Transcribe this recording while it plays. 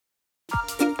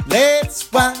Let's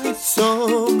watch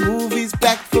some movies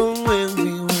back from when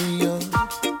we were young.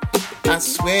 I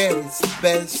swear it's the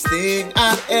best thing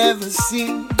I've ever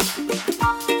seen.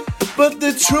 But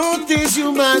the truth is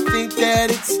you might think that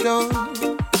it's done.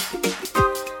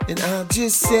 And I'll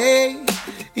just say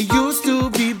it used to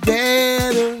be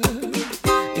better.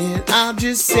 And I'll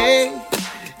just say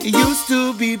it used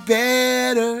to be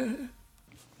better.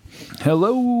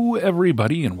 Hello,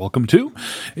 everybody, and welcome to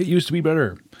It Used to Be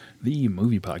Better, the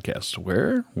movie podcast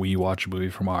where we watch a movie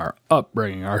from our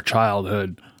upbringing, our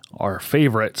childhood, our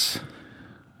favorites,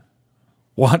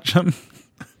 watch them,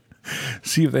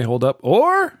 see if they hold up,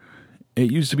 or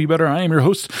it used to be better. I am your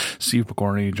host, Steve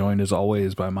Picorni, joined as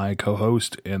always by my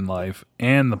co-host in life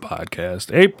and the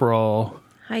podcast, April.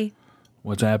 Hi.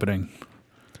 What's happening?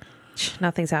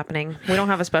 Nothing's happening. We don't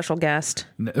have a special guest.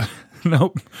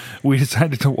 Nope. We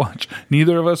decided to watch.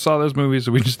 Neither of us saw this movie,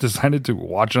 so we just decided to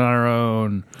watch it on our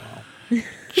own. Wow.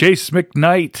 Chase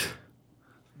McKnight.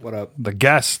 What up? The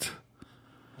guest.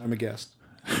 I'm a guest.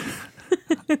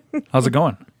 How's it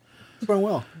going? It's going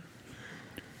well.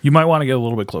 You might want to get a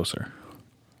little bit closer.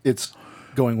 It's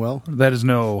going well. That is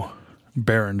no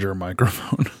Behringer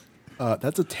microphone.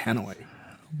 That's a Tannoy.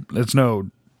 It's no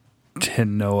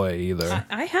Tenoy either.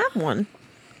 I have one.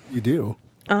 You do?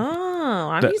 Oh,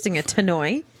 I'm using a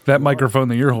Tannoy. That microphone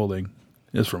that you're holding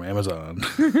is from Amazon.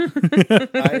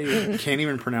 I can't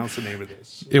even pronounce the name of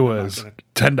this. It was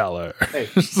 $10. Hey,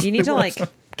 You need to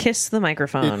kiss the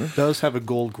microphone. it does have a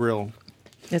gold grill.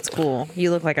 It's cool.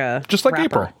 You look like a Just like rapper.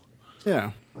 April.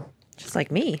 Yeah. Just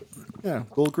like me. Yeah,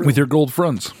 gold grill. With your gold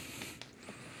fronts.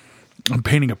 I'm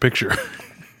painting a picture.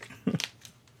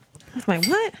 With my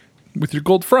what? With your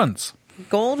gold fronts.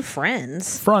 Gold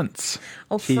friends. Fronts.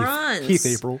 Oh, Keith. fronts. Keith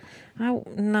April. Oh,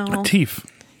 no. Teeth.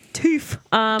 Teeth.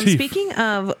 Teeth. Speaking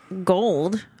of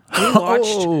gold, we watched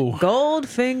Oh.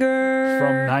 Goldfinger.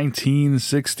 From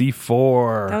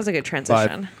 1964. That was a good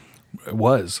transition. It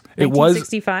was. It was.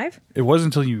 1965? It was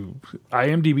until you.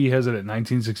 IMDb has it at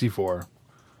 1964.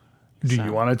 Do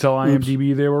you want to tell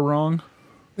IMDb they were wrong?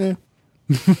 Eh.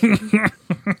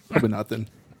 Probably not then.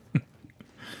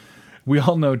 We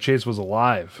all know Chase was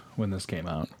alive when this came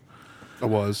out. I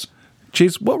was.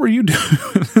 Chase, what were you doing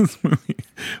in this movie?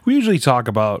 We usually talk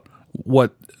about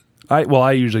what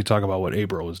I usually talk about what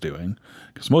April was doing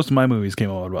because most of my movies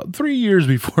came out about 3 years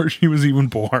before she was even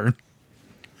born.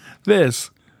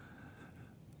 This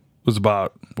was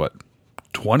about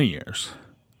 20 years.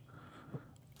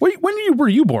 Wait, when were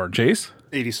you born, Chase?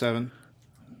 87.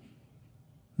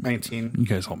 19. You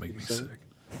guys all make me sick.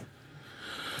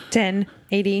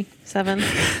 1087.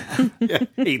 Yeah,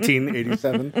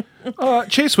 1887.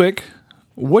 Chasewick,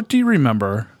 what do you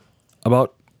remember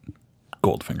about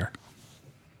Goldfinger?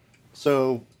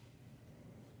 So,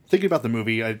 thinking about the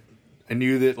movie, I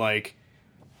knew that,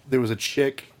 there was a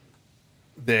chick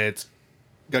that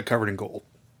got covered in gold.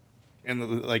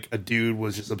 And, a dude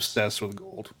was just obsessed with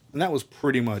gold. And that was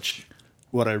pretty much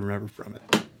what I remember from it.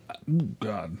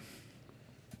 God.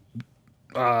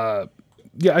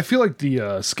 Yeah, I feel like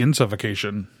the skin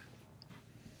suffocation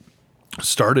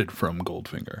started from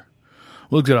Goldfinger.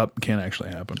 Looked it up. Can't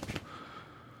actually happen.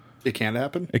 It can't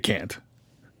happen? It can't.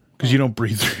 Because you don't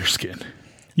breathe through your skin.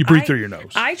 You breathe through your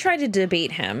nose. I tried to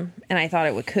debate him, and I thought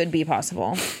it could be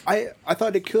possible. I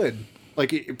thought it could.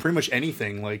 Pretty much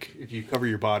anything. If you cover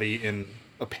your body in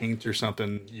a paint or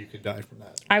something, you could die from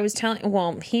that. I was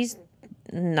telling, he's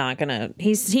not gonna.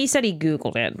 He said he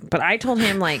Googled it, but I told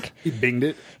him He binged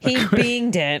it? he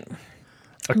binged it.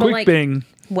 A quick bing.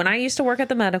 When I used to work at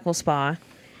the medical spa,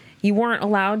 you weren't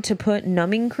allowed to put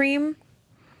numbing cream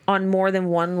on more than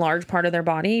one large part of their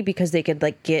body because they could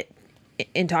get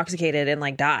intoxicated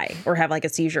and die or have a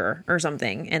seizure or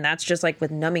something. And that's just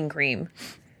with numbing cream.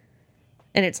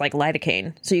 And it's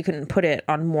lidocaine, so you couldn't put it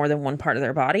on more than one part of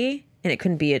their body, and it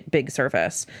couldn't be a big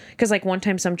surface. Because one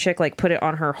time some chick put it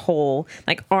on her whole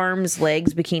arms,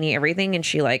 legs, bikini, everything, and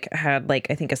she had I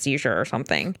think a seizure or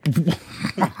something.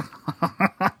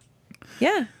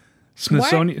 Yeah.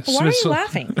 Smithsonian. Why are you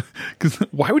laughing? Because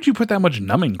why would you put that much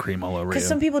numbing cream all over you? Because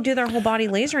some people do their whole body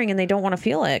lasering and they don't want to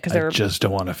feel it because I they're just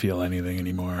don't want to feel anything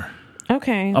anymore.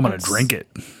 okay. I'm gonna drink it.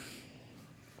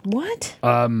 What?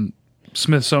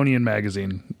 Smithsonian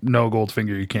Magazine. No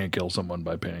Goldfinger. You can't kill someone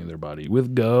by painting their body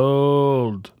with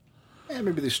gold. Yeah,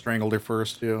 maybe they strangled her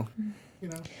first, too.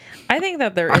 I think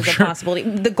that there is a possibility.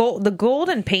 The gold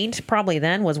and paint probably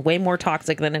then was way more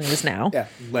toxic than it is now. Yeah,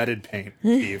 leaded paint,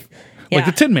 Steve. Like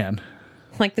the Tin Man.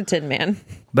 Like the Tin Man.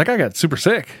 That guy got super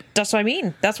sick. That's what I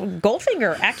mean. That's what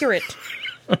Goldfinger. Accurate.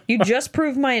 You just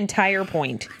proved my entire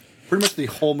point. Pretty much the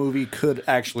whole movie could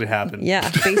actually happen.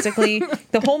 Yeah, basically,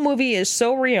 the whole movie is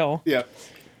so real. Yeah.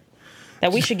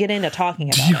 that we should get into talking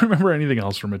Do you about. remember anything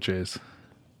else from it, Chase?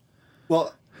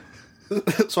 Well,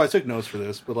 so I took notes for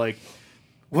this, but like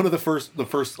one of the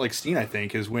first like scene I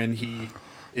think is when he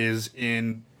is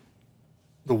in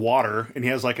the water and he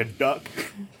has like a duck,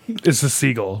 It's a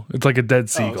seagull. It's like a dead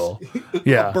seagull. a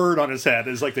Yeah. bird on his head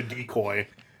is like the decoy.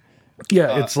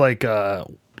 Yeah, it's like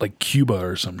Cuba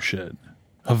or some shit.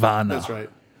 Havana. That's right.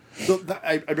 So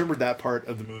I remember that part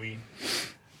of the movie,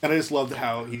 and I just loved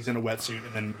how he's in a wetsuit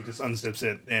and then he just unzips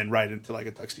it and right into like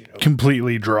a tuxedo.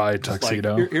 Completely dry Like,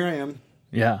 tuxedo. here I am.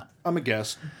 Yeah. I'm a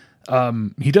guest.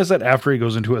 He does that after he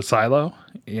goes into a silo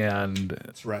and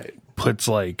That's right. puts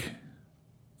like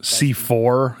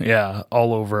C4,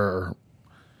 all over.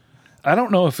 I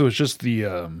don't know if it was just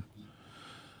the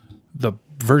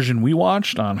version we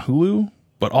watched on Hulu,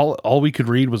 but all we could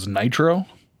read was nitro.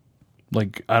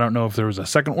 Like, I don't know if there was a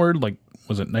second word. Like,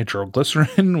 was it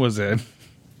nitroglycerin? Was it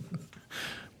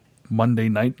Monday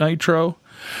Night Nitro?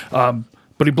 But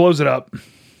he blows it up.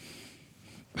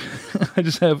 I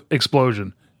just have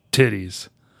explosion, titties.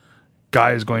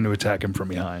 Guy is going to attack him from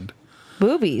behind.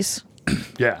 Boobies.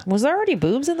 Yeah. Was there already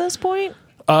boobs at this point?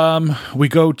 We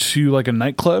go to like a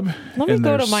nightclub. Let me and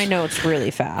go to there's- my notes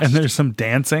really fast. And there's some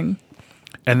dancing.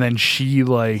 And then she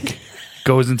like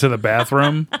goes into the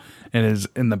bathroom and is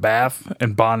in the bath.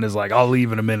 And Bond is like, I'll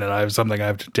leave in a minute. I have something I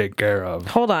have to take care of.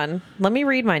 Hold on. Let me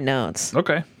read my notes.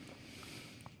 Okay.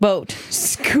 Boat.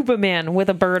 Scuba man with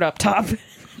a bird up top.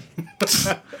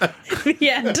 The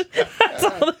end. That's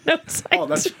all the notes I Oh,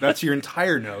 that's your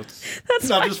entire notes. That's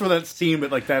not my- just for that scene,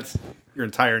 but like that's your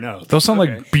entire notes. Those sound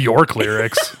Okay. like Bjork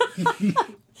lyrics.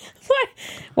 What?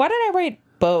 Why did I write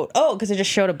boat? Oh, because it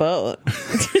just showed a boat.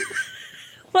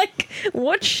 Like,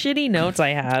 what shitty notes I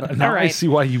had. Now All right. I see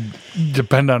why you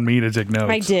depend on me to take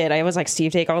notes. I did. I was like,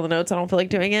 Steve, take all the notes. I don't feel like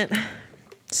doing it.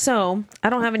 So, I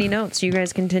don't have any notes. You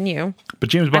guys continue. But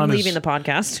James I'm Bond leaving is the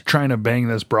podcast. trying to bang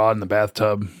this broad in the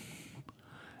bathtub.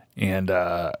 And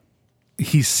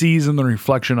he sees in the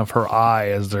reflection of her eye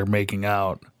as they're making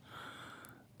out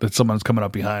that someone's coming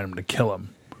up behind him to kill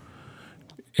him.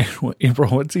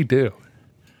 April, what's he do?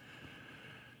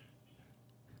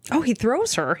 Oh, he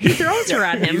throws her. He throws her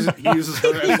at him. He uses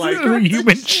her as like A human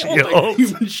like shield.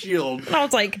 human shield. I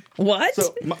was like, what?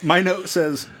 So my note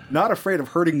says, "Not afraid of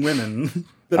hurting women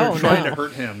that are Oh, trying no. to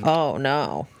hurt him." Oh,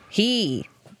 no. He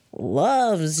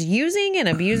loves using and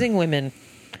abusing women.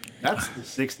 That's the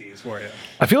 '60s for you.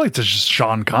 I feel like this is just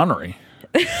Sean Connery.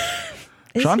 Is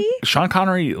he? Sean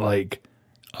Connery did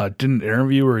an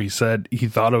interview where he said he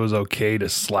thought it was okay to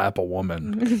slap a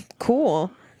woman,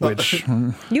 Cool. which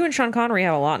You and Sean Connery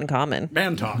have a lot in common.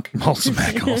 Man talk. I'll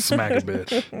smack a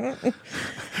bitch.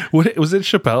 What was it?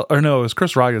 Chappelle or no? It was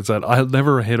Chris Rock that said, "I'll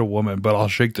never hit a woman, but I'll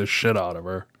shake the shit out of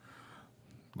her."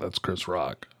 That's Chris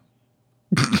Rock.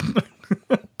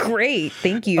 Great.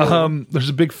 Thank you. There's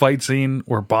a big fight scene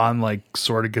where Bond like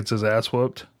sort of gets his ass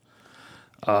whooped.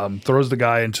 Throws the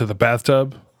guy into the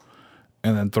bathtub,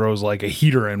 and then throws like a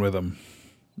heater in with him,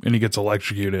 and he gets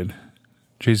electrocuted.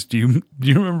 Chase, do you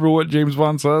remember what James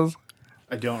Bond says?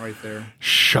 I don't right there.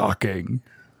 Shocking.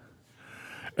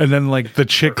 And then like the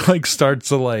chick like starts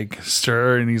to like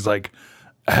stir, and he's like,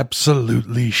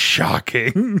 absolutely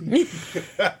shocking. And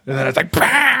then it's like,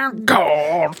 bam,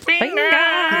 gold finger.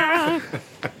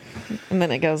 And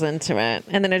then it goes into it.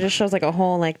 And then it just shows like a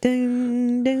whole like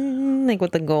ding, ding, like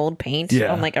with the gold paint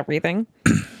Yeah. on like everything.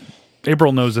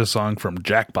 April knows this song from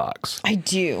Jackbox. I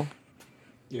do.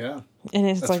 Yeah. And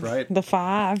it's That's like right. the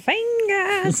 5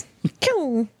 fingers.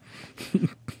 Choo.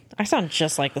 I sound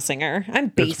just like the singer. I'm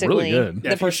basically really good. Yeah,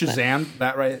 the if you person that Shazam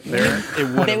that right there, it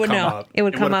would they have would come know. up. It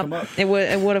would come would've up. It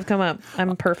would have come up.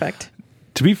 I'm perfect.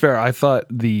 To be fair, I thought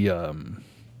the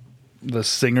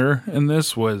singer in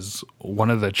this was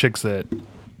one of the chicks that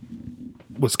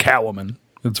was Catwoman.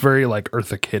 It's very like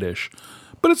Eartha Kiddish,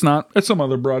 but it's not. It's some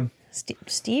other broad.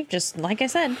 Steve just, like I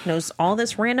said, knows all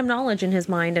this random knowledge in his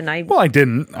mind, and I Well, I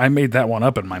didn't. I made that one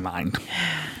up in my mind.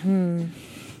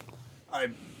 I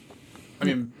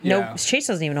mean, yeah. no. Chase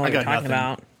doesn't even know what I you're got talking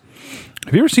nothing. about.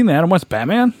 Have you ever seen the Adam West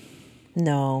Batman?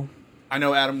 No, I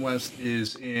know Adam West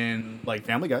is in like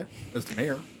Family Guy as the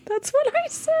mayor, that's what I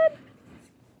said.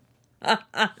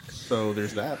 so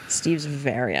there's that. Steve's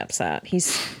very upset.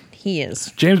 He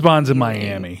is. James Bond's in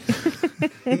Miami.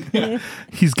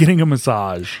 He's getting a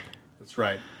massage. That's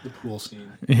right. The pool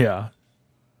scene. Yeah.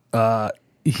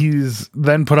 He's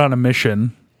then put on a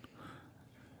mission.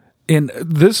 And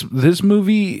this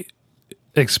movie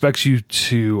expects you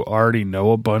to already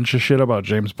know a bunch of shit about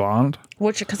James Bond.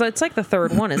 Which, because it's like the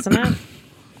third one, isn't it?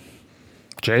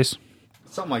 Chase?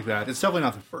 Something like that. It's definitely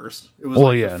not the first. It was Well,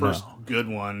 like yeah, the first no. good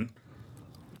one.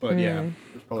 But yeah, it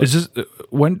was probably- Is this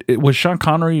when it was Sean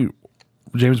Connery,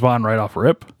 James Bond right off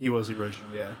rip, he was the original.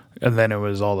 Yeah, and then it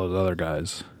was all those other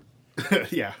guys,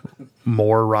 yeah,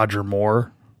 Roger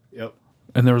Moore, yep,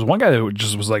 and there was one guy that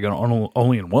just was like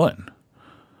only in one.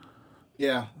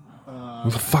 yeah. Who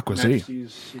the fuck was he?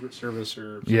 Majesty's Secret Service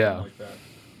or something Yeah. like that.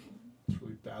 It's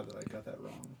really bad that I got that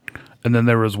wrong. And then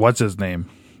there was what's his name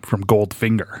from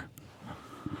Goldfinger,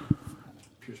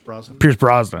 Pierce Brosnan. Pierce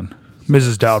Brosnan,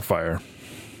 Mrs. Doubtfire.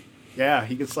 Yeah,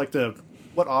 he gets like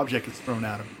what object gets thrown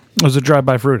at him? It was a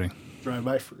drive-by fruiting,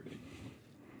 Drive-by fruit.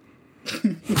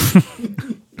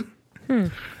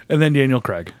 and then Daniel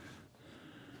Craig,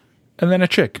 and then a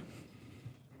chick.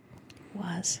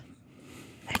 Was.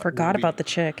 I forgot about the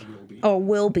chick. Oh,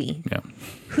 will be. Yeah,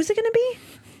 Who's it going to be?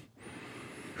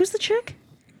 Who's the chick?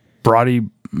 Brody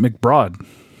McBroad.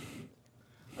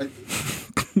 I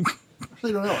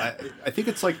really don't know. I think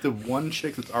it's like the one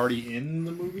chick that's already in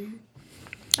the movie.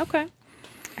 Okay.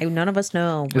 None of us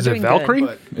know. We're Is it doing Valkyrie?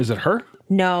 good. But- Is it her?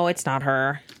 No, it's not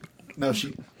her. No,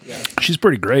 she. Yeah, She's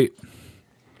pretty great.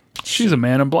 She's a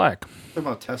man in black. talking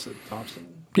about Tessa Thompson.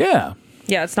 Yeah.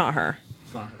 Yeah, it's not her.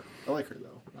 It's not her. I like her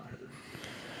though. Not her.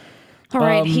 All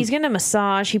right, he's going to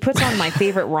massage. He puts on my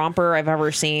favorite romper I've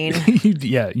ever seen.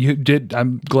 Yeah, you did.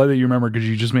 I'm glad that you remember because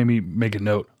you just made me make a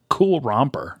note. Cool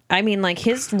romper. I mean, like,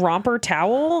 his romper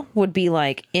towel would be,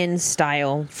 like, in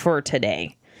style for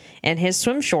today. And his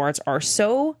swim shorts are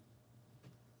so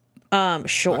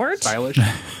short. Stylish.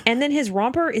 And then his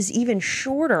romper is even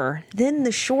shorter than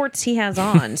the shorts he has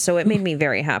on. So it made me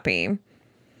very happy.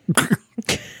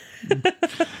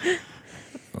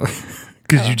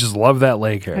 Because you just love that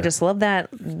leg hair. I just love that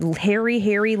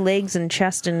hairy legs and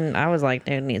chest. And I was like,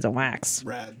 dude needs a wax.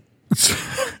 Rad.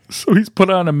 So he's put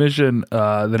on a mission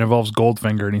that involves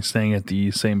Goldfinger, and he's staying at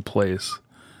the same place.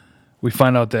 We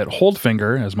find out that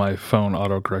Holdfinger, as my phone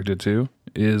auto-corrected to,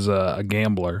 is a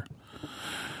gambler.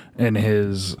 And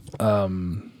his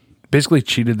basically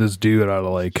cheated this dude out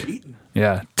of like,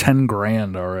 yeah, 10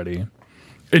 grand already.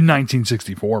 In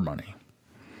 1964 money.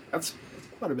 That's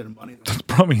quite a bit of money. Though. It's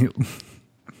probably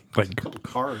like, A couple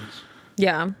cars.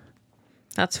 Yeah,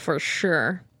 that's for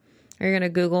sure. Are you going to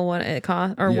Google what it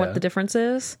cost or Yeah. what the difference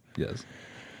is? yes.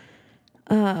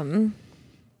 But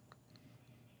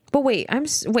wait,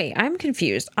 I'm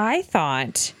confused. I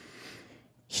thought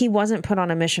he wasn't put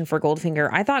on a mission for Goldfinger.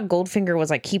 I thought Goldfinger was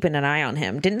like keeping an eye on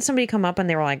him. Didn't somebody come up and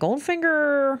they were like,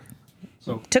 Goldfinger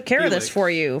So took care of this Felix. for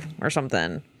you or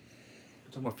something?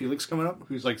 Talking about Felix coming up,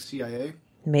 who's like CIA.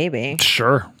 Maybe.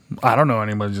 Sure. I don't know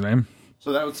anybody's name.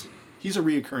 So he's a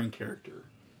reoccurring character.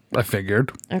 I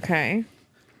figured. Okay.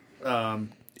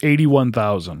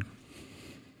 81,000.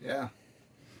 Yeah.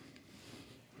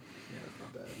 Yeah, that's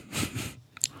not bad.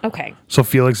 Okay. So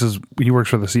Felix he works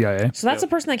for the CIA. So that's Yep. the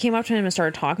person that came up to him and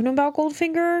started talking to him about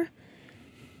Goldfinger.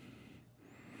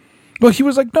 Well, he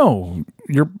was like, "No,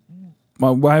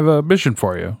 I have a mission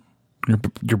for you.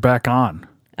 You're back on."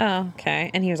 Oh,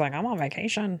 okay. And he was like, I'm on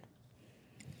vacation.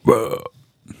 Whoa.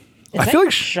 Is I that feel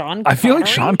like Sean I feel like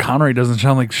Connery? Sean Connery doesn't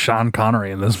sound like Sean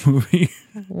Connery in this movie.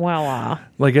 Well,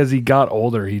 Like as he got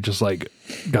older, he just like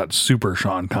got super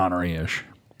Sean Connery-ish.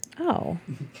 oh.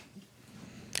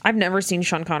 I've never seen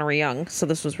Sean Connery young, so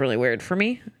this was really weird for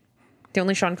me. The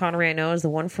only Sean Connery I know is the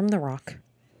one from The Rock.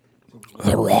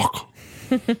 The Rock.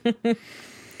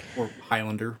 Or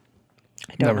Highlander.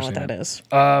 I don't Never know what seen that it. is.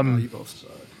 Oh, you both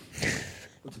suck.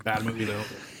 It's a bad movie though.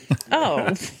 Oh,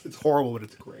 It's horrible, but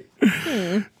it's great.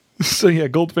 So yeah,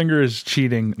 Goldfinger is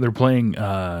cheating. They're playing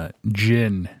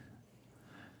gin,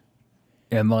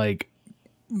 and like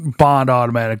Bond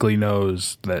automatically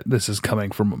knows that this is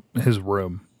coming from his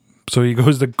room. So he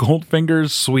goes to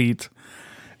Goldfinger's suite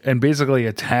and basically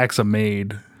attacks a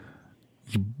maid.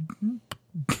 He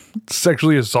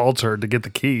sexually assaults her to get the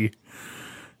key.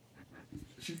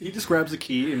 He just grabs the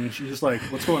key and she's just like,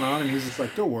 "What's going on?" And he's just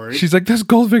like, "Don't worry." She's like, "This is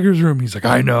Goldfinger's room." He's like,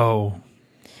 "I know.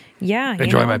 yeah. you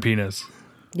Enjoy know. my penis."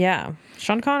 Yeah.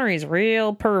 Sean Connery's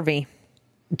real pervy.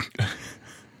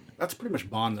 That's pretty much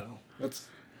Bond though.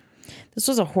 This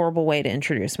was a horrible way to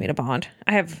introduce me to Bond.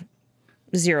 I have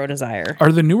zero desire.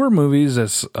 Are the newer movies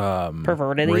as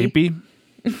Perverted. rapey?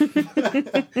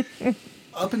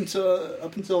 Up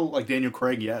until like Daniel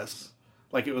Craig, yes.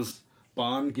 Like it was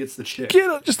Bond gets the chick.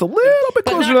 Get just a little bit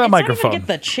closer to that it's microphone. Not even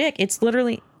get the chick. It's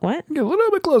literally what? Get a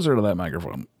little bit closer to that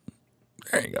microphone.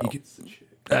 There you go. He gets the chick.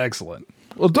 Excellent.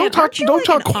 Well, don't Man, talk. aren't you Don't like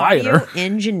talk an quieter. audio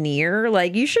engineer,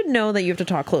 like you should know that you have to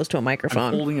talk close to a I'm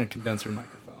microphone. holding a condenser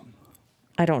microphone.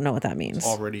 I don't know what that means.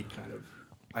 Already kind of.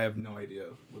 I have no idea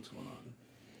what's going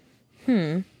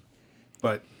on.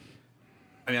 But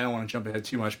I mean, I don't want to jump ahead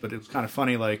too much, but it was kind of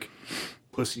funny, like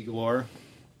Pussy Galore.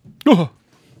 Oh,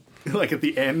 like at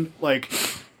the end, like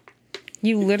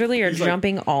You literally are he's like,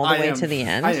 jumping all the way to the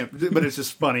end. I am, but it's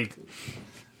just funny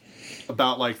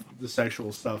about like the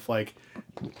sexual stuff. Like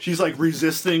she's like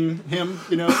resisting him,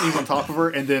 and he's on top of her,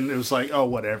 and then it was like, oh,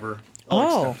 whatever.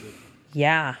 I'll accept it.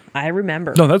 Yeah, I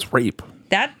remember. No, that's rape.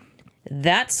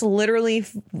 That's literally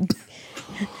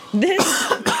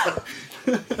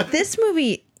this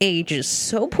movie ages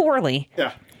so poorly.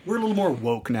 Yeah, we're a little more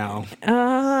woke now.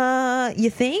 You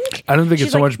think? I don't think She's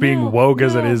it's so like, much being "No, woke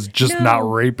as it no, is just no." not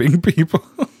raping people.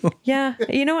 Yeah,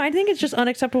 I think it's just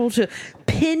unacceptable to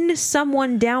pin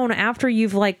someone down after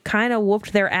you've like kind of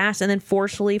whooped their ass and then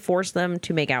forcefully force them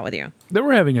to make out with you. They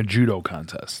were having a judo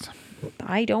contest.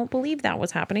 I don't believe that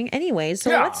was happening. Anyways,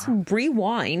 so Yeah. let's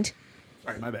rewind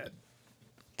Sorry, my bad.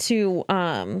 to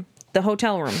the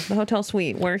hotel room, the hotel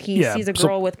suite, where he Yeah, sees a so-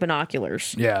 girl with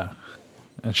binoculars. Yeah,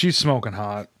 and she's smoking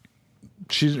hot.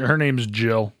 Her name's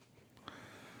Jill,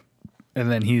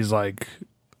 and then he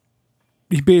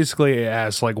basically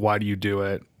asks like, "Why do you do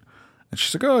it?" And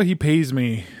she's like, "Oh, he pays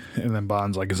me." And then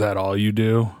Bond's like, "Is that all you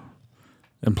do?"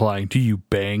 Implying, "Do you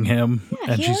bang him?"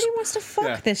 Yeah, and he already wants to fuck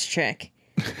Yeah. this chick.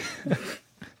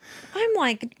 I'm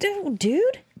like,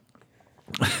 dude.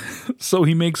 so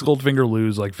he makes Goldfinger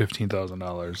lose like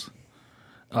 $15,000.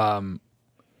 And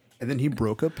then he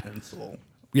broke a pencil.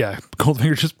 Yeah,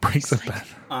 Goldfinger just breaks it back.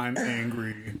 I'm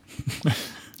angry.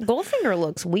 Goldfinger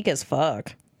looks weak as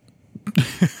fuck.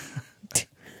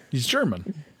 He's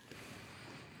German,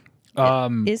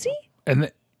 Is he?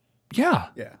 and yeah,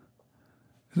 Yeah.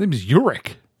 his name is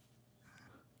Yurik.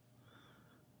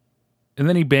 And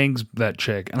then he bangs that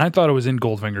chick, and I thought it was in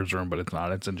Goldfinger's room, but it's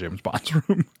not. It's in James Bond's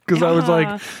room because I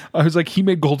was like, he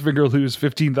made Goldfinger lose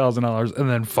 $15,000 and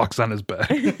then fucks on his bed.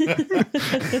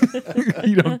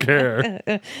 You don't care.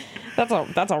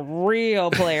 That's a real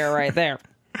player right there.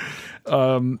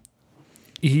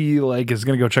 He like is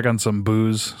gonna go check on some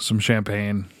booze, some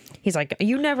champagne. He's like,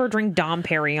 you never drink Dom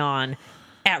Perignon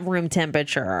at room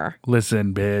temperature.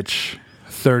 Listen, bitch,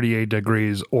 38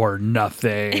 degrees or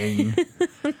nothing.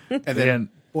 And then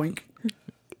boink.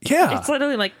 Yeah, It's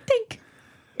literally like, think.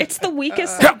 It's the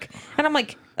weakest. Yeah. And I'm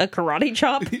like, a karate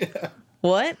chop?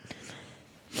 What?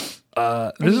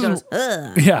 this He is goes,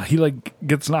 ugh. yeah. He like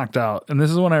gets knocked out, and this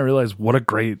is when I realized what a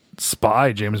great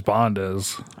spy James Bond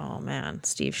is. Oh, man.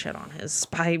 Steve shit on his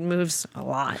spy moves a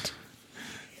lot.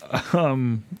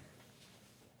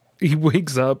 He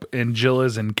wakes up and Jill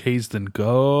is encased in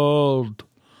gold.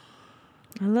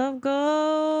 I love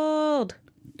gold.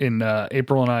 And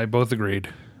April and I both agreed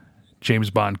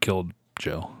James Bond killed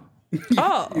Jill.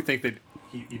 Oh. You think that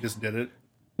he just did it?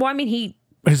 Well, I mean,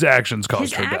 His actions caused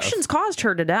his her actions caused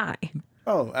her to die.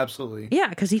 Oh, absolutely. Yeah,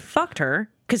 because he fucked her.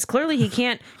 Because clearly he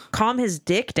can't calm his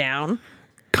dick down.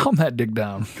 death. Calm that dick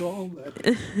down.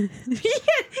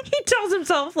 He tells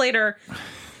himself later,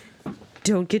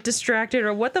 don't get distracted,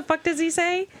 or what the fuck does he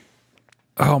say?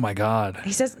 Oh my God.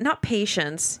 He says, not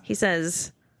patience. He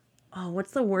says, oh,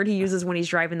 what's the word he uses when he's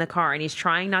driving the car and he's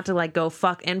trying not to like go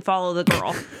fuck and follow the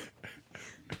girl?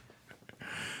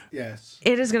 Yes.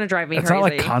 It is going to drive me It's crazy. not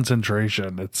like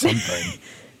concentration. It's something.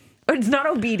 It's not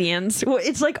obedience. Well,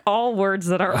 it's like all words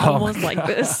that are almost like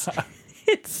this.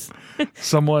 It's,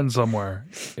 Someone somewhere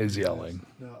is yelling.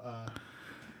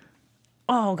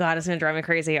 oh God, it's going to drive me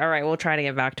crazy. All right, we'll try to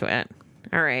get back to it.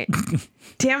 All right.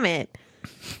 Damn it.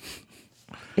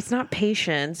 It's not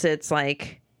patience. It's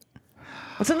like,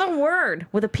 what's another word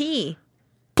with a P?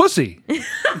 Pussy.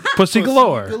 Pussy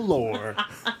galore. Galore.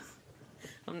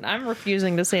 I'm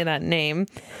refusing to say that name.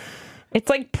 It's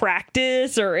like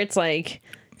practice, or it's like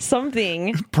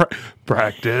something.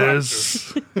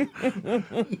 Practice.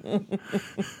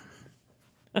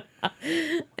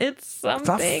 It's It's not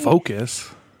something. focus.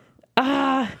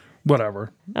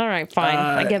 Whatever. All right, fine.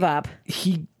 I give up.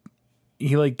 He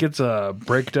like gets a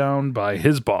breakdown by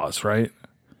his boss, right?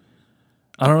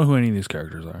 I don't know who any of these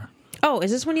characters are. Oh,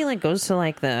 is this when he like goes to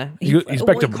like the? He's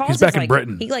back to- calls he's his, back in like-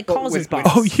 Britain. He like Oh, calls wait, his wait.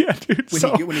 boss. Oh yeah, dude.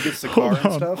 When he gets the car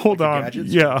and stuff. Hold like the on.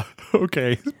 gadgets? Yeah.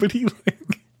 Okay. But he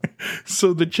like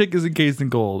so the chick is encased in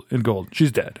gold.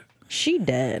 She's dead. She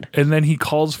dead. And then he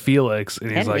calls Felix and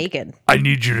he's And like, naked. I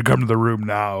need you to come to the room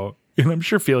now. And I'm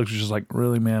sure Felix was just like,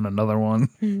 really, man, another one?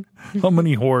 How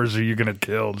many whores are you going to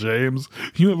kill, James?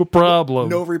 You have a problem.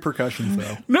 No repercussions,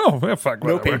 though. No, fuck,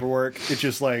 No whatever. paperwork. It's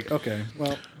just like, okay,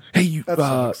 well, Hey, you, That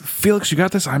sucks. Felix, you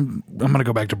got this? I'm going to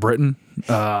go back to Britain.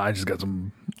 I just got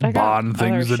some Bond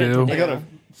things to other shit do. to I got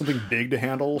something big to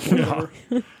handle. Whatever.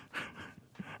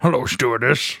 Hello,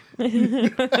 stewardess.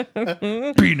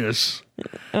 Penis.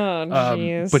 Oh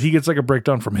jeez. But he gets like a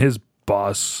breakdown from his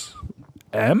boss,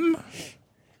 M.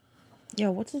 Yo,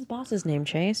 what's his boss's name,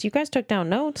 Chase? You guys took down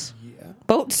notes. Yeah.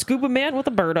 Boat scuba man with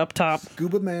a bird up top.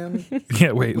 Scuba man.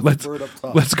 Yeah, wait. Let's bird up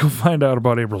top. go find out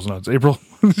about April's notes. April,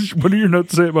 what do your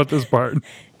notes say about this part?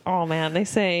 Oh man, they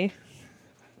say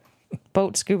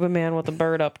boat scuba man with a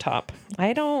bird up top.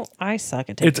 I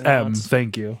suck at taking It's M. notes.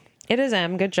 Thank you. It is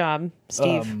M. Good job,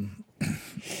 Steve.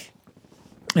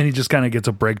 And he just kind of gets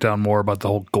a breakdown more about the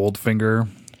whole Goldfinger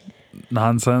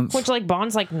nonsense. Which, like,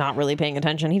 Bond's, like, not really paying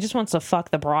attention. He just wants to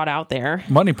fuck the broad out there.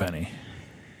 Moneypenny.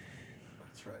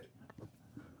 That's right.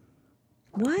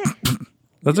 What?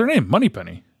 That's her name,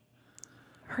 Moneypenny.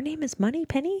 Her name is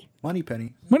Moneypenny?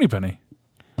 Moneypenny. Moneypenny.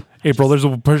 April, there's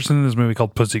a person in this movie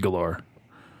called Pussy Galore.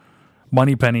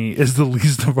 Moneypenny is the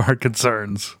least of our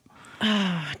concerns.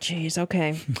 Oh, jeez.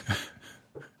 Okay.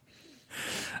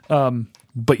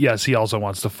 But yes, he also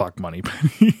wants to fuck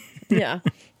Moneypenny. Yeah.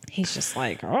 He's just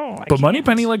like, oh, But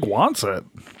Moneypenny, like, wants it.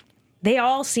 They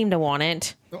all seem to want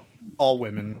it. All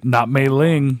women. Not Mei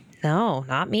Ling. No,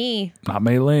 not me. Not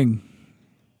Mei Ling.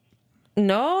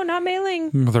 No, not Mei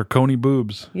Ling. With her coney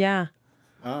boobs. Yeah.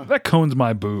 That cones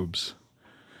my boobs.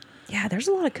 Yeah, there's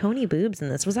a lot of coney boobs in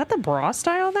this. Was that the bra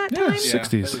style that Yeah, time? 60s.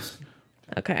 that is-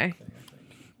 Okay.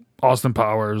 Austin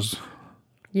Powers.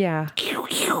 Yeah.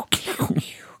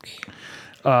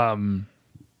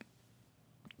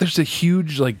 There's a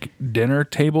huge, like, dinner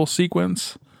table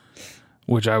sequence,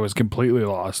 which I was completely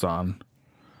lost on.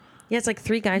 Yeah, it's like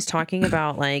three guys talking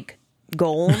about, like,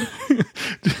 gold.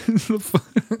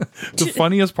 The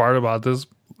funniest part about this,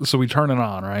 so we turn it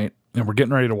on, right? And we're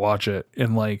getting ready to watch it.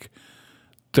 And, like,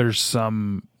 there's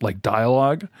some, like,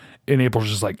 dialogue. And April's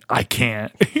just like, I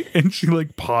can't. And she,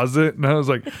 like, paused it. And I was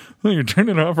like, oh, you're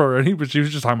turning it off already? But she was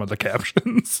just talking about the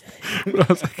captions. But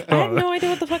I was like, I had oh. no idea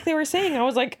what the fuck they were saying. I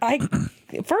was like,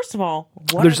 first of all,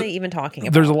 what There's- are they even talking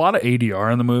about? There's a lot of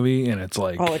ADR in the movie. And it's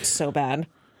like, Oh, it's so bad.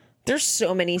 There's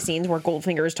so many scenes where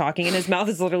Goldfinger is talking and his mouth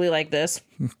is literally like this.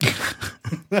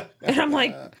 And I'm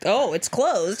like, oh, it's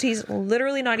closed. He's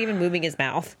literally not even moving his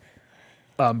mouth.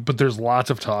 but there's lots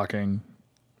of talking.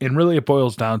 And really it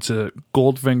boils down to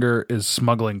Goldfinger is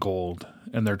smuggling gold.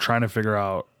 And they're trying to figure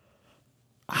out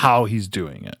how he's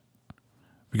doing it.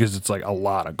 Because it's like a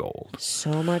lot of gold.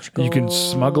 So much gold. You can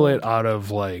smuggle it out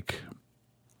of like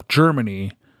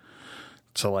Germany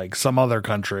to like some other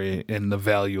country and the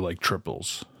value like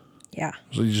triples. Yeah.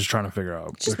 So you're just trying to figure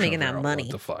out. Just they're trying making to that figure out money.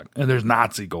 What the fuck? And there's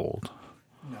Nazi gold.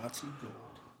 Nazi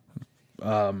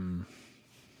gold.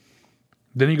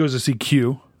 Then he goes to see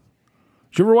Q.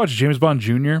 Did you ever watch James Bond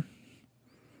Jr.?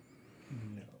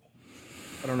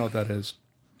 I don't know what that is.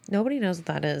 Nobody knows what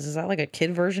that is. Is that like a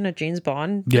kid version of James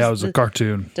Bond? Yeah, Does it was a the-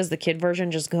 cartoon. Does the kid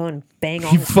version just go and bang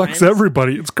all He his fucks friends?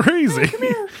 everybody. It's crazy. Come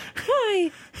here.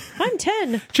 Hi. I'm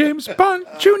 10. James Bond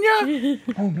Jr.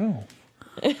 Oh no.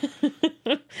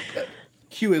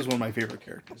 Q is one of my favorite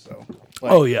characters, though.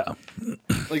 Like, Oh yeah.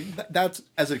 That's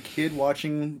as a kid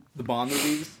watching the Bond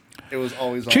movies. It was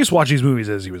always Chase awesome. watched these movies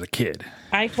as he was a kid.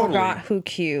 I forgot who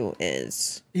Q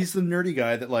is. He's the nerdy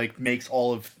guy that like makes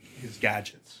all of his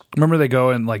gadgets. Remember they go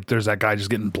and like there's that guy just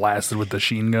getting blasted with the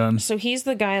machine gun. So he's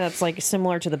the guy that's like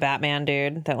similar to the Batman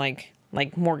dude that like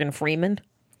Morgan Freeman.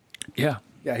 Yeah.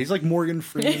 Yeah, he's like Morgan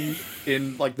Freeman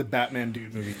in like the Batman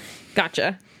dude movie.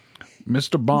 Gotcha.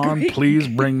 Mr. Bond, please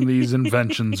bring these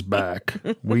inventions back.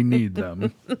 We need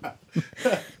them.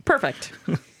 Perfect.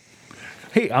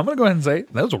 Hey, I'm going to go ahead and say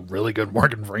that was a really good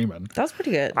Morgan Freeman. That was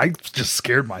pretty good. I just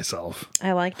scared myself.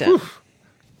 I liked it.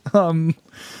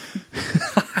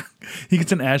 He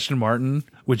gets an Aston Martin,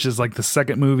 which is like the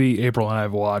second movie April and I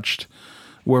have watched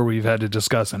where we've had to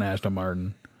discuss an Aston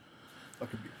Martin.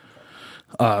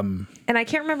 And I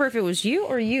can't remember if it was you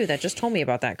or you that just told me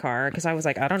about that car because I was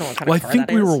like, I don't know what kind Well, I of car think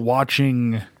that we is. were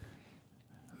watching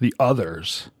The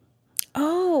Others,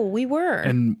 Oh, we were.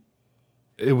 and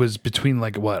it was between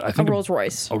like what? I a think Rolls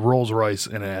Royce a Rolls Royce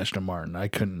and an Aston Martin. I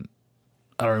don't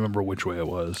remember which way it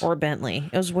was. or a Bentley.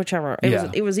 It was whichever. Yeah.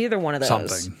 It was either one of those.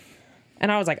 Something.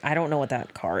 And I was like, I don't know what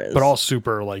that car is. But all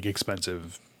super like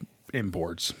expensive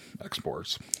imports,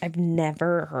 exports. I've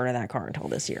never heard of that car until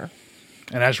this year.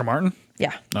 And Aston Martin?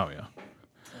 Yeah. Oh yeah.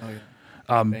 Oh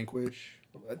yeah. Vanquish.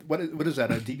 What is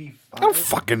that? A DB5? I don't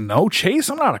fucking know, Chase.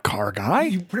 I'm not a car guy.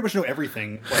 You pretty much know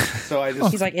everything. Like, so I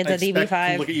just He's like, it's I a expect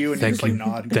DB5. to look at you and Thank just you. like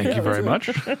nod. Thank you very much.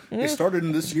 They started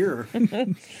in this year.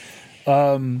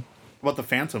 About the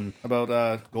Phantom, about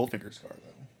Goldfinger's car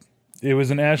though. It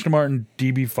was an Aston Martin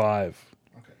DB5.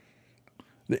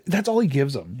 Okay. That's all he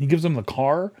gives them. He gives them the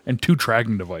car and 2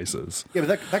 tracking devices. Yeah,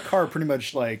 but that car pretty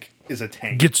much like is a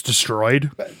tank. Gets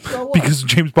destroyed So what? because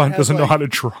James Bond It has, doesn't know like- how to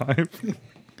drive.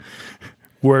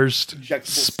 Worst Injectable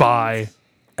spy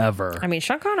ever. I mean,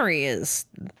 Sean Connery is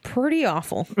pretty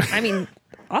awful. I mean,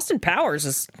 Austin Powers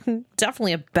is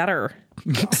definitely a better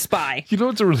spy. You know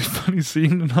what's a really funny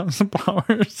scene in Austin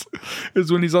Powers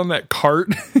is when he's on that cart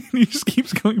and he just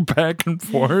keeps going back and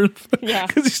forth. Yeah.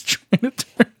 Because he's trying to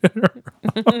turn it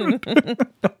around.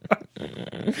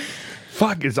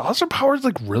 Fuck, is Austin Powers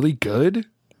like really good?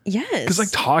 Yes. Because like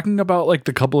talking about like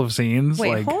the couple of scenes. Wait,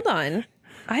 like, hold on.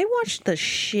 I watched the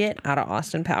shit out of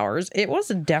Austin Powers. It was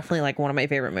definitely like one of my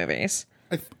favorite movies.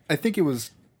 I think it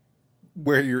was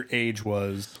where your age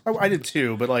was. Oh, I did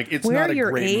too, but like it's Where not a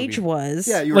your great age movie. was.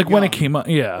 Yeah, you were like when it young. came out.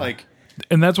 Yeah. Like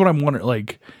and that's what I'm wondering.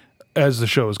 Like, as the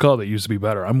show is called, It Used to Be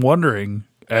Better. I'm wondering,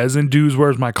 as in Dudes,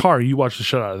 Where's My Car? You watched the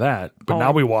shit out of that, but Oh,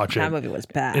 now we watch that it. movie was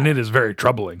bad. And it is very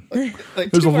troubling.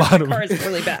 like There's a Where's lot My of Car is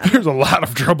really bad. there's a lot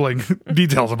of troubling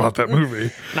details about that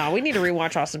movie. No, we need to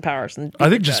rewatch Austin Powers. And I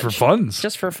think just for funs.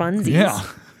 Just for funsies. Yeah.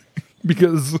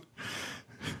 Because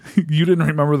you didn't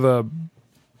remember the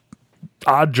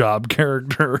Odd Job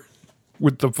character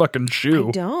with the fucking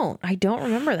shoe. I don't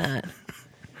remember that.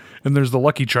 And there's the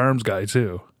Lucky Charms guy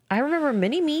too. I remember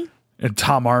Mini-Me. And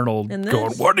Tom Arnold And going,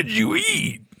 this. "What did you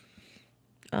eat?"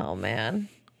 Oh, man.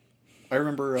 I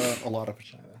remember a lot of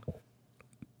China. Or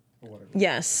whatever.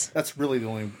 Yes. That's really the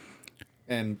only.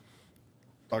 And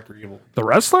Dr. Evil. The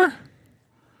wrestler?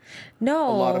 No.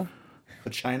 A lot of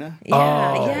China. Yeah,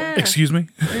 Oh, yeah. excuse me.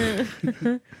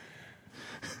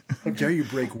 How dare you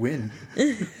break wind?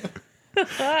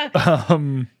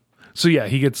 So yeah,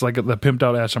 he gets like the pimped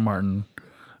out Aston Martin,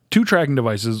 2 tracking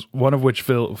devices, one of which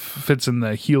fits in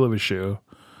the heel of his shoe.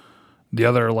 The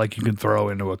other, like, you can throw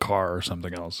into a car or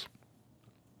something else.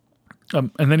 And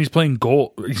then he's playing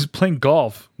golf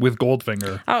with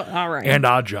Goldfinger Oh, all right. and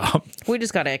Odd Job. We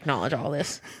just got to acknowledge all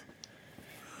this.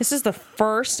 This is the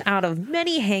first out of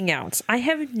many hangouts. I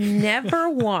have never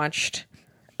watched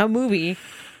a movie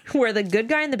where the good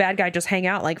guy and the bad guy just hang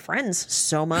out like friends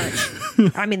so much.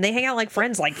 I mean, they hang out like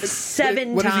friends like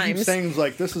 7 What does he keep times. saying? Is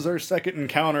like, this is our second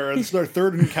encounter, and this is our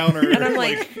third encounter. And I'm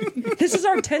like, this is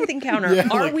our 10th encounter. Yeah,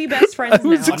 Are like- we best friends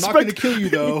was now? I'm not going to kill you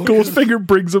though. Goldfinger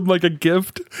brings him like a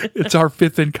gift. It's our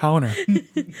 5th encounter.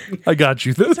 I got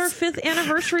you It's our this. 5th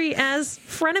anniversary as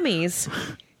frenemies.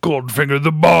 Goldfinger,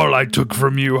 the ball I took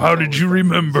from you. How did you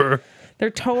remember? They're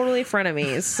totally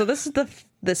frenemies. So this is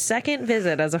the second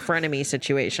visit as a frenemy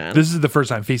situation. This is the first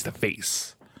time face to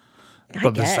face. I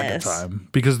But the second guess. time.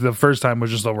 Because the first time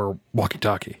was just over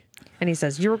walkie-talkie. And he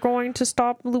says, "You're going to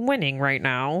stop winning right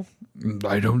now."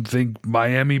 I don't think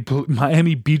Miami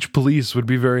Beach Police would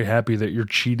be very happy that you're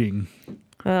cheating.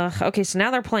 Okay, so now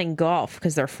they're playing golf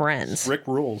because they're friends. Rick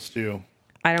rules too.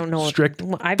 I don't know. Strict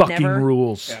I've fucking never.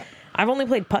 rules. Yeah. I've only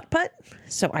played putt-putt,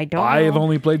 so I don't. I have know.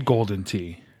 only played Golden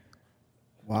Tee,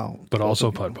 Wow. but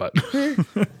also putt-putt.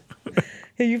 Have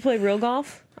you played real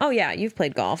golf? Oh yeah, you've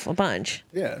played golf a bunch.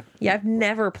 Yeah. Yeah, I've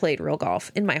never played real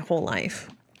golf in my whole life.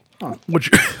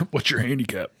 What's your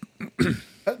handicap?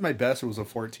 At my best, it was a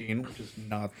 14, which is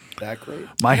not that great.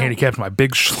 My handicap's my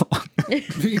big schlong.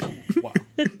 Wow.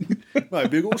 My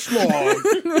big old slog.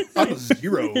 I'm a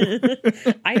 0.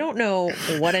 I don't know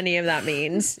what any of that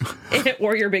means,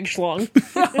 or your big schlong.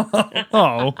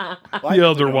 Oh, I the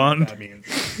elder don't know what one. that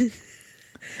means.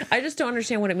 I just don't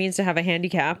understand what it means to have a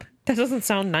handicap. That doesn't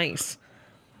sound nice.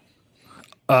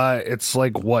 It's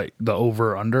like what the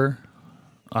over under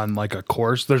on like a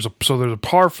course. There's a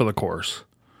par for the course,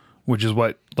 which is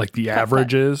what like the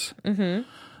average is.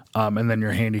 Mm-hmm. And then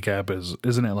your handicap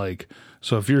isn't it like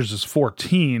so? If yours is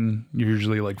 14, you're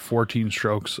usually like 14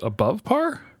 strokes above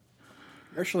par.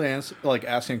 Actually,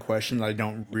 asking questions I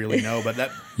don't really know, but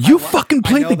that You I fucking I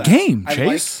played know the that. game, I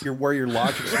Chase. like where your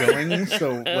logic's going,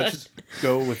 so let's just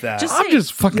go with that. Just- I'm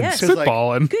just fucking Yes. Like-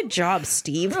 spitballing. Good job,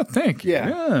 Steve. I think.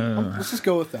 yeah. Let's just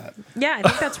go with that. Yeah, I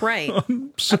think that's right.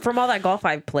 From all that golf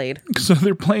I've played. So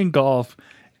they're playing golf,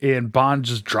 and Bond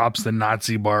just drops the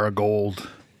Nazi bar of gold.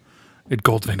 And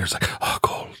Goldfinger's like, "Oh,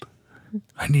 gold!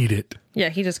 I need it." Yeah,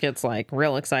 he just gets like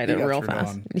real excited He got real turned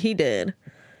fast. on. He did.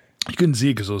 You couldn't see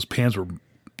it because those pants were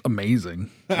amazing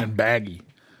and baggy.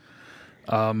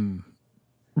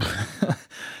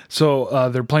 So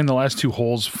they're playing the last 2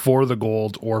 holes for the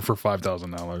gold or for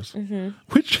 $5,000.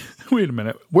 Which, wait a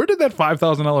minute, where did that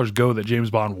 $5,000 go that James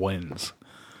Bond wins?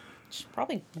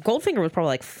 Probably Goldfinger was probably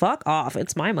like, "Fuck off!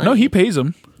 It's my money." No, he pays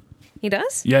him. He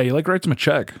does. Yeah, he like writes him a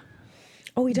check.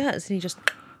 Oh, he does. And he just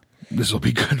This will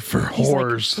be good for he's like,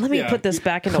 whores. "Let me Yeah. put this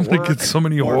back into Like work." it's so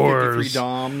many Or 53 whores.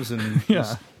 DOMs and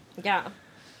Yeah, Yeah,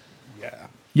 yeah.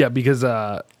 yeah, because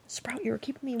Sprout, you were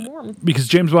keeping me warm.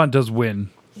 James Bond does win.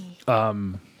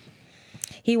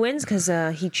 He wins because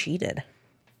he cheated.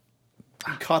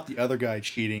 He caught the other guy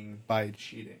cheating by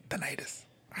cheating. The night is.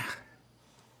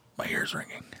 My ear's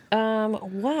ringing.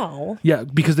 Wow. Yeah,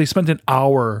 because they spent an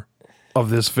hour of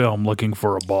this film looking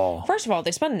for a ball. First of all,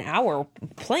 they spent an hour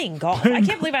playing golf. I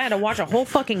can't believe I had to watch a whole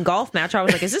fucking golf match. I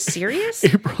was like, is this serious?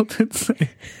 April did say,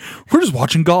 we're just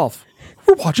watching golf.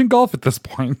 We're watching golf at this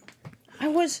point. I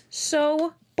was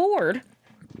so bored.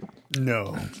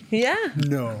 No. Yeah.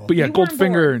 No. But yeah, You weren't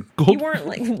Goldfinger. bored. You weren't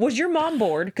like, was your mom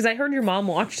bored? Because I heard your mom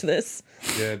watched this.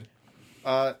 Did.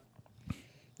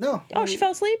 No. Oh, she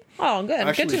fell asleep? Oh, good.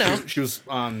 Actually, Good to know. She was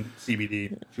on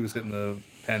CBD. She was hitting the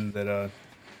pen that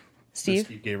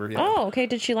Steve? gave her. Yeah. Oh, okay.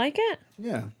 Did she like it?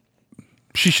 Yeah.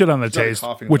 She shit on the started taste,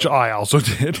 coughing which about it. I also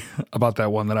did about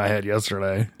that one that I had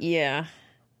yesterday. Yeah.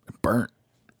 Burnt.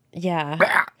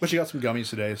 Yeah. But she got some gummies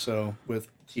today, so with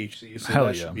THC, so Hell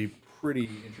that yeah. should be pretty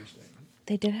interesting.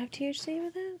 They did have THC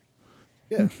with it?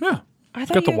 Yeah. Yeah. I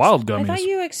Got the wild I thought gummies.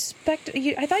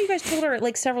 I thought you guys told her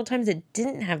like several times it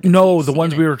didn't have No, THC the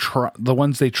ones in we it. were the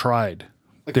ones they tried.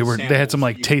 Like They the were they had some samples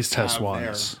like you taste have test there.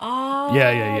 ones. Oh,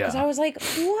 Yeah. Because I was like,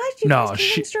 what? You No, guys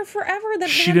she- convinced her forever that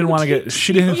She they didn't have want to get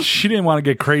THC she didn't want to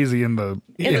get crazy in the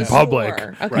in in the public.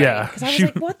 store. Okay. Yeah. Because I was She,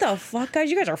 like, what the fuck,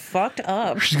 guys? You guys are fucked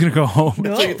up. she's gonna go home.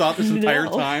 So you thought this entire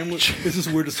No. time, this is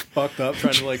we're just fucked up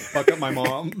trying to like fuck up my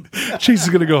mom. She's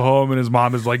gonna go home and his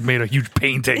mom has like made a huge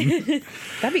painting.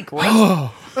 That'd be great.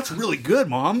 That's really good,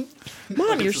 Mom.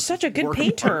 Mom, you're such a good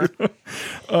working painter.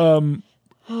 Where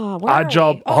Odd are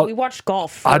Job- we? Oh, we watched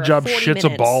golf. For Odd Job 40 shits minutes. a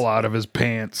ball out of his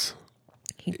pants.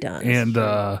 He does. And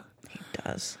he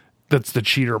does. that's the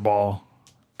cheater ball.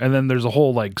 And then there's a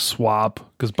whole like swap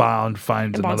because Bond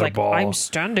finds And Bond's another like, ball. I'm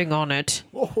standing on it.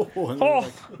 And then, Oh,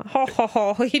 like, ho,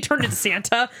 ho, ho. He turned into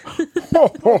Santa.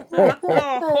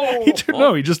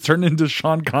 He just turned into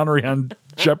Sean Connery on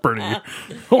Jeopardy.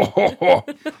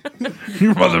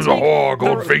 Your mother's a whore,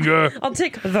 Goldfinger. I'll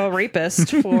take the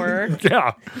rapist for.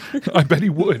 Yeah, I bet he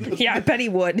would. Yeah, I bet he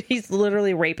would. He's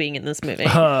literally raping in this movie.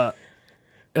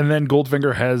 And then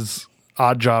Goldfinger has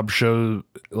Odd Job show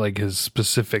like his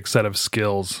specific set of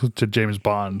skills to James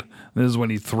Bond. This is when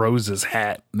he throws his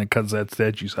hat and it cuts that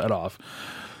statue's head off.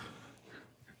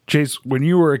 Chase, when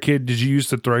you were a kid, did you used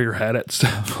to throw your hat at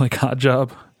stuff like Odd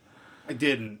Job? I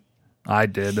didn't. I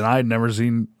did, and I'd never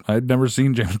seen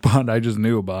James Bond. I just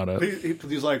knew about it.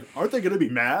 He's like, aren't they going to be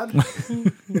mad?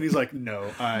 And he's like, no,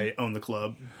 I own the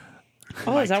club.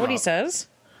 Oh, is that what he drop. says?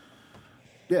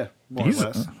 Yeah, more He's or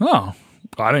less. oh,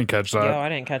 I didn't catch that. Yo, I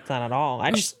didn't catch that at all.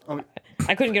 I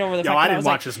couldn't get over the Yo, fact I that didn't was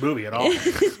watch this movie at all.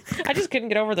 I just couldn't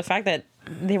get over the fact that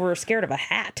they were scared of a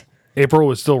hat. April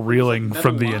was still reeling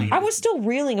from the line. I was still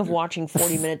reeling of watching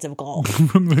 40 minutes of golf.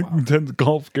 from the intense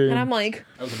golf game. And I'm like,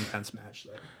 That was an intense match,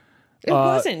 though. it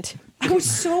wasn't. I was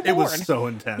so bored. It was so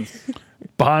intense.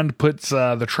 Bond puts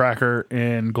the tracker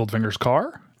in Goldfinger's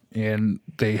car, and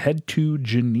they head to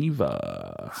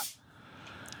Geneva.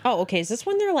 Oh, okay. Is this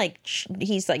when they're like,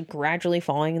 he's like gradually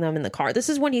following them in the car? This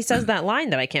is when he says that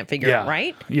line that I can't figure out,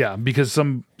 right? Yeah, because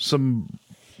some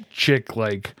chick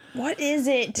like What is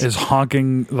it? is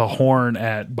honking the horn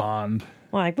at Bond.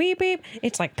 Like, beep, beep.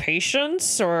 It's like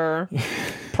patience or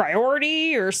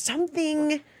priority or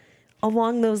something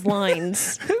along those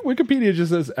lines. Wikipedia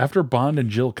just says after Bond and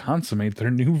Jill consummate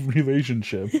their new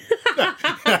relationship.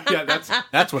 Yeah,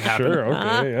 that's what happened. Sure,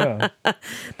 okay, yeah.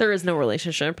 There is no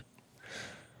relationship.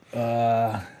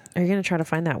 Are you going to try to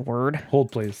find that word?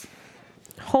 Hold, please.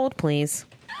 Hold, please.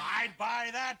 I'd buy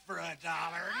that for $1.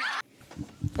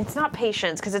 It's not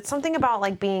patience because it's something about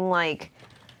like being like,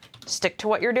 stick to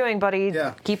what you're doing, buddy.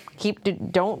 Yeah.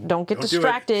 Don't get Don't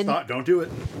distracted. Do it. Don't do it.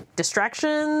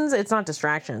 Distractions. It's not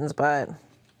distractions, but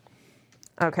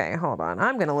okay, hold on.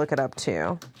 I'm gonna look it up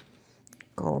too.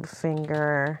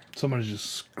 Goldfinger. Someone's just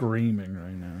screaming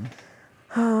right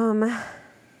now.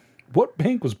 What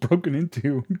bank was broken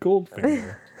into in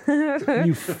Goldfinger?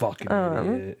 You fucking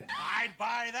idiot. I'd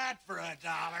buy that for $1.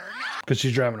 Because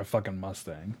she's driving a fucking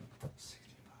Mustang.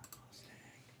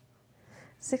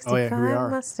 65 Oh, yeah, here we are.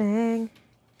 Mustang.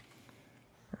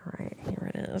 All right,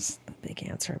 here it is. The big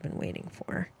answer I've been waiting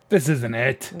for. This isn't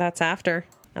it. That's after.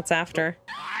 I'd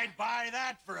buy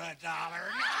that for $1.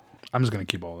 I'm just gonna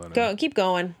keep all that in. Go, keep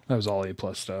going. That was all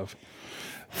A+ stuff.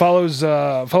 Follows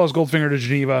Goldfinger to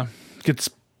Geneva. Gets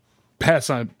passed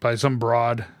on by some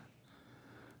broad.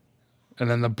 And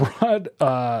then the broad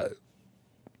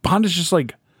Bond is just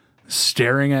like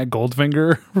staring at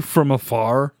Goldfinger from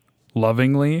afar,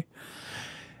 lovingly.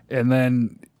 And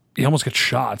then he almost gets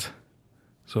shot.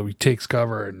 So he takes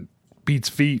cover and beats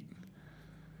feet.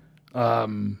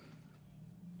 Then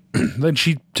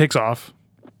she takes off.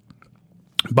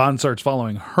 Bond starts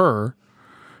following her,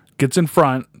 gets in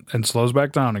front, and slows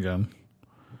back down again.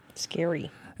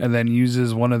 Scary. And then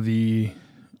uses one of the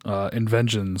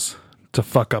inventions to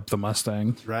fuck up the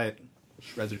Mustang. That's right.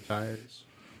 Shreds her tires.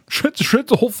 Shreds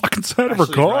the whole fucking side of her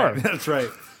car. Right. That's right.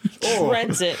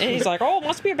 Shreds it. And he's like, oh, it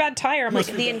must be a bad tire. I'm like,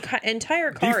 the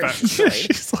entire car is destroyed.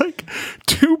 She's like,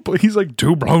 he's like,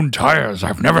 2 blown tires.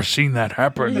 I've never seen that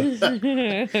happen.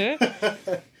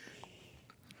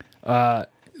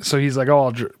 So he's like,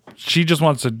 oh, she just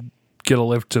wants to get a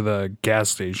lift to the gas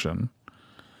station.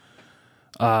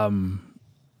 So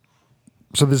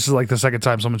this is like the second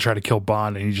time someone tried to kill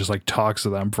Bond, and he just like talks to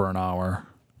them for an hour.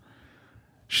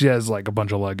 She has like a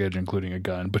bunch of luggage, including a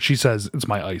gun, but she says it's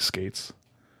my ice skates.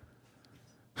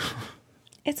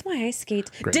 It's my ice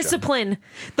skates. Great Discipline.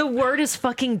 The word is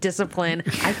fucking discipline.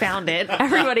 I found it.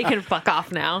 Everybody can fuck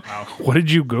off now. What did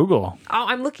you Google? Oh,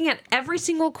 I'm looking at every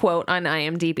single quote on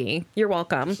IMDb. You're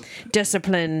welcome.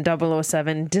 Discipline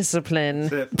 007. Discipline.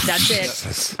 That's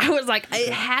it. I was like,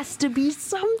 it has to be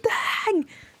something.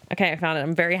 Okay, I found it.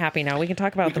 I'm very happy now. We can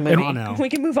talk about the movie. on now. We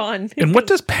can move on. And what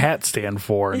does PAT stand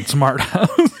for in Smart House?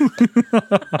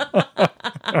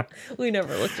 We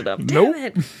never looked it up. Nope. Damn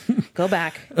it. Go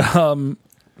back.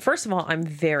 First of all, I'm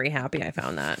very happy I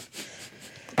found that.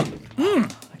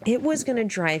 It was going to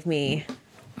drive me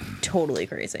totally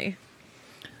crazy.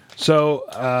 So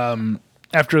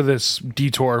after this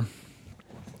detour,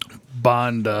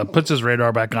 Bond puts his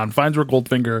radar back on, finds where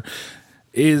Goldfinger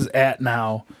is at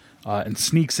now, and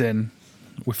sneaks in.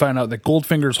 We find out that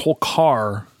Goldfinger's whole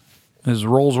car, his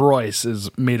Rolls Royce,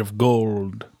 is made of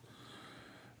gold.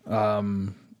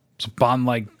 So Bond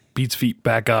like beats feet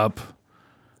back up,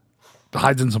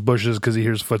 hides in some bushes because he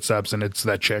hears footsteps, and it's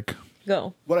that chick.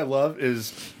 Go. What I love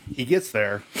is he gets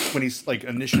there when he's like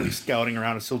initially scouting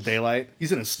around. It's still daylight.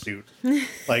 He's in a suit,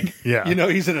 like Yeah. you know,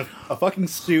 he's in a fucking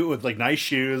suit with like nice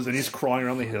shoes, and he's crawling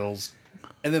around the hills.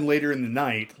 And then later in the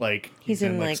night, like He's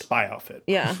in, like spy outfit.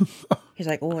 Yeah. He's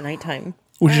like, oh, nighttime.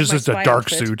 Which I have is my just a spy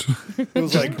dark outfit. suit. It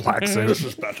was like Black suit. This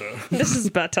is better. This is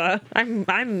better. I'm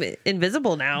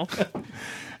invisible now.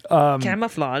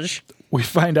 Camouflage. We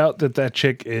find out that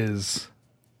chick is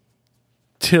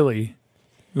Tilly,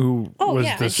 who Oh, was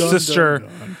yeah, the and she's- sister.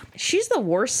 She's the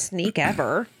worst sneak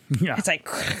ever. Yeah. It's like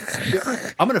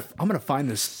I'm gonna find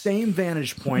the same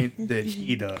vantage point that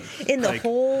he does In the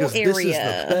whole 'cause This is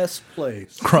area. the best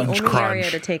place. Crunch, only area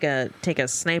crunch. to take a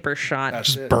sniper shot. That's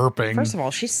Just it. burping. First of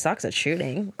all, she sucks at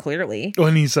shooting. Clearly, Well,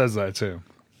 and he says that too.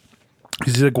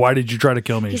 He's like, "Why did you try to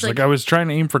kill me?" He's She's like, like- "I was trying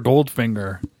to aim for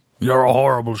Goldfinger. You're a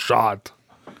horrible shot."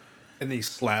 And then he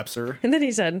slaps her. and then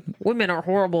he said, "Women are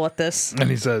horrible at this." And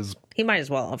he says, He might as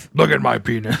well have. "Look at my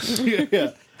penis."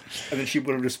 Yeah. And then she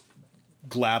would have just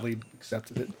gladly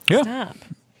accepted it. Yeah.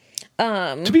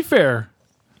 Stop. To be fair,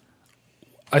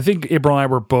 I think April and I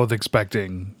were both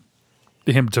expecting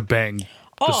him to bang the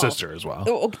Oh. sister as well,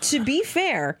 Oh, to be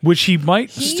fair, which he might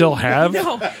still have.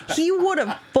 No, he would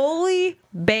have fully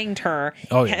banged her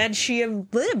Oh, yeah. had she have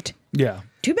lived. Yeah,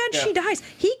 Too bad she dies.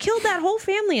 He killed that whole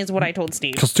family, is what I told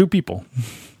Steve. because 2 people.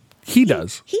 He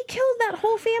does. He killed that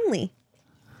whole family.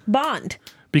 Bond.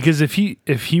 Because if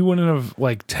he wouldn't have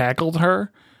like tackled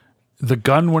her, the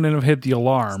gun wouldn't have hit the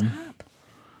alarm,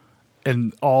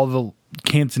 and all the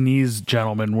Cantonese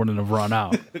gentlemen wouldn't have run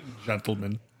out.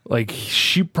 Gentleman. Like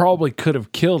she probably could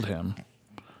have killed him.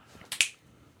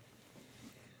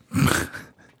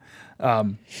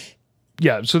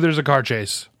 Yeah. So there's a car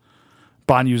chase.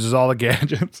 Bond uses all the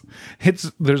gadgets.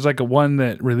 There's like a one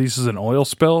that releases an oil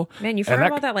spill. Man, you and forgot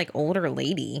about that like older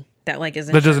lady that like is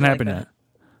in That doesn't charge of, happen like,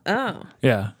 yet. Oh.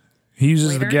 Yeah. He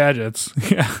uses the Later? gadgets.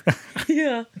 Yeah.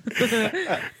 Yeah.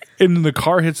 And the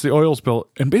car hits the oil spill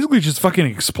and basically just fucking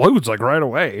explodes like right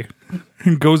away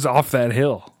and goes off that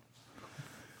hill.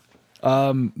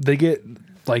 They get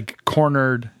like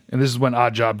cornered, and this is when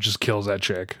Oddjob just kills that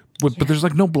chick. But there's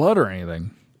like no blood or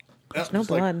anything. There's no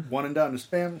blood. One and done.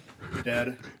 Just bam,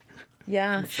 dead.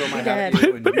 Yeah. Throw my He hat did. at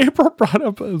you and But April brought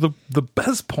up the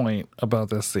best point about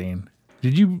this scene.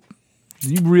 Did you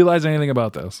realize anything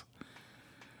about this?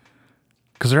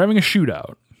 Because they're having a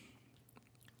shootout.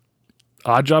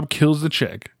 Oddjob kills the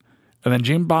chick, and then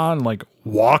James Bond like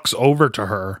walks over to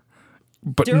her,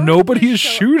 but During nobody the is show-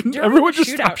 shooting. during Everyone the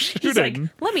just shootout, stops He's like, shooting.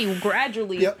 let me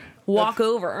gradually Yep. walk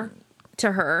over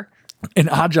to her. And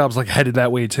Oddjob's like headed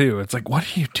that way too. It's like, what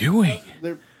are you doing?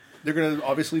 They're gonna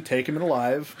obviously take him in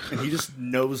alive, and he just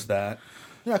knows that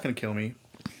they're not gonna kill me.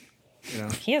 You know,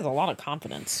 He has a lot of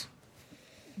confidence.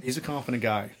 he's a confident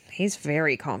guy. He's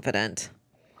very confident.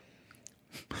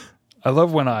 I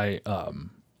love when I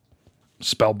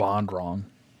spell Bond wrong.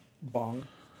 Bong.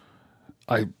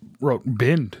 I wrote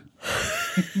bind.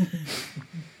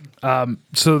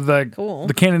 So Cool.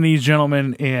 the Cantonese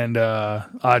gentleman and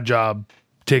Oddjob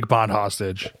take Bond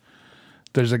hostage.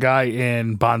 there's a guy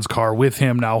in Bond's car with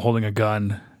him now holding a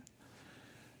gun.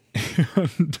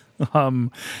 And,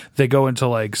 they go into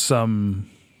like some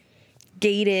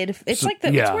Gated. It's like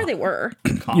it's yeah. where they were.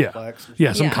 Complex.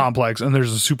 yeah, some Yeah. complex, and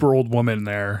there's a super old woman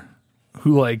there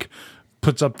who like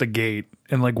puts up the gate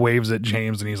and like waves at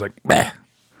James, and he's like, "Bah,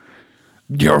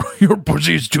 your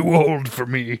pussy's too old for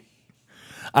me."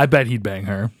 I bet he'd bang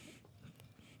her.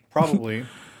 Probably.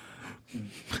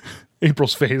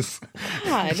 April's face,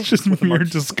 God. just weird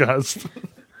disgust.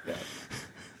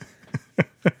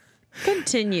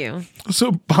 Continue.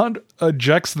 So Bond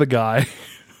ejects the guy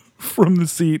from the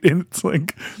seat, and it's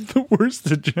like the worst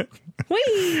eject.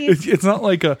 Whee! It's not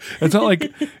like an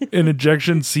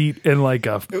ejection seat in like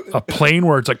a plane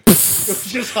where it's like, It was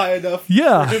just high enough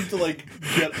Yeah. for him to like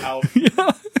get out.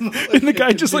 and the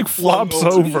guy just like flops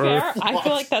over. Fair, I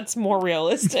feel like that's more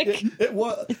realistic. It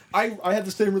was. I had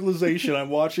the same realization. I'm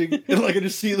watching, and like I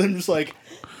just see them just like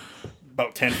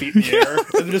about 10 feet in the air,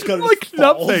 and they just kind of Like just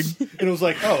falls. nothing. And it was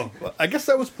like, oh, well, I guess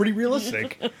that was pretty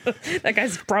realistic. That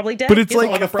guy's probably dead. But it's He's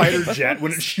like Like a broken fighter bones. jet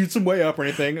when it shoots him way up or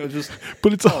anything. It was just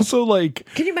But it's also like,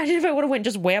 Can you imagine if I would have went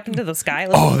just way up into the sky?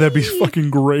 Like, oh, that'd be fucking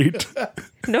great.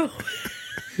 no,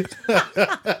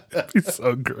 It's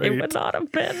so it great. would not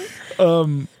have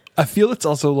been. I feel it's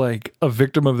also like a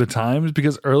victim of the times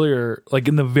because earlier, like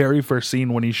in the very first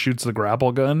scene when he shoots the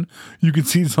grapple gun, you can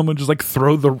see someone just like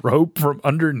throw the rope from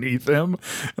underneath him.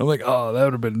 I'm like, oh, that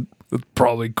would have been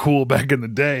probably cool back in the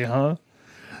day, huh?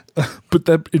 But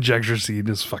that ejector scene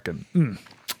is fucking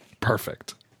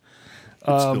perfect.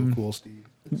 still cool, Steve.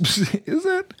 Is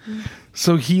it?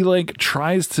 So he like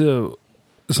tries to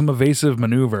some evasive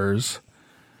maneuvers,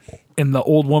 and the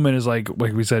old woman is like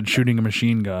we said, shooting a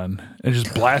machine gun and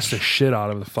just blasts the shit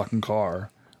out of the fucking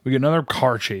car. We get another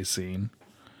car chase scene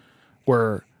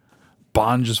where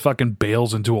Bond just fucking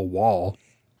bails into a wall,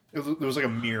 There was like a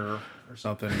mirror or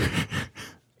something.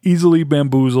 easily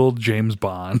bamboozled James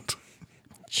Bond.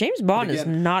 James Bond is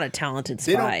again, not a talented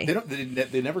They spy.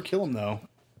 they never kill him though.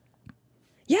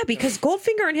 Yeah, because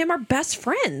Goldfinger and him are best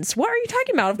friends. What are you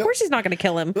talking about? Of course he's not going to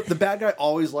kill him. The bad guy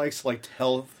always likes to like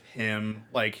tell him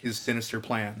like his sinister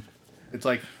plan. It's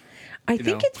like I you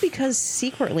think know. it's because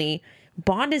secretly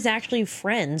Bond is actually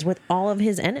friends with all of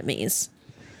his enemies.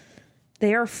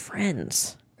 They are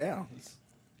friends. yeah.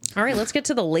 All right, let's get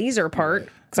to the laser part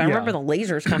because I Yeah. remember the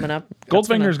lasers coming up.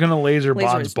 Goldfinger's gonna laser laser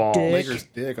Bond's his balls. dick. Laser's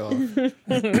dick off.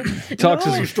 He talks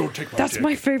No. his, Don't take my That's dick.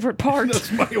 my favorite part.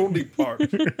 That's my only part.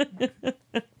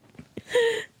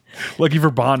 lucky for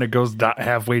Bond, it goes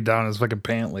halfway down his fucking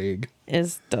pant leg.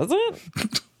 Does it?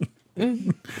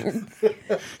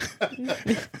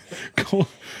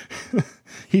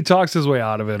 He talks his way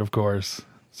out of it, of course.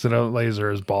 So don't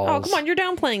laser his balls. Oh, come on, you're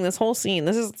downplaying this whole scene.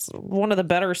 This is one of the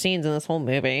better scenes in this whole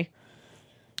movie.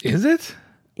 Is it?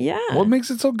 Yeah. What makes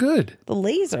it so good? The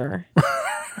laser.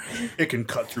 It can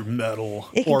cut through metal.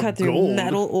 It can or cut through gold.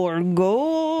 metal or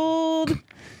gold.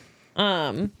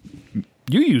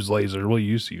 You use lasers. Well,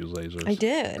 you used to use lasers. I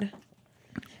did.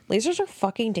 Lasers are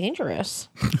fucking dangerous.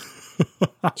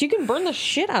 You can burn the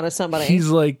shit out of somebody. He's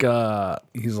like, I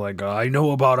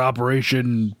know about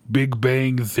Operation Big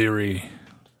Bang Theory.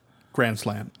 Grand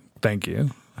Slam. Thank you.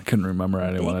 I couldn't remember.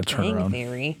 I didn't want to turn Bang around.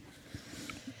 Theory.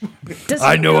 Does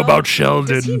I he know about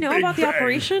Sheldon. Does he know about the Bang.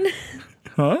 operation?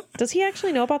 Huh? Does he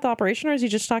actually know about the operation, or is he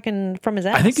just talking from his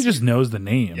ass? I think he just knows the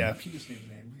name. Yeah, if you just need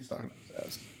a name, he's talking about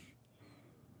his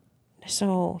ass.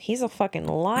 So he's a fucking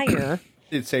liar.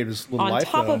 It saved his little On life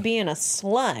top though. of being a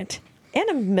slut and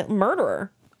a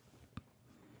murderer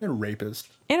And a rapist.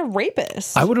 and a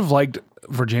rapist. I would have liked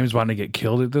for James Bond to get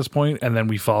killed at this point, and then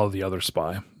we follow the other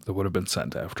spy that would have been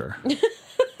sent after.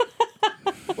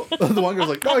 The one guy's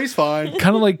like, "Oh, he's fine."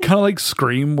 kind of like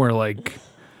Scream, where like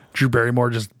Drew Barrymore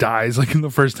just dies like in the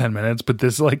first 10 minutes, but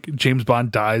this like James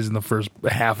Bond dies in the first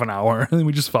half an hour, and then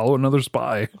we just follow another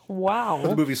spy. The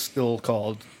Wow. movie's still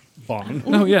called Bond.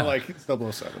 Oh, yeah. Like it's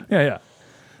 007. Yeah.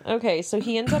 Okay, so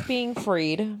he ends up being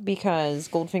freed because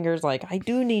Goldfinger's like, I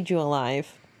do need you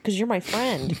alive because you're my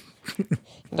friend.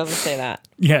 He doesn't say that.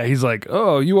 Yeah, he's like,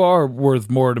 oh, you are worth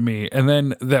more to me. And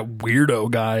then that weirdo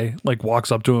guy like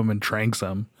walks up to him and tranks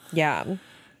him. Yeah.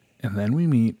 And then we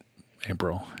meet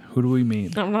April. Who do we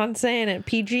meet? I'm not saying it.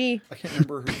 PG. I can't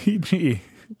remember who. PG.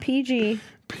 PG.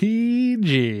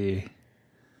 PG.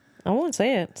 I won't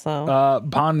say it, so.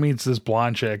 Bond meets this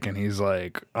blonde chick and he's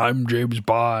like, I'm James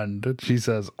Bond. She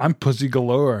says, I'm Pussy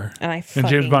Galore. And I And fucking,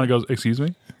 James Bond goes, excuse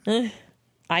me?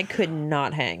 I could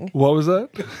not hang. What was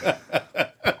that?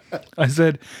 I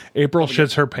said, April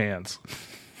shits her pants.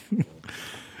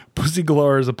 Pussy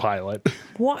Galore is a pilot.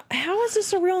 What? How is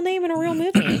this a real name in a real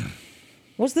movie?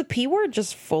 Was the P word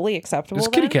just fully acceptable? It's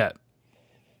Kitty then? Cat.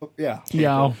 Yeah.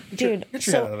 Yeah. Dude, Get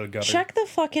your head out of so the gutter. check the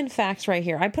fucking facts right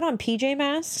here. I put on PJ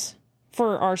Masks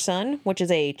for our son, which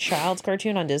is a child's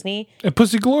cartoon on Disney. And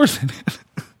Pussy Galore's in it.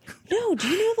 No, do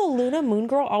you know the Luna Moon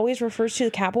Girl always refers to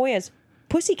the cowboy as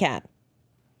Pussycat?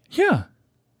 Yeah.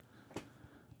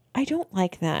 I don't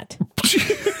like that.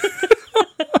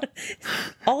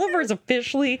 Oliver is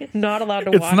officially not allowed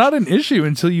to watch. It's not an issue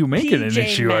until you make it an PJ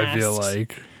issue, I feel Masks.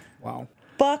 like. Wow.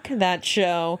 Fuck that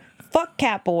show. Fuck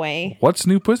Catboy. What's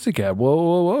New Pussycat? Whoa,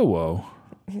 whoa, whoa, whoa.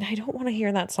 I don't want to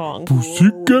hear that song.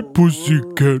 Pussycat,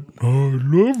 pussycat, I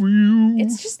love you.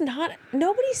 It's just not.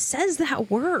 Nobody says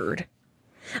that word.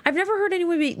 I've never heard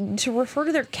anybody to refer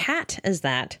to their cat as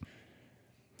that.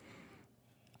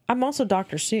 I'm also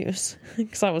Dr. Seuss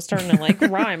because I was starting to like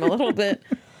rhyme a little bit.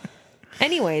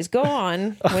 Anyways, go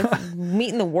on with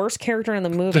meeting the worst character in the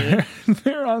movie.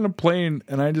 They're on a plane,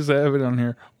 and I just have it on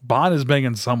here. Bond is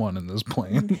banging someone in this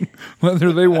plane,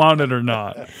 whether they want it or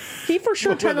not. He for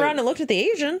sure turned around and looked at the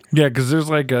Asian. Yeah, because there's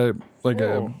like a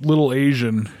little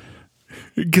Asian.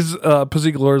 Because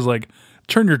Pussy Galore's like,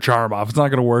 turn your charm off. It's not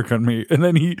going to work on me. And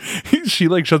then she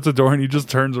like shuts the door, and he just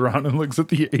turns around and looks at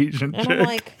the Asian And chick. I'm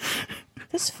like,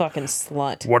 this fucking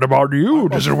slut. What about you?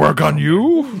 Does it work on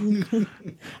you?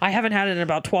 I haven't had it in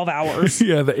about 12 hours.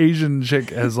 Yeah, the Asian chick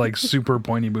has like super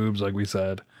pointy boobs, like we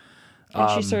said. And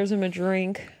she serves him a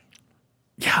drink.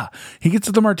 Yeah, he gets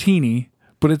the martini,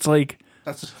 but it's like,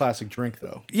 That's a classic drink,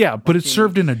 though. yeah, but it's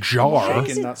served in a Why jar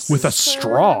is it nuts. with a served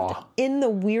straw. in the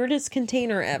weirdest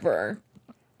container ever?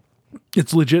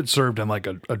 It's legit served in like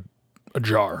a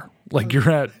jar. Like you're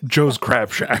at Joe's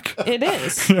Crab Shack. It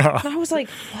is. Yeah. And I was like,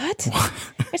 what?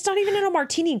 It's not even in a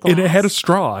martini glass. And it had a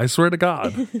straw, I swear to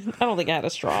God. I don't think it had a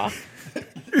straw.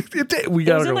 We It gotta was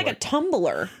in go like a look.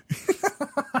 tumbler,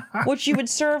 which you would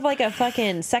serve like a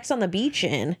fucking Sex on the Beach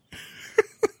in.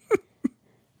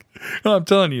 I'm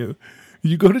telling you.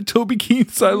 You go to Toby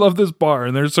Keith's I Love This Bar,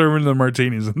 and they're serving the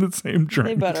martinis in the same They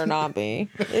drink. better not be.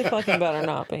 They fucking better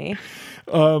not be.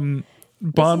 Bond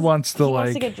wants to He like,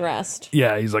 wants to get dressed.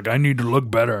 yeah, he's like, I need to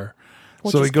look better.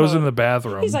 Which So he is goes code. in the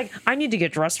bathroom. He's like, I need to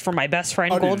get dressed for my best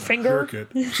friend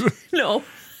Goldfinger. No.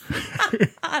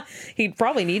 He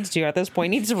probably needs to at this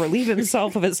point. He needs to relieve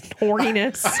himself of his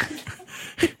horniness.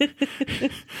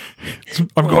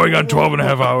 I'm going on 12 and a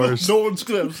half hours. No one's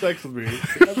gonna have sex with me.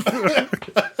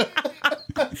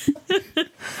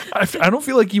 I don't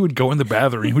feel like he would go in the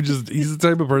bathroom. He's the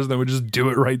type of person that would just do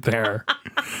it right there.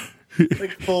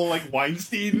 Like full like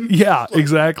Weinstein. Yeah,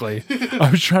 exactly. I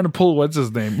was trying to pull, what's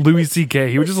his name? Louis C.K.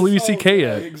 He would just Louis C.K.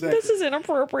 it. Exactly. This is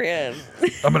inappropriate.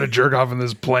 I'm going to jerk off in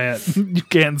this plant. You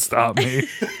can't stop me.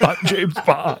 I'm James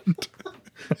Bond.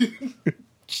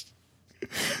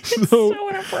 So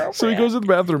inappropriate. So he goes in the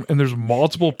bathroom, and there's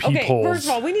multiple Okay, peepholes. first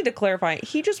of all, we need to clarify.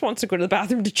 He just wants to go to the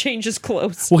bathroom to change his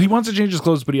clothes. Well, he wants to change his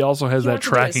clothes, but he also has He that wants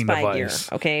to do a tracking spy device.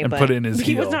 gear, okay, and but put it in his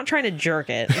he heel. was not trying to jerk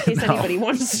it. In case anybody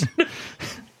wants.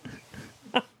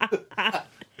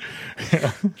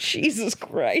 To Jesus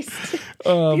Christ!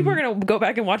 People are gonna go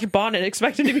back and watch Bond and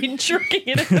expect him to be jerking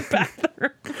it in the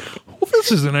bathroom. Well,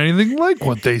 this isn't anything like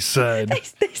what they said. They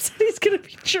said he's gonna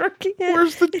be jerking it.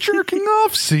 Where's the jerking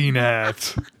off scene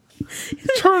at?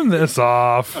 Turn this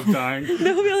off. I'm dying.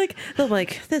 They'll be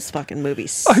like, this fucking movie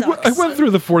sucks. I went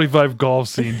through the 45 golf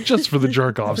scene just for the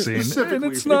jerk off scene, and Specifically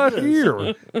it's for not this.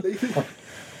 here.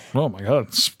 Oh my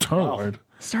God, Star-Lord.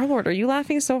 Star-Lord, are you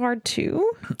laughing so hard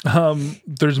too?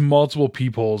 There's multiple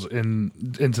peepholes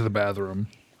into the bathroom,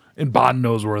 and Bond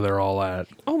knows where they're all at.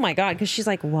 Oh my God, because she's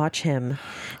like, watch him.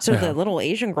 So the little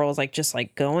Asian girl is like just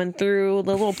like going through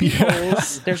the little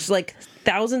peepholes. There's like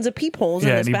thousands of peepholes in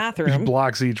this and he bathroom.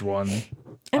 blocks each one.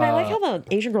 And I like how the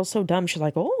Asian girl's so dumb. She's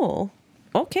like, oh,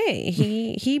 okay,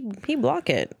 he block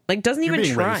it. Like doesn't even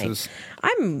being try. racist.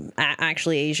 I'm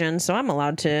actually Asian, so I'm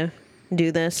allowed to do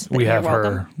this. We You're have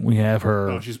welcome. her. We have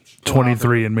her. Oh, she's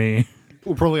 23 and me.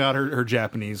 We'll probably out her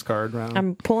Japanese card round.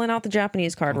 I'm pulling out the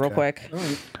Japanese card real quick.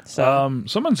 So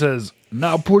Someone says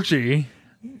now pushy,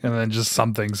 and then just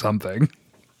something.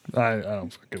 I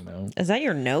don't fucking know. is that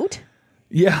your note?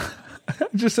 Yeah, it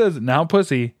just says now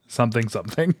pussy something.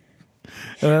 And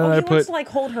then Oh, I he put wants to like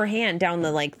hold her hand down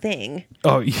the like thing,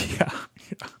 oh yeah,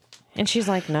 and she's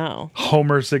like, no.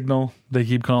 Homer signal. They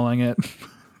keep calling it.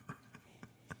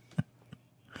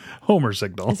 Homer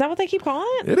signal. Is that what they keep calling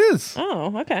it? It is.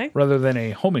 Oh, okay. Rather than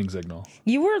a homing signal.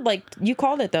 You were like, you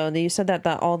called it though. You said that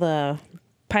all the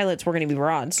pilots were going to be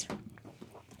broads,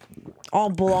 all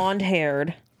blonde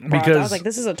haired. I Because- was like,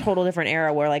 this is a total different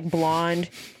era where like blonde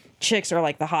chicks are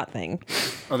like the hot thing.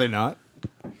 Are they not?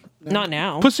 Not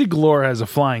now. Pussy Galore has a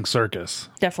flying circus.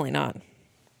 Definitely not.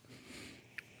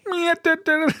 You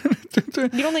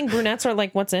don't think brunettes are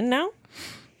like what's in now?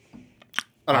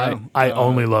 I don't know. I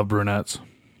only love brunettes.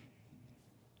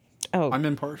 Oh, I'm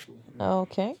impartial.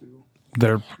 okay.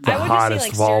 They're the I would hottest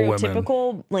just of all say like women.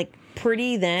 stereotypical, like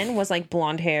pretty then was like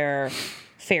blonde hair,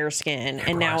 fair skin,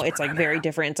 and now it's like very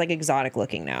different. It's like exotic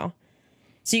looking now.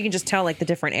 So you can just tell like the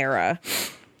different era.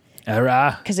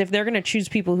 Era. Because if they're gonna choose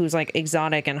people who's like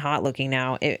exotic and hot looking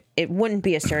now, it wouldn't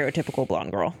be a stereotypical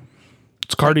blonde girl.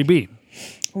 It's Cardi B.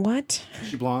 What? Is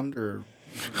she blonde or?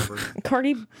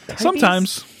 Cardi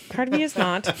Sometimes. Cardi B is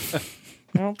not.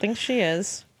 I don't think she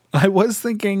is. I was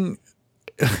thinking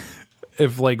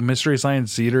if like Mystery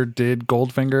Science Theater did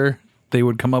Goldfinger, they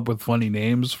would come up with funny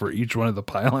names for each one of the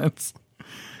pilots.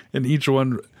 And each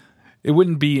one, it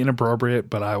wouldn't be inappropriate,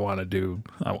 but I want to do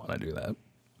that.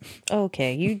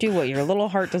 Okay, you do what your little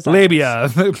heart desires. Labia,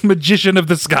 the magician of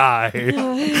the sky.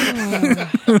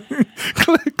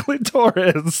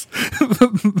 Clitoris,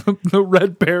 the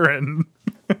red baron.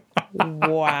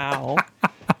 Wow.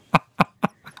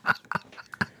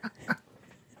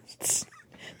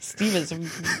 Steve is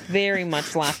very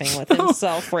much laughing with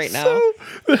himself right now.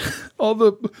 All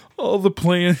the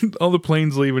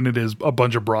planes leaving it is a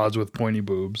bunch of broads with pointy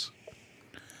boobs.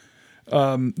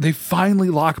 They finally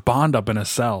lock Bond up in a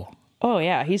cell. Oh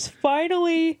yeah, he's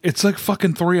finally. It's like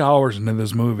fucking 3 hours into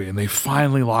this movie, and they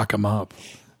finally lock him up.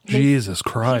 Jesus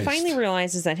Christ! He finally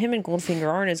realizes that him and Goldfinger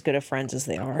aren't as good of friends as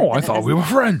they are. Oh, I thought we were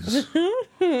friends.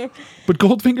 But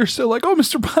Goldfinger's still like, "Oh,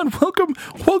 Mr. Bond,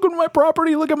 welcome to my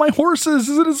property. Look at my horses.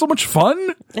 Isn't it so much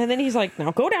fun? And then he's like,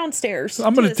 "Now go downstairs.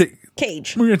 I'm to gonna this take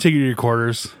cage." We're gonna take you to your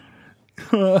quarters.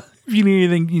 If you need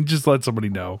anything, you just let somebody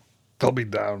know. They'll be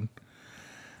down."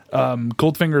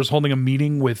 Goldfinger is holding a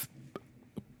meeting with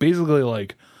basically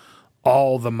like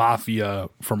all the mafia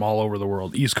from all over the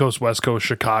world. East Coast, West Coast,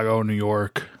 Chicago, New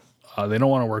York. They don't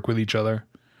want to work with each other.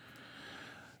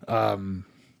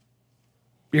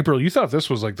 April, you thought this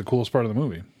was like the coolest part of the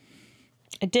movie.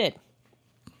 I did.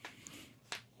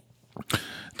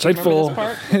 Insightful.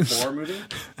 Remember this part? Horror movie.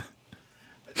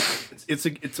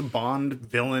 It's a Bond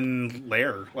villain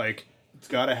lair. Like it's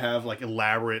got to have like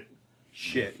elaborate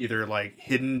shit, either like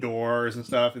hidden doors and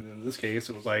stuff. And in this case,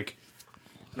 it was like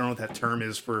I don't know what that term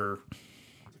is for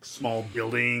like, small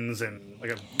buildings and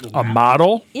like A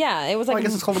model? Yeah, it was I like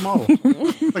guess it's called a model,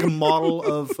 like a model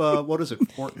of what is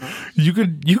it? Fort Knox? You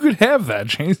could have that,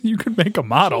 Chase. You could make a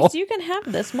model. So you can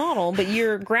have this model, but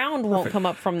your ground won't come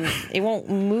up from. It won't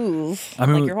move. I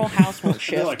mean, like your whole house won't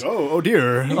shift. They're like, oh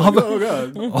dear, oh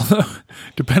god. Although,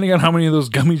 depending on how many of those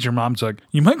gummies your mom took,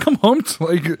 you might come home to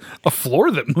like a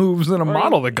floor that moves and a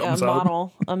model that comes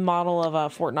out. A model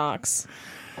of Fort Knox.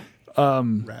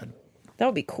 Rad. That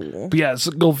would be cool. But yeah,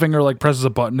 so Goldfinger like presses a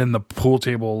button and the pool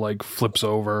table like flips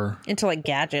over. Into like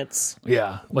gadgets.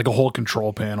 Yeah, like a whole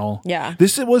control panel. Yeah.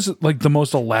 This was like the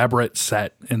most elaborate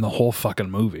set in the whole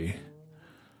fucking movie.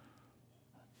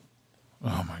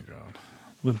 Oh my god,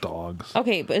 the dogs.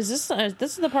 Okay, but is this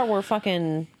is the part where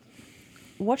fucking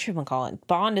whatchamacallit?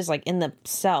 Bond is like in the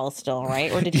cell still,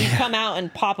 right? Or did he come out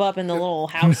and pop up in the little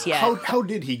house yet? How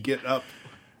did he get up?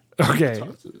 Okay,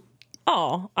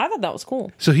 Oh, I thought that was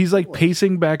cool. so he's like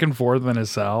pacing back and forth in his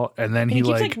cell, and then And he he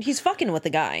keeps like he's fucking with the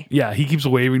guy. yeah, he keeps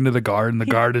waving to the guard, and the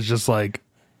guard is just like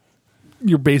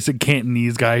your basic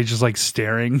Cantonese guy. He's just like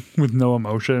staring with no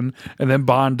emotion. And then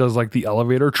Bond does like the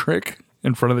elevator trick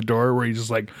in front of the door where he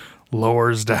just like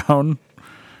lowers down.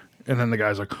 And then the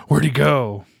guy's like, "Where'd he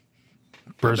go?"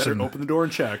 Better Person, open the door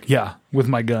and check. yeah, with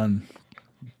my gun.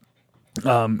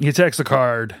 He attacks the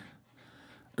guard,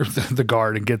 or the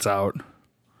guard, and gets out.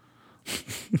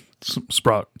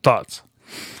 Sprout thoughts.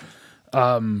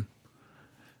 Bond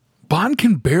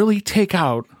can barely take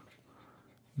out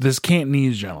this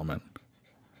Cantonese gentleman.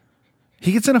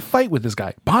 He gets in a fight with this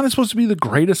guy. Bond is supposed to be the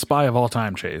greatest spy of all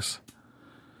time, Chase.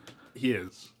 He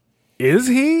is. Is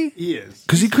he? He is.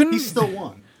 'Cause he couldn't- He still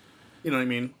won. You know what I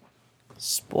mean?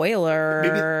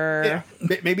 Spoiler.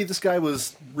 Maybe this guy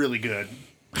was really good.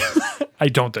 I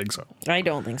don't think so. I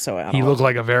don't think so at He all. looks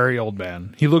like a very old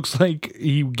man. He looks like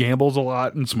he gambles a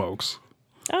lot and smokes.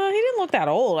 He didn't look that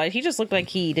old. He just looked like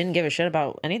he didn't give a shit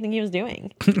about anything he was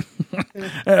doing.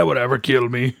 Whatever, kill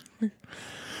me.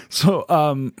 So,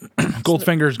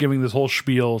 Goldfinger's giving this whole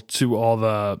spiel to all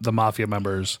the mafia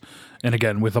members. And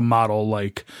again, with a model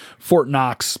like Fort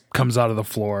Knox comes out of the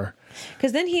floor.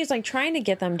 Because then he's like trying to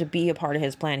get them to be a part of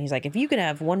his plan. He's like, if you could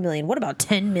have 1 million, what about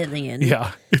 10 million?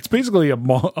 Yeah, it's basically a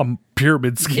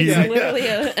pyramid scheme. It's literally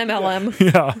a MLM.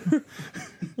 Yeah.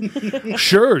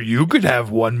 Sure, you could have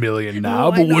 1 million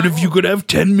now, Why but what if not? you could have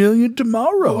 10 million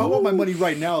tomorrow? I want my money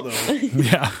right now, though.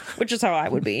 Yeah. Which is how I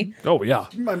would be. Oh, yeah.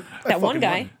 That one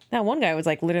guy was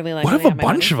like literally like, What "Oh, if yeah, a my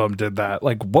bunch money." of them did that?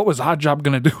 Like, what was Odd Job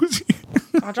going to do?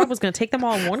 Oddjob was going to take them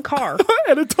all in one car.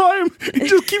 At a time. He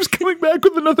just keeps coming back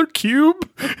with another cube.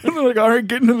 And they're like, all right,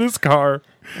 get into this car.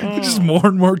 Just more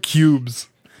and more cubes.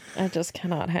 I just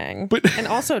cannot hang. But- And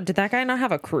also, did that guy not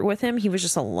have a crew with him? He was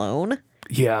just alone?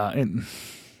 Yeah, and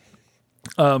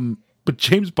but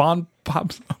James Bond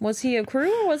pops up, Was he a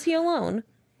crew or was he alone?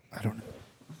 I don't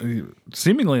know.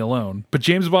 seemingly alone, but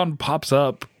James Bond pops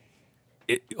up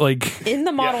like In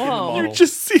the model in the home. model. you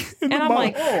just see in And the I'm model,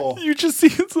 like, oh. you just see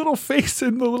his little face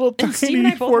in the little And Steve and I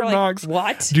tiny both Fort were like, Knox.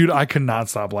 what? Dude, I could not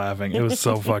stop laughing. It was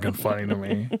so fucking funny to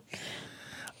me.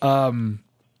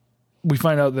 We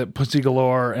find out that Pussy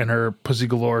Galore and her Pussy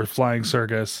Galore flying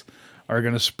circus are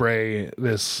going to spray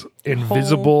this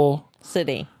invisible,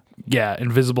 City.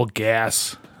 invisible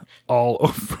gas all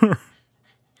over.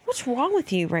 What's wrong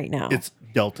with you right now? It's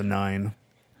Delta 9.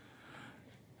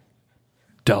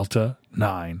 Delta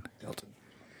 9.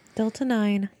 Delta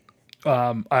 9.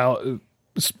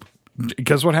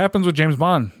 Guess what happens with James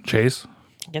Bond, Chase?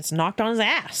 Gets knocked on his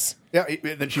ass. Yeah,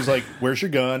 and then she's like, "Where's your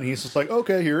gun?" He's just like,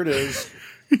 "Okay, here it is."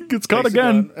 He gets caught Takes the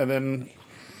again. gun, and then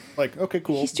like, "Okay,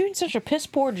 cool." He's doing such a piss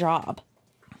poor job.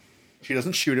 She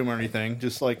doesn't shoot him or anything.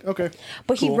 Just like, okay,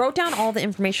 But he cool. wrote down all the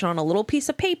information on a little piece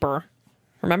of paper.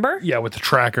 Remember? Yeah, with the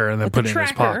tracker and then With put the it in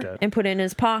his tracker pocket. and put it in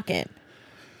his pocket.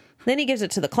 Then he gives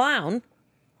it to the clown.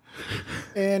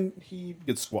 and he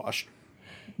gets squashed.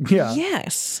 Yeah.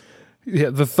 Yes. Yeah,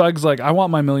 the thug's like, I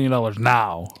want my $1 million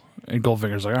now. And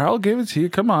Goldfinger's like, I'll give it to you.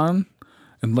 Come on.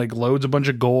 And like loads a bunch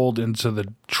of gold into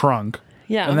the trunk.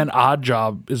 Yeah. And then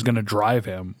Oddjob is going to drive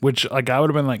him, which like I would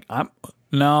have been like,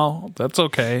 no, that's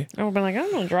okay. I would have been like,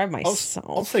 I'm going to drive I'll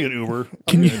myself. take an Uber.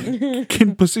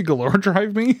 Can Pussy Galore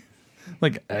drive me?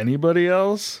 Like anybody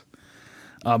else?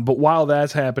 But while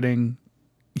that's happening,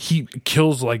 he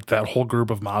kills like that whole group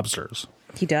of mobsters.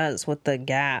 He does with the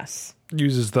gas.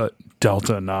 Uses the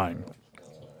Delta 9.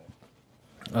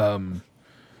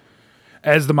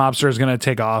 As the mobster is going to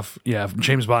take off,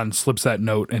 James Bond slips that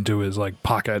note into his like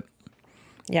pocket.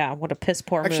 Yeah, what a piss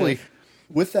poor Actually, move.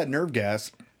 with that nerve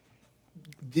gas,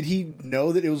 did he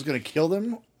know that it was going to kill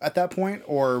them at that point,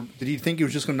 or did he think it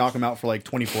was just going to knock him out for like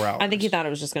 24 hours? I think he thought it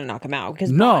was just going to knock him out.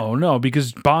 Because No,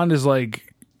 because Bond is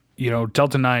like,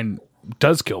 Delta 9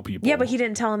 does kill people. Yeah, but he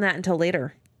didn't tell him that until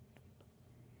later.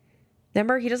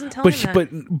 Remember, he doesn't tell But him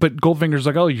that. but Goldfinger's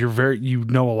like, oh, you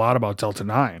know a lot about Delta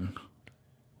 9.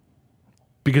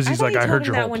 Because he's thought like, he I told heard him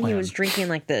your that whole when plan. he was drinking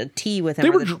like the tea with him. They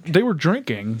or were the- they were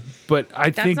drinking, but I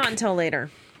That's think not until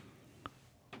later.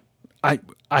 I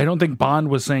don't think Bond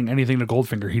was saying anything to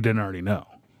Goldfinger he didn't already know.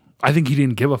 I think he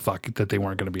didn't give a fuck that they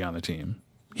weren't going to be on the team.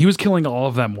 He was killing all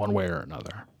of them one way or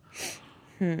another.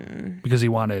 Because he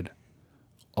wanted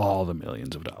all the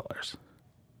millions of dollars.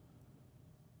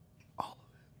 All of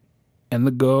it. And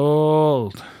the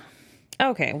gold.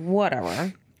 Okay,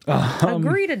 whatever.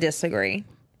 Agree to disagree.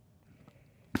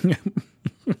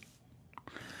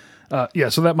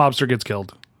 So that mobster gets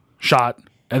killed, shot,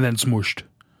 and then smooshed.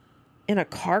 In a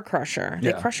car crusher. They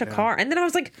Yeah. crush a car. And then I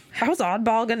was like, how's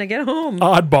Oddball going to get home?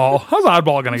 Oddball. How's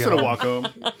Oddball going to He's get going to home?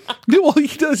 walk home. Yeah, well, he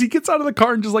does. He gets out of the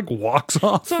car and just like walks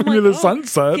off So I'm into like, the oh,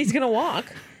 sunset. He's going to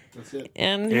walk. That's it.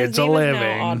 And his It's a name is living.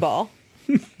 now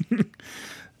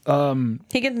Oddball.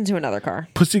 He gets into another car.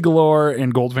 Pussy Galore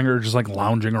and Goldfinger are just like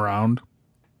lounging around,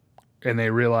 and they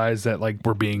realize that like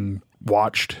we're being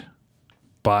watched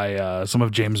by some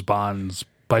of James Bond's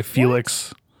by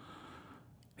Felix.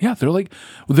 Yeah, they're like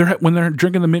when they're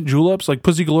drinking the mint juleps, like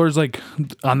Pussy Galore's like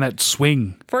on that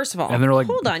swing. First of all, And they're like-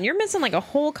 hold on, you're missing like a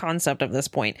whole concept of this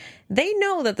point. They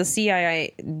know that the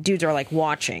CIA dudes are like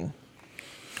watching.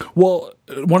 Well,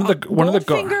 one of the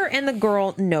Goldfinger and the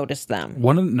girl noticed them.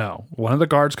 one of the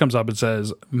guards comes up and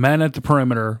says, "Men at the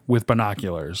perimeter with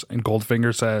binoculars," and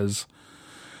Goldfinger says,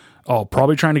 "Oh,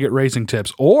 probably trying to get racing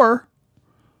tips, or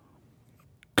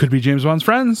could be James Bond's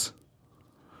friends.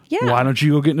 Yeah. Why don't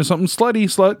you go get into something slutty,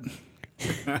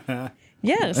 slut?"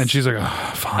 Yes. And she's like,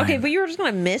 oh, "Fine." okay, but you were just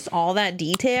gonna miss all that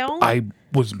detail. I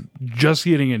was just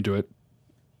getting into it.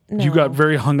 You No. got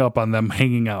very hung up on them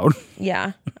hanging out.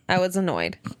 Yeah, I was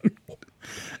annoyed.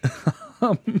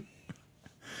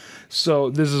 So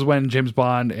this is when James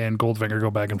Bond and Goldfinger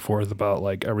go back and forth about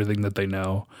like everything that they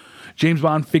know. James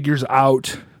Bond figures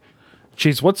out,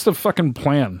 Chase, what's the fucking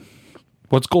plan?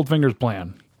 What's Goldfinger's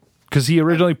plan? Because he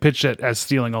originally pitched it as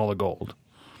stealing all the gold.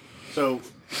 So,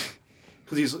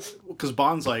 because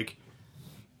Bond's like,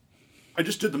 I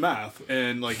just did the math,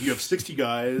 and like you have 60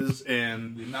 guys,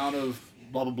 and the amount of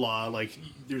blah blah blah. Like,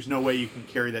 there's no way you can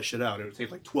carry that shit out. It would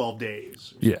take like 12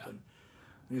 days. Or Yeah. something.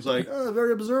 And he's like, oh,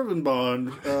 very observant,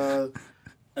 Bond. And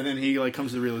then he like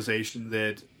comes to the realization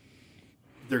that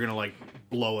they're gonna like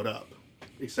blow it up.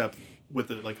 Except with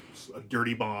a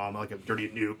dirty bomb, like a dirty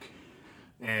nuke.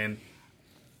 And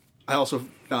I also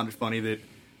found it funny that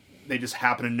they just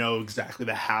happen to know exactly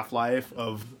the half-life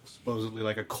of supposedly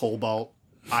like a cobalt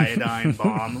iodine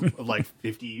bomb of like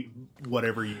 50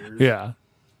 whatever years. Yeah.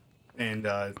 And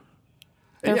They're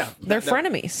that-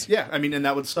 frenemies. Yeah, I mean, and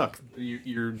that would suck.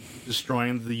 You're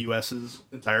destroying the U.S.'s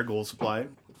entire gold supply,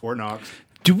 Fort Knox.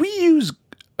 Do we use...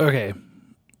 Okay.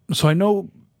 So I know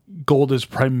gold is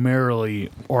primarily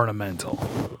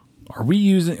ornamental. Are we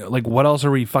using... Like, what else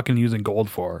are we fucking using gold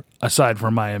for? Aside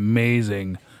from my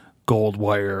amazing gold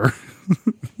wire...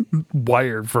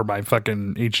 wired for my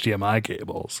fucking HDMI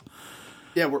cables.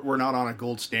 Yeah, we're not on a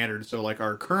gold standard, so like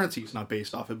our currency is not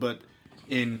based off it. But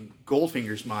in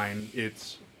Goldfinger's mind,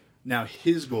 it's now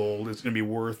his gold is going to be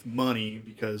worth money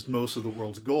because most of the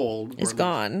world's gold It's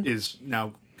gone. is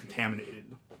now contaminated,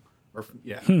 or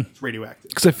it's radioactive.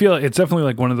 Because I feel like it's definitely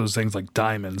like one of those things like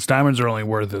diamonds. Diamonds are only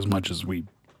worth as much as we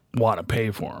want to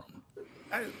pay for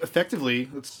them. Effectively,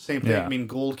 it's the same thing. Yeah. I mean,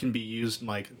 gold can be used in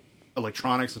like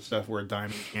electronics and stuff where a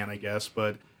diamond can, I guess,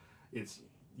 but its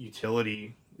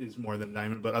utility is more than a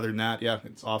diamond. But other than that, yeah,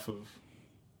 it's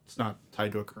not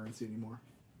tied to a currency anymore.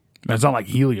 It's not like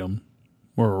helium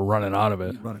where we're running out of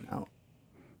it. Running out.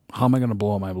 How am I going to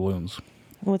blow up my balloons?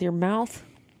 With your mouth.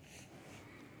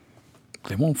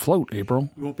 They won't float,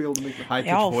 April. You won't be able to make the high They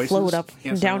pitched all voices. float up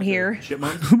Can't sound down like a here.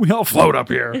 chipmunk. We all float up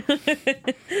here.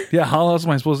 Yeah, how else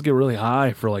am I supposed to get really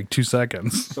high for like 2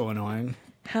 seconds? So annoying.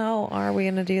 How are we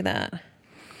going to do that?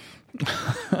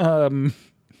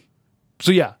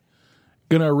 So yeah,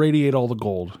 gonna irradiate all the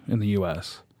gold in the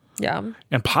U.S. Yeah.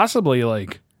 and possibly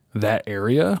like that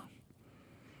area.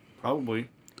 Probably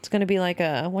It's going to be like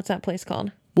what's that place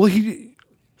called? Well, he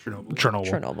Chernobyl.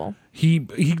 Chernobyl. He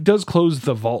does close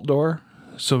the vault door,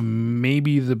 so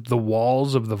maybe the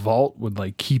walls of the vault would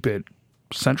like keep it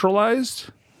centralized.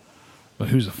 But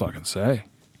who's to fucking say?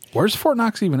 Where's Fort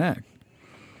Knox even at?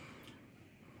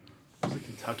 Was it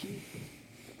Kentucky?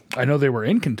 I know they were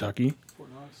in Kentucky, Fort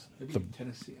Knox? Maybe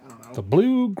Tennessee? I don't know. the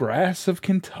bluegrass of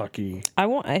Kentucky.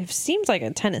 It seems like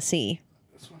a Tennessee.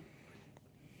 This one?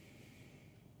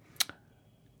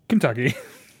 Kentucky,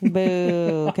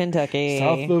 Boo, Kentucky.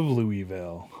 south of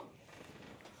Louisville.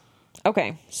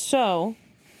 Okay, so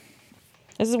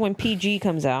this is when PG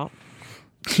comes out.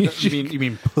 You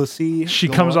mean pussy? She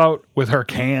Go comes up? out with her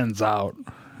cans out,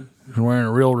 wearing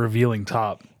a real revealing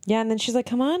top. Yeah, and then she's like,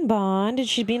 "Come on, Bond," and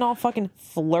she's being all fucking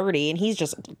flirty, and he's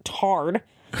just tarred.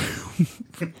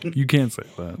 You can't say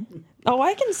that. Oh,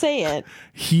 I can say it.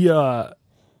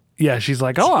 Yeah, she's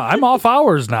like, "Oh, I'm off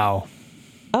hours now.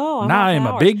 Oh, Now off I'm a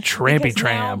hours. big trampy Because now-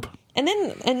 tramp." And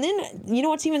then you know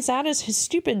what's even sad is his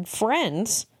stupid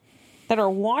friends that are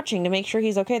watching to make sure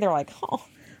he's okay. They're like, "Oh,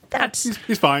 that's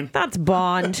He's fine.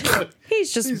 Bond.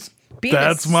 He's just being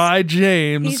That's his, my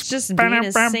James. He's just being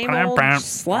his same old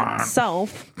slut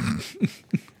self."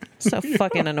 So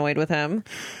fucking annoyed with him.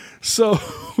 So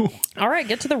All right,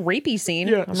 get to the rapey scene.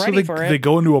 yeah, I'm so ready for they it.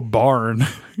 go into a barn,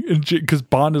 because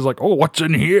Bond is like, "Oh, what's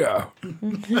in here?"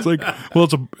 It's like, well,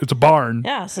 it's a barn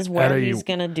Yeah, this is At where a- he's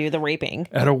gonna do the raping.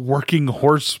 at a working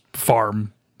horse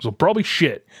farm. So probably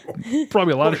shit,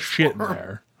 probably a lot of shit in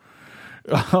there.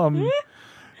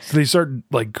 So they start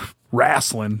like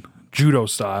wrestling judo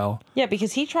style. Yeah,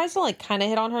 because he tries to like kind of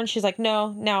hit on her, and she's like, "No,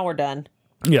 now we're done,"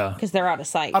 Yeah, because they're out of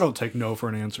sight. I don't take no for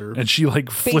an answer. and she like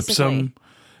flips Basically. him.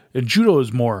 And judo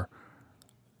is more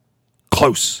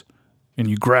close, and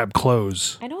you grab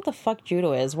clothes. I know what the fuck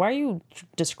judo is. Why are you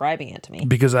describing it to me?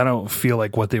 Because I don't feel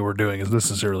like what they were doing is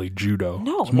necessarily judo.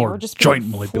 No, it's they more were just joint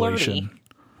being manipulation.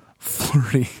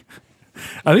 Flirty.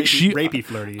 I think Rapey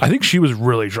flirty. I think she was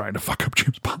really trying to fuck up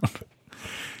James Bond.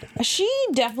 She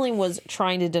definitely was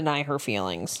trying to deny her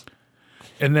feelings.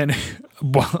 And then,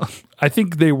 well, I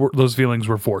think those feelings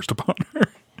were forced upon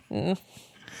her.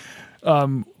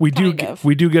 We do Kind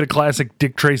of. get a classic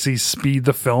Dick Tracy speed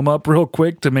the film up real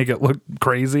quick to make it look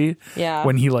crazy. Yeah.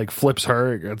 When he like flips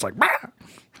her, it's like, "Bah!"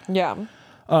 Yeah.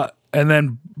 And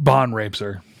then Bond rapes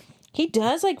her. He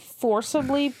does like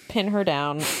forcibly pin her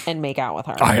down and make out with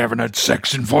her. I haven't had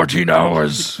sex in 14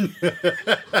 hours.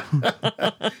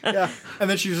 Yeah. And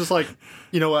then she's just like,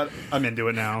 you know what? I'm into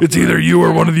it now. It's either you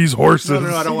or one of these horses.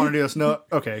 No, I don't want to do this. No,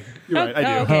 okay. You're right. I do.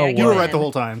 Okay, I You were get right it. the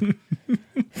whole time.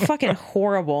 Fucking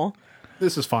horrible.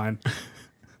 This is fine.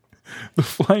 The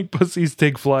flying pussies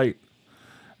take flight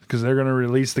because they're going to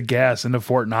release the gas into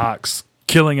Fort Knox,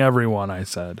 killing everyone, I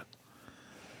said.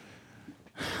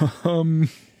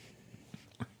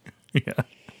 Yeah.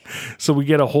 So we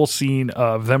get a whole scene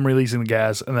of them releasing the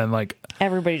gas and then like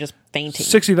Everybody just fainting.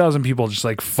 60,000 people just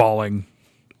like falling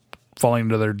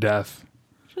to their death.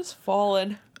 Just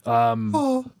falling.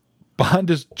 Bond Bond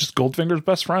is just Goldfinger's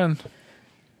best friend.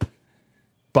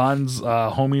 Bond's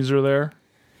homies are there.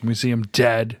 We see him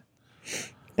dead.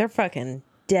 They're fucking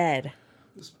dead.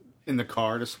 In the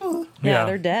car, just Yeah,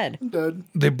 they're dead. dead.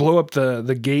 They blow up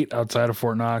the gate outside of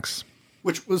Fort Knox.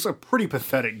 Which was a pretty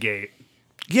pathetic gate.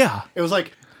 Yeah. It was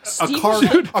like Steve a car. was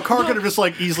like- A car could have just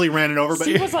like easily ran it over, but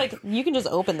Steve was like, you can just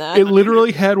open that. It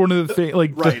literally had one of the things,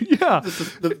 like, right, yeah. This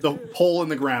is the hole in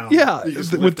the ground. Yeah, that you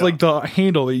just with lift like up. the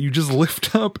handle that you just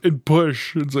lift up and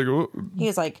push. It's like, oh. He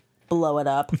was like, blow it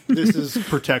up. This is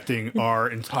protecting our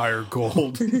entire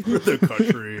gold for the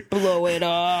country. Blow it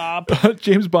up.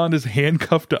 James Bond is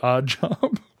handcuffed to Odd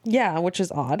Job. Yeah, which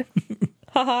is odd.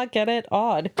 Haha, get it?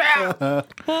 Odd.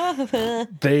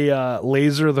 They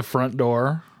laser the front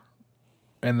door,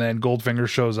 and then Goldfinger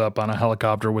shows up on a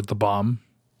helicopter with the bomb.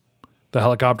 The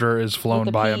helicopter is flown With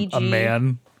the by a PG.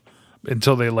 man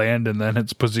until they land, and then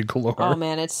it's pussy galore. Oh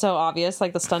man, it's so obvious.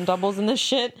 Like the stunt doubles in this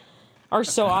shit are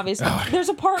so obvious. There's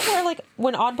a part where like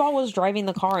when Oddball was driving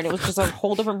the car and it was just a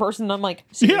whole different person. And I'm like,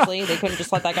 seriously, they couldn't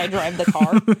just let that guy drive the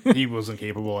car. He wasn't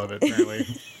capable of it, apparently.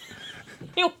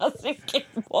 He wasn't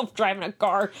capable of driving a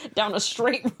car down a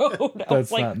straight road. I was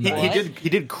That's like, not He nice. what? he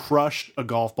did crush a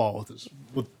golf ball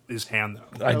with his hand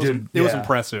though. I That was- did, It was yeah.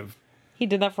 impressive. He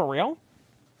did that for real?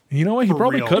 You know what? He For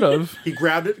probably real. could have. He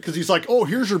grabbed it because he's like, "Oh,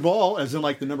 here's your ball," as in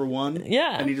like the number one.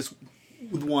 Yeah. And he just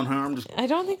with one arm just. I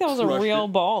don't think that was a Crushed real it.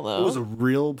 ball though. It was a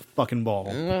real fucking ball.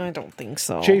 I don't think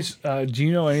so. Chase, do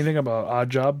you know anything about Odd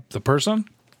Job, the person?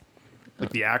 Like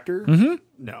the actor. Mm-hmm.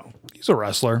 No. He's a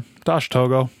wrestler. Tosh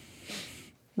Togo.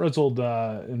 Wrestled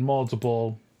in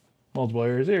multiple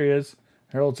areas. Here he is.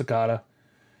 Harold Sakata.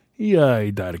 He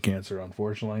died of cancer,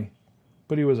 unfortunately.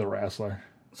 But he was a wrestler.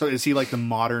 So is he like the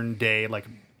modern day like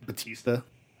Batista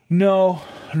No,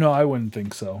 I wouldn't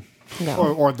think so.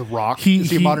 No. or the Rock? Is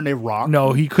he a modern day Rock?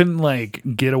 No, he couldn't like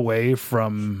get away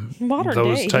from Modern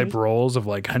those day. type roles of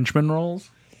like henchman roles.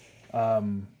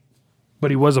 But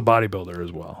he was a bodybuilder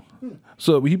as well.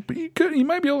 So he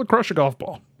might be able to crush a golf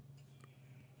ball.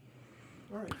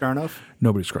 All right, fair enough.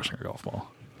 Nobody's crushing a golf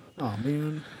ball. Oh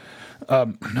man.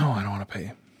 No, I don't want to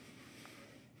pay.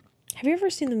 Have you ever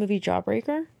seen the movie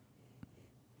Jawbreaker?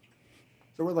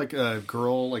 So where like a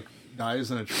girl like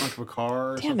dies in a trunk of a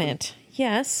car. Or Damn something? it.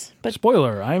 Yes, but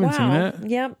Spoiler, I haven't seen wow. it.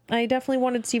 Yep, I definitely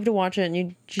wanted Steve to watch it, and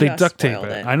you just They duct tape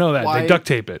spoiled it. I know that. Why- They duct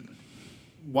tape it.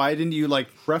 Why didn't you like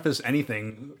preface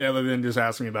anything other than just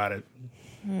ask me about it?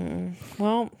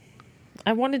 Well,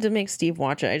 I wanted to make Steve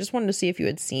watch it. I just wanted to see if you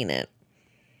had seen it.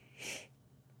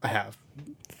 I have.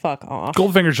 Fuck off.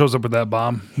 Goldfinger shows up with that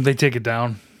bomb. They take it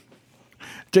down.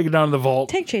 Take it down to the vault.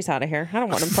 Take Chase out of here. I don't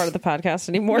want him part of the podcast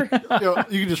anymore.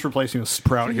 You can just replace him with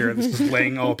Sprout here. This is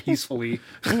laying all peacefully.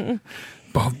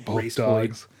 Both gracefully.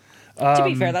 dogs. To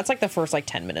be fair, that's like the first like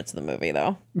 10 minutes of the movie,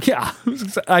 though. Yeah,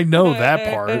 I know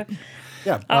that part.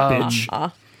 Yeah,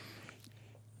 bitch.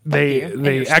 They and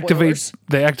your activate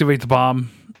spoilers. the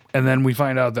bomb, and then we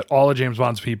find out that all of James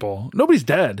Bond's people, nobody's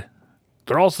dead.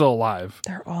 They're all still alive.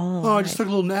 They're all. Oh, I just took a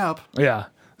little nap. Yeah.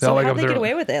 They're So like how'd up they there. get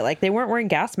away with it? Like they weren't wearing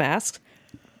gas masks.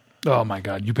 Oh my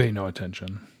god, you pay no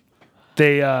attention.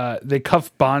 They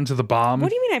cuff Bond to the bomb. What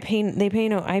do you mean?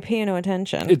 I pay no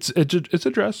attention. It's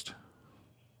addressed.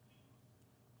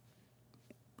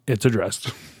 It's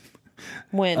addressed.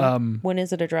 When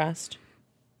is it addressed?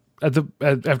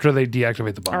 After they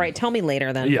deactivate the bomb. All right, tell me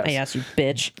later then. Yes. I asked you,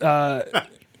 bitch.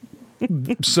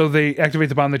 So they activate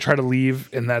the bomb. They try to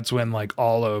leave, and that's when like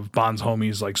all of Bond's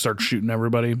homies like start shooting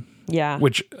everybody. Yeah.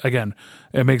 Which again,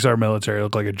 it makes our military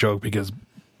look like a joke because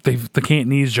the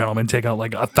Cantonese gentlemen take out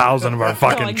like 1,000 of our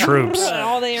fucking Like, troops.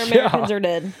 all the Americans are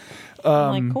dead.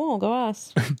 I'm like, cool, go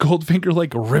us. Goldfinger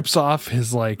like rips off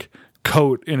his like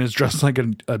coat and is dressed like a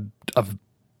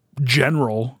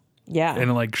general. Yeah.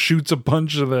 And like shoots a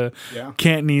bunch of the Yeah.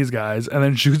 Cantonese guys, and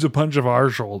then shoots a bunch of our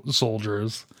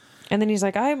soldiers. And then he's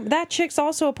like, that chick's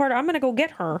also a part of, I'm going to go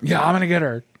get her. Yeah, I'm gonna get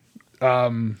her.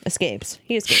 Escapes.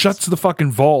 He escapes. Shuts the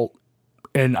fucking vault,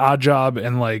 and Oddjob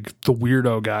and like the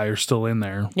weirdo guy are still in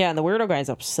there. Yeah, and the weirdo guy's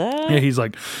upset. Yeah, he's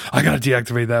like, I gotta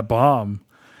deactivate that bomb.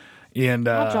 And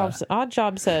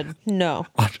Oddjob said no.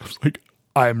 Oddjob's like,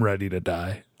 I'm ready to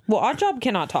die. Well, Oddjob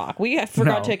cannot talk. We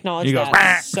forgot No. to acknowledge He goes,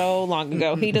 that "Wah." so long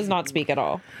ago. He does not speak at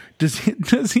all. Does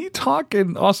he talk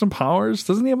in Austin Powers?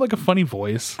 Doesn't he have like a funny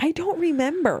voice? I don't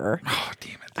remember. Oh,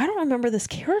 damn it. I don't remember this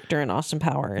character in Austin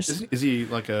Powers. Is he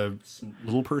like a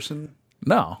little person?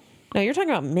 No. No, you're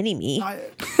talking about Mini-Me. I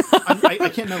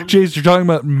can't remember. Jace, you're talking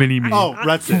about Mini-Me. Oh,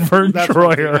 that's it. Vern That's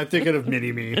what Troyer. I'm thinking of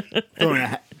Mini-Me. Throwing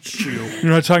a shoe.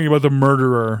 You're not talking about the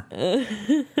murderer.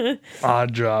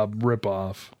 Oddjob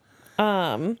ripoff.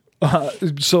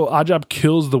 So Oddjob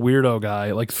kills the weirdo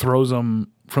guy, like throws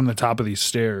him from the top of these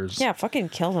stairs. Yeah, fucking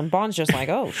kills him. Bond's just like,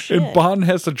 oh shit. And Bond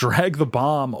has to drag the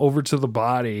bomb over to the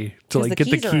body to 'Cause like get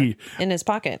the keys are key. in his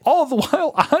pocket. All the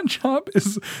while Oddjob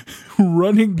is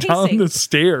running down Pacing. the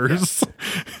stairs.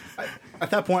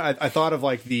 At that point, I thought of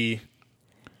like the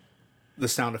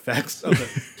sound effects of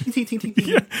the ting ting ting ting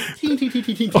ting ting ting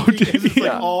ting ting ting. It's just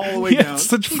like all the way down.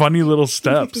 Such funny little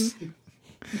steps.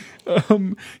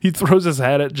 He throws his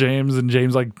hat at James and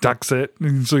James like ducks it,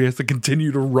 and so he has to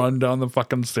continue to run down the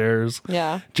fucking stairs.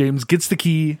 Yeah. James gets the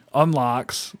key,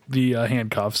 unlocks the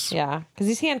handcuffs. Yeah, because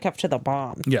he's handcuffed to the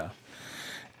bomb. Yeah.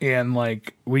 And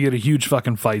like we get a huge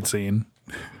fucking fight scene.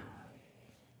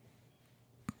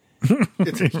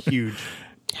 It's a huge.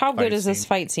 How good Fight is this scene.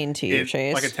 fight scene to you,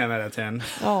 Chase? Like a 10 out of 10.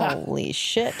 Holy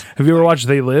shit. Have you ever watched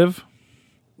They Live?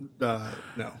 No.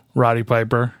 Roddy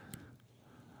Piper.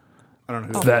 I don't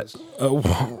know who That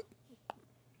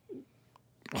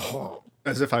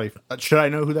As if I should I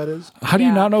know who that is? how do you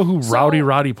Yeah. not know who So-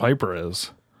 Roddy Piper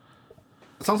is?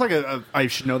 It sounds like I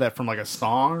should know that from like a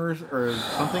song or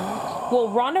something. Well,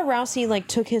 Ronda Rousey like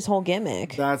took his whole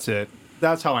gimmick. That's it.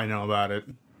 That's how I know about it.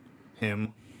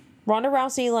 Him. Ronda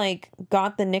Rousey like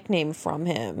got the nickname from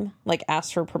him, like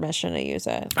asked for permission to use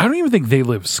it. I don't even think They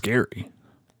Live scary.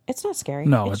 It's not scary.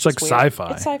 No, it's just like weird.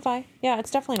 sci-fi. It's sci-fi. Yeah, it's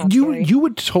definitely not You scary. you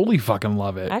would totally fucking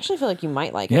love it. I actually feel like you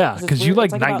might like it. Yeah, it's because you weird. like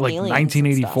It's about like aliens and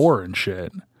 1984 and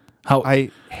shit. How I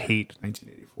hate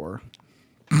 1984.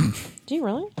 stuff. Do you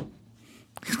really?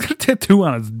 he's got a tattoo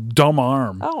on his dumb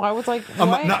arm. Oh, I was like, I'm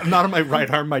why? not on my right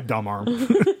arm, my dumb arm.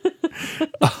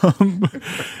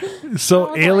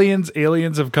 So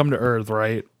aliens have come to Earth,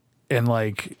 right? And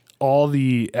like all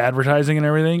the advertising and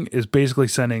everything is basically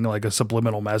sending like a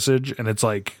subliminal message, and it's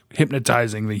like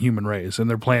hypnotizing the human race. And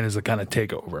their plan is to kind of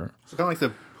take over. It's kind of like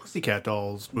the Pussycat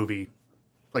Dolls movie.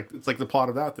 Like it's like the plot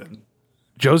of that. Then,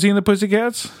 Josie and the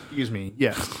Pussycats. excuse me.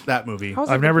 Yes, that movie. How's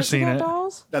I've it, the never seen Pussycat it.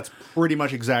 Dolls? That's pretty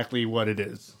much exactly what it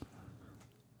is.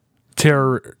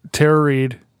 Tara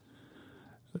Reid.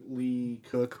 Lee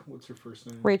Cook. What's her first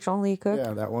name? Rachel Lee Cook.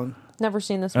 Yeah, that one. Never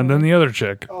seen this And movie. then the other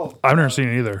chick. Oh, I've never seen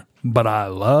it either. But I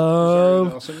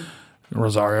love Dawson.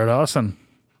 Rosario Dawson.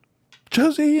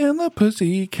 Josie and the Back when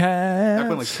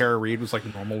like Pussycats. Tara Reid was like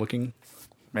normal looking.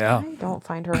 Yeah. I don't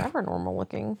find her ever normal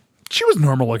looking. She was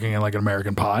normal looking in like an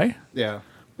American Pie. Yeah.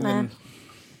 And Nah. then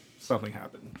something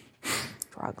happened.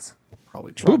 Drugs.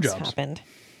 Probably Boob Drugs jobs. happened.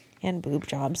 And boob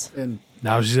jobs. And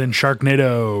Now she's in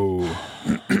Sharknado.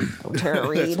 Oh, Tara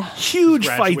Reid. Huge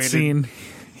fight Graduated. scene.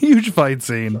 Huge fight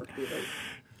scene.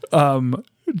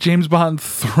 James Bond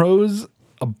throws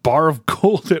a bar of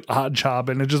gold at Oddjob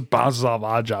and it just bounces off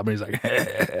Oddjob and he's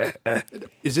like,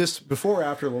 is this before or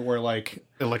after where like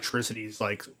electricity's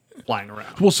like flying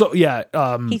around? well, so yeah.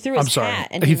 He threw I'm his sorry. hat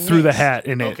and he he threw the missed. hat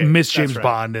and it Okay, missed that's James right.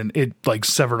 Bond and it like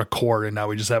severed a cord and now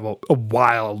we just have a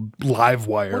wild live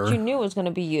wire. Which you knew was going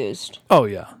to be used. Oh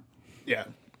yeah. Yeah.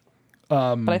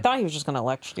 But I thought he was just going to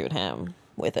electrocute him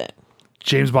with it.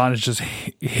 James Bond is just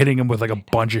hitting him with like a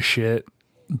bunch of shit,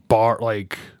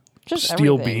 like Just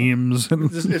steel everything. beams.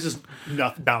 And, It's just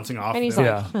nothing bouncing off. And he's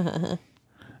them. like,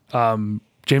 yeah.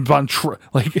 James Bond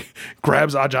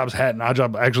grabs Oddjob's hat and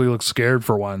Oddjob actually looks scared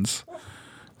for once.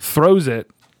 Throws it,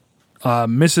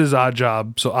 misses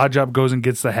Oddjob, so Oddjob goes and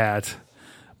gets the hat,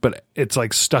 but it's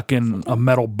like stuck in a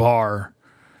metal bar.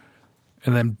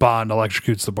 And then Bond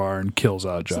electrocutes the bar and kills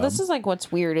Oddjob. so this is like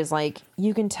what's weird is like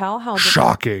you can tell how different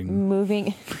Shocking.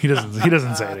 moving He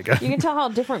doesn't say it again. you can tell how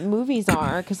different movies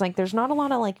are because like there's not a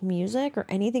lot of like music or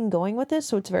anything going with this,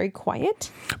 so it's very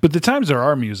quiet. But the times there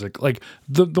are music, like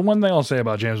the one thing I'll say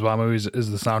about James Bond movies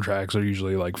is the soundtracks are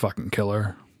usually like fucking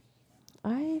killer.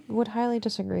 I would highly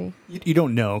disagree. You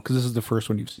don't know because this is the first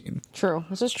one you've seen. True,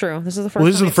 this is true. This is the first. Well,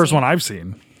 this is one the I've first seen. one I've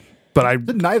seen, but I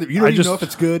Neither. You don't I even just- know if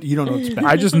it's good. You don't know if it's bad.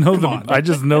 I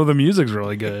just know the music's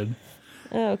really good.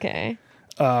 Okay.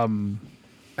 I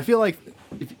feel like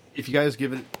if you guys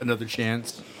give it another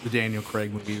chance, the Daniel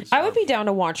Craig movies. I would be down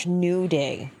to watch Newer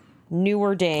Day.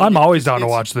 I'm always down to it's-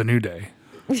 watch The New Day.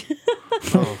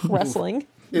 Wrestling.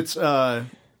 It's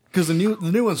because the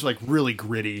new one's like really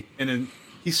gritty, and then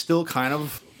he's still kind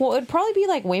of Well, it'd probably be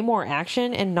like way more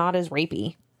action and not as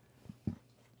rapey.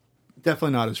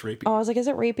 definitely not as rapey. Oh, I was like, is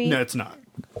it rapey? No, it's not.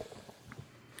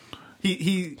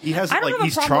 He has I don't like have a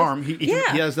he's problem charm. with- He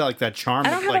Yeah. has that like that charm. I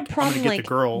don't of, have like, a problem I'm gonna get like the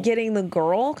girl, getting the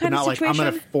girl but kind not of like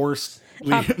situation.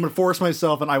 I'm gonna force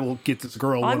myself, and I will get this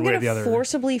girl I'm one way or gonna the other.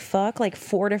 forcibly fuck like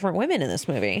 4 different women in this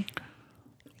movie.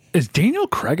 Is Daniel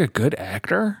Craig a good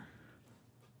actor?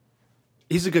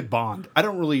 He's a good Bond. I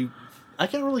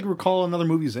can't really recall another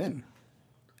movie he's in.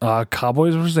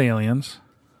 Cowboys vs. Aliens.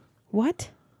 What?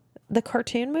 The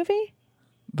cartoon movie?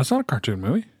 That's not a cartoon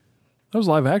movie. That was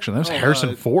live action. That was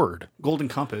Harrison Ford. Golden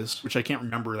Compass, which I can't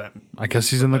remember that. I guess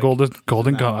he's in the Golden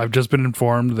Compass. I've just been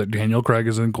informed that Daniel Craig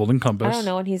is in Golden Compass. I don't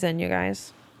know what he's in, you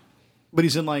guys. But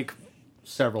he's in like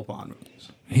several Bond movies.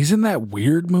 He's in that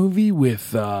weird movie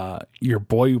with your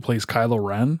boy who plays Kylo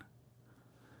Ren.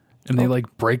 And they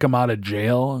like break him out of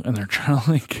jail and they're trying to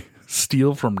like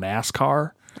steal from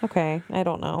NASCAR. Okay, I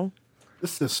don't know.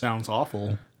 This just sounds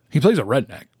awful. He plays a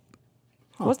redneck.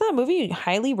 Wasn't that movie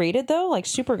highly rated though? Like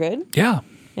super good? Yeah.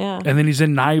 Yeah. And then he's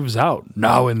in Knives Out,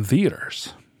 now in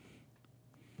theaters.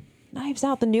 Knives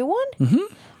Out, the new one?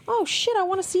 Mm-hmm. Oh shit, I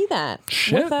want to see that.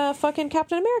 Shit. With fucking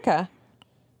Captain America.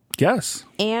 Yes.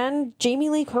 And Jamie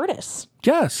Lee Curtis.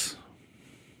 Yes.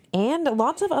 And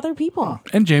lots of other people.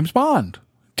 And James Bond.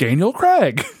 Daniel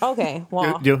Craig. Okay,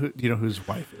 well. Do you know who his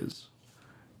wife is?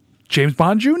 James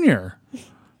Bond Jr.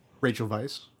 Rachel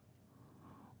Weisz.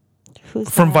 Who's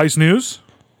From that? Vice News.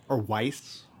 Or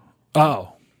Weiss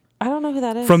Oh. I don't know who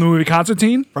that is. From the movie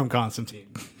Constantine. from Constantine.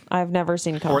 I've never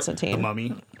seen Or The Constantine.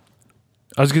 Mummy.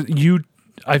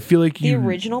 I feel like The you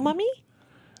original Mummy?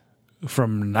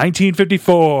 from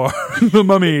 1954, The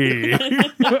Mummy.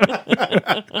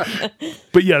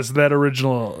 But yes, that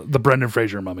original, the Brendan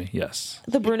Fraser Mummy. Yes.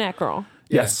 The brunette girl.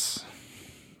 Yes.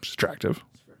 She's attractive.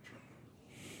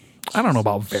 I don't know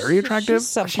about very attractive. She's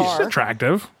subpar.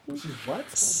 attractive. What?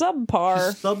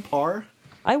 Subpar. Subpar.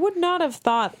 I would not have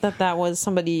thought that that was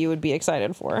somebody you would be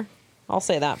excited for. I'll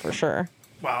say that for sure.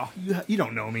 Wow, you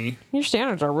don't know me. Your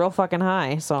standards are real fucking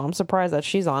high, so I'm surprised that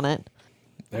she's on it.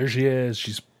 There she is.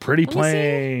 She's pretty me see.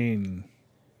 plain.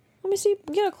 Let me see,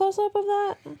 get a close up of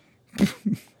that.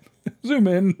 Zoom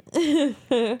in.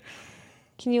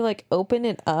 Can you like open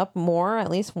it up more?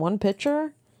 At least one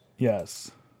picture?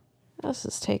 Yes. This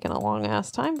is taking a long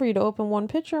ass time for you to open one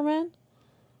picture, man.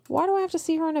 Why do I have to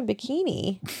see her in a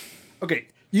bikini? Okay,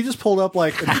 you just pulled up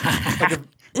like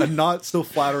a not so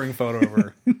flattering photo of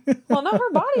her. Well, no,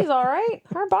 her body's all right.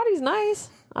 Her body's nice.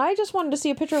 I just wanted to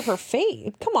see a picture of her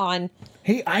face. Come on.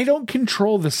 Hey, I don't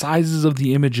control the sizes of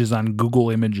the images on Google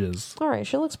Images. All right,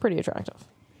 she looks pretty attractive.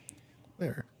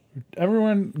 There.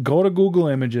 Everyone, go to Google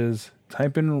Images,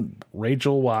 type in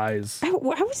Rachel Wise. I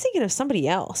was thinking of somebody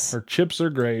else. Her chips are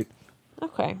great.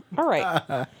 Okay, all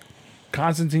right.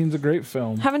 Constantine's a great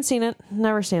film. Haven't seen it.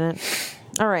 Never seen it.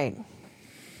 All right.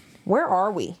 Where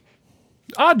are we?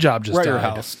 Odd Job just Right died. your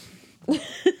house.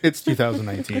 It's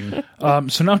 2019.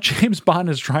 So now James Bond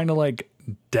is trying to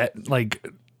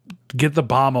get the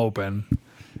bomb open.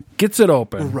 Gets it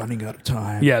open. Running out of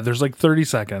time. Yeah, there's like 30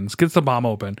 seconds. Gets the bomb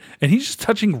open. And he's just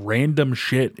touching random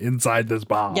shit inside this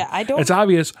bomb. Yeah, I don't- It's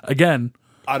obvious. Again,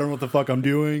 I don't know what the fuck I'm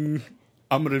doing.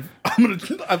 I'm like,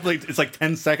 it's like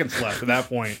 10 seconds left at that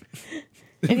point.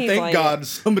 And he's Thank like- God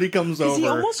somebody comes He over.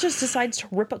 almost just decides to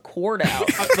rip a cord out.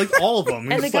 Like all of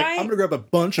them. And He's the like, guy- I'm gonna grab a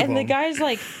bunch of And them. the guy's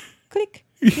like, click.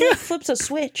 He like flips a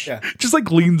switch. Yeah. just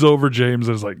like leans over James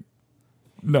and is like,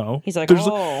 no. He's like, there's,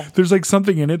 oh. There's like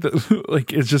something in it that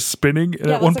like it's just spinning. And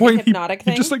Yeah, at one looks like a point hypnotic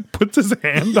he just thing. like puts his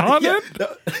hand on Yeah.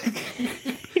 it.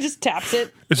 He just taps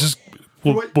it. It's just,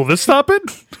 What? will this stop it?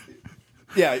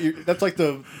 Yeah, that's like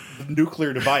the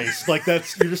nuclear device. Like you're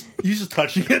just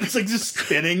touching it. It's like just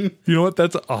spinning. You know what?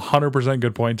 That's 100%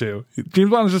 good point too.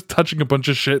 James Bond is just touching a bunch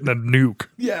of shit in a nuke.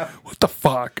 Yeah, What the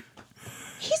fuck?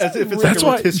 He's as if it's That's like a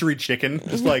why- rotisserie chicken,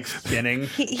 just like spinning.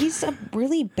 he's a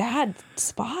really bad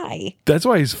spy. That's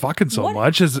why he's fucking so What-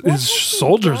 much. His what has he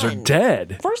soldiers are done?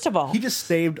 dead. First of all, He just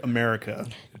saved America.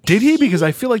 Did he? Because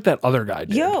I feel like that other guy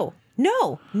did.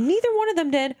 no, neither one of them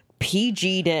did.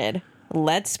 PG did.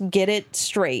 Let's get it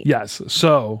straight. Yes.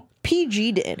 So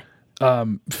PG did.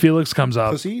 Felix comes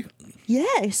up. Pussy.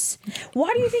 Yes.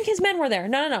 Why do you think his men were there?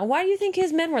 No. Why do you think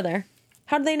his men were there?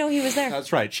 How did they know he was there?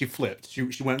 That's right. She flipped. She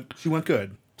went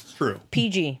good. It's true.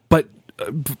 PG. But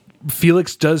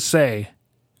Felix does say,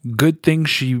 good thing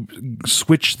she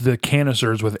switched the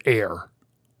canisters with air.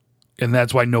 And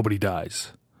that's why nobody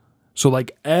dies. So,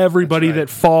 like, everybody That's right. that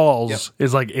falls Yep.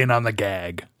 is, like, in on the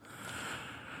gag.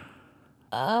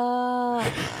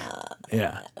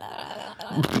 Yeah.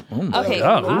 Okay,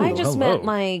 God. I Ooh, just hello. meant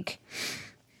like,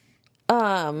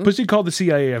 Pussy called the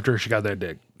CIA after she got that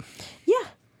dick. yeah,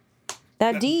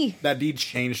 that D. That deed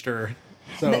changed her.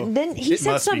 So Then he it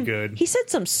said must some. be good. He said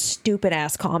some stupid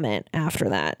ass comment after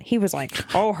that. He was like,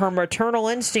 "Oh, her maternal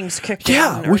instincts kicked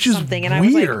Yeah, in," or which is something.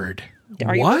 And weird. I was like,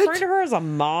 "Are you What? referring to her as a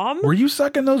mom? Were you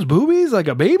sucking those boobies like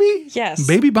a baby? Yes.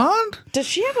 Baby Bond? Does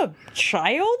she have a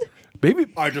child?" Baby?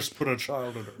 I just put a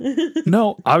child in her.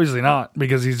 No, obviously not,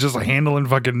 because he's just handling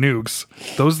fucking nukes.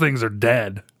 Those things are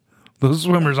dead. Those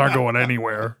swimmers aren't going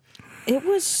anywhere. It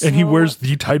was And he wears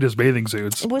the tightest bathing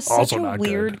suits. It was also such a not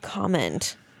weird good.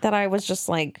 comment that I was just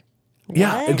like,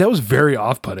 Yeah, what? that was very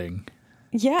off-putting.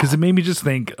 Yeah. Because it made me just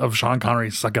think of Sean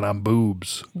Connery sucking on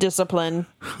boobs. Discipline.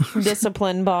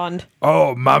 Discipline Bond.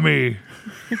 Oh, mommy.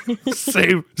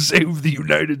 save the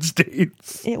United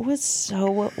States. It was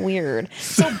so weird.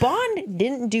 So Bond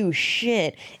didn't do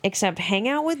shit except hang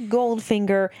out with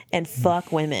Goldfinger and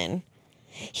fuck women.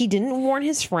 He didn't warn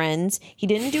his friends. He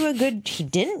didn't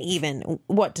even.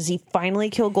 What, does he finally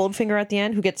kill Goldfinger at the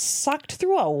end, who gets sucked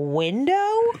through a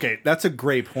window? Okay, that's a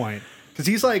great point. Because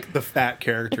he's like the fat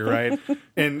character, right?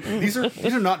 And these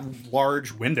are not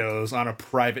large windows on a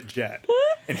private jet.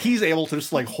 And he's able to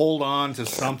just like hold on to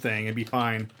something and be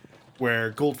fine,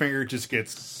 where Goldfinger just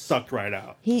gets sucked right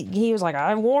out. He was like,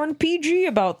 I warned PG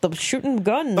about the shooting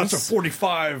guns. That's a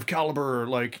 45 caliber,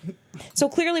 like. So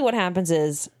clearly what happens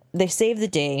is they save the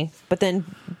day, but then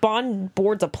Bond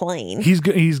boards a plane. He's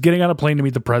getting on a plane to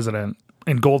meet the president,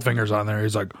 and Goldfinger's on there.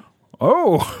 He's like,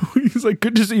 oh, he's like,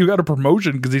 good to see you got a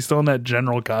promotion, because he's still in that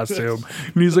general costume.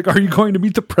 And he's like, are you going to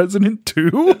meet the president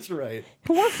too? That's right.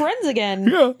 We're friends again.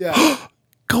 Yeah. Yeah.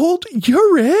 Gold,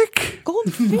 you're Rick?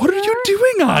 Goldfinger. What are you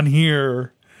doing on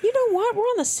here? You know what? We're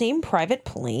on the same private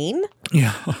plane.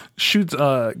 Yeah.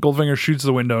 Goldfinger shoots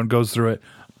the window and goes through it.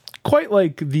 Quite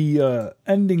like the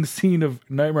ending scene of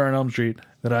Nightmare on Elm Street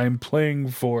that I'm playing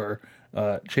for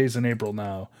Chase and April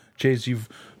now. Chase, you've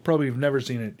probably never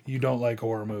seen it. You don't like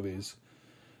horror movies.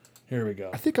 Here we go.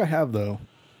 I think I have, though.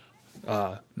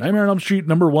 Nightmare on Elm Street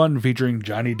 #1 featuring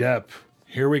Johnny Depp.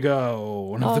 Here we go.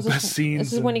 One of the best scenes.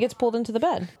 This is when he gets pulled into the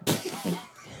bed.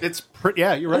 It's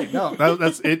yeah, you're right. No,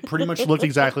 that's it. Pretty much looked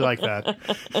exactly like that.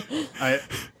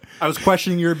 I was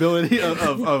questioning your ability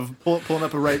of pulling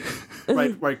up a right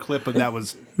clip, but that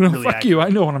was really Fuck accurate. you. I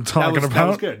know what I'm talking That was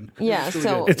about. good. Yeah, It was really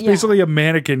so- good. It's basically a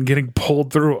mannequin getting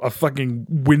pulled through a fucking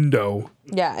window.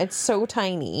 Yeah, it's so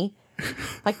tiny.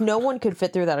 Like, no one could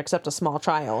fit through that except a small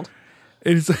child.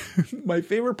 It's my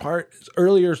favorite part is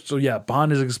earlier. So yeah,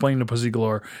 Bond is explaining to Pussy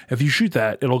Galore, if you shoot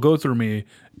that, it'll go through me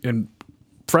and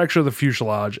fracture the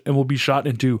fuselage and will be shot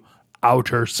into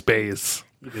outer space.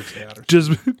 You did say outer.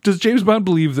 Does James Bond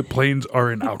believe that planes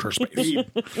are in outer space?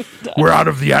 We're out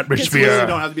of the You atmosphere.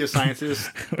 don't have to be a scientist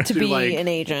To be an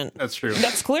agent. That's true.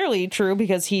 That's clearly true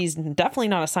because he's definitely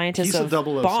not a scientist He's a of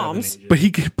 007 bombs. agent. But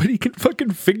he can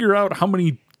fucking figure out how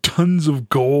many tons of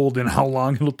gold and how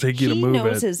long it'll take you to He move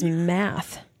knows it. his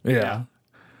math. Yeah.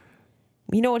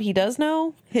 You know what he does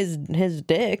know? His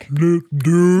dick.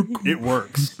 It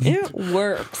works. It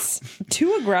works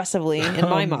too aggressively in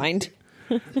my mind.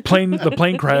 The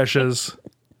plane crashes,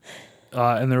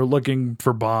 and they're looking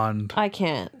for Bond. I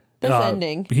can't. This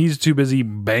ending. He's too busy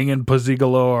banging Pussy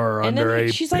Galore And under then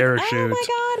a she's parachute. like, oh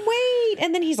my God, wait.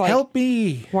 And then he's like, Help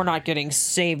me! we're not getting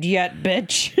saved yet,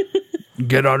 bitch.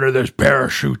 Get under this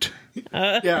parachute.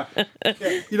 Yeah.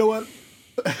 You know what?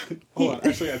 Hold on.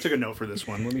 Actually, I took a note for this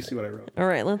one. Let me see what I wrote. All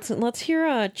right, let's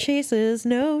hear Chase's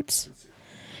notes.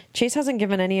 Chase hasn't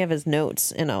given any of his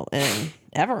notes in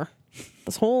ever.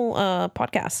 This whole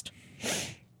podcast.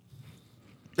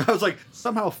 I was like,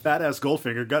 somehow fat ass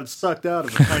Goldfinger got sucked out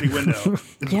of a tiny window.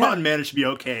 And Yeah. Bond managed to be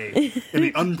okay in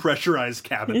the unpressurized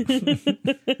cabin.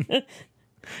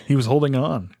 He was holding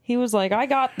on. He was like, I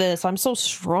got this. I'm so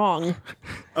strong.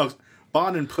 Oh,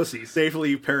 Bond and Pussy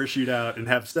safely parachute out and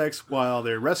have sex while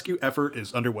their rescue effort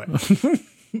is underway.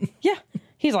 Yeah.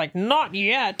 He's like, not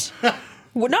yet.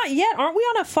 Well, not yet. Aren't we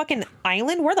on a fucking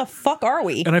island? Where the fuck are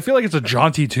we? And I feel like it's a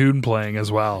jaunty tune playing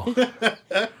as well.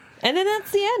 And then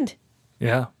that's the end.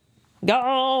 Yeah.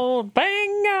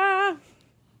 Goldfinger.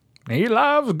 He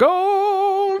loves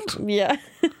gold. Yeah.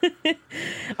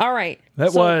 All right.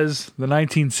 That So, was the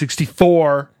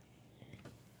 1964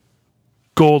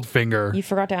 Goldfinger. You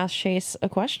forgot to ask Chase a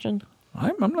question.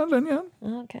 I'm not done yet.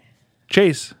 Okay.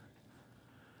 Chase,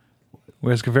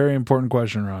 we ask a very important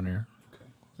question around here.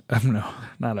 No,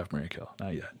 not F. Mary Kill.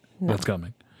 Not yet. That's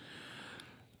coming.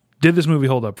 Did this movie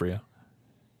hold up for you?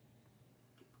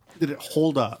 Did it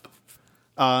hold up?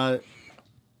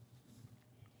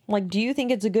 Like, do you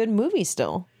think it's a good movie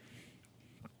still?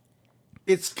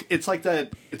 It's like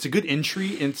that. It's a good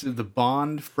entry into the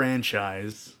Bond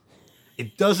franchise.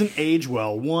 It doesn't age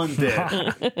well one bit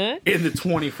in the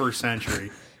 21st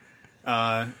century.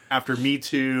 After Me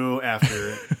Too,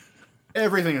 after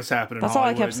everything that's happened in That's all I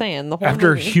Hollywood. kept saying. The whole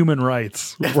After movie. human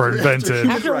rights were invented.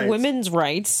 After rights. women's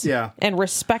rights. Yeah. And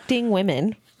respecting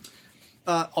women.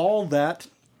 All that,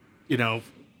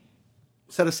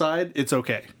 set aside, it's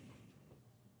okay.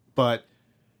 But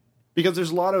because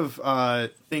there's a lot of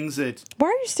things that, Why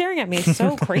are you staring at me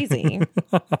so crazy?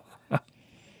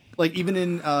 like even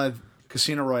in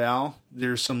Casino Royale,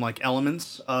 there's some like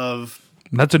elements of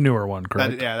That's a newer one,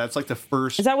 correct? that. Yeah, that's like the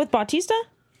first. Is that with Bautista?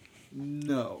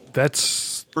 No,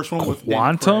 That's first one with Daniel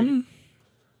Quantum.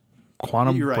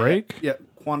 Quantum You're right. Break. Yeah,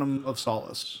 Quantum of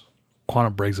Solace.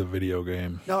 Quantum Break's a video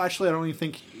game. No, actually, I don't even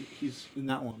think he's in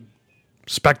that one.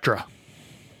 Spectra.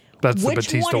 That's Which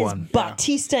the Batista one is one.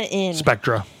 Bautista in?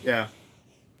 Spectra. Yeah,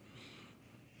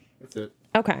 that's it.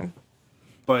 Okay.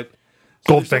 But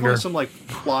so there's Goldfinger. definitely some like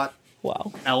plot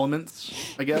Wow.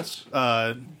 elements, I guess,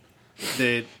 that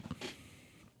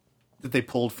they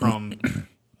pulled from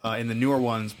in the newer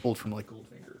ones, pulled from like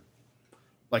Goldfinger.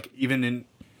 Like even in,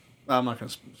 I'm not going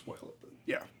to spoil it, but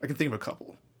yeah, I can think of a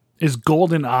couple Is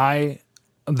Golden Eye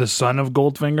the son of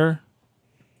Goldfinger?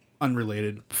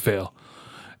 unrelated. Fail.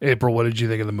 April, what did you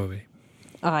think of the movie?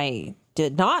 I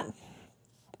did not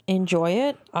enjoy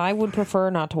it. I would prefer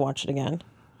not to watch it again.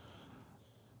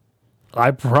 I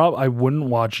wouldn't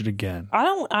watch it again, I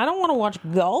don't want to watch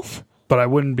golf. but I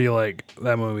wouldn't be like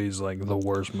that movie's like the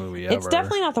worst movie ever. It's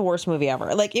definitely not the worst movie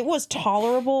ever. Like, it was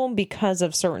tolerable because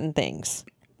of certain things.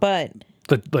 But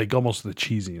like almost the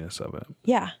cheesiness of it.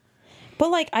 yeah. But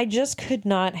like, I just could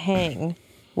not hang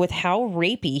with how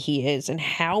rapey he is and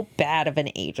how bad of an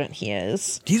agent he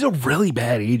is. He's a really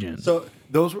bad agent. So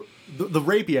those were, the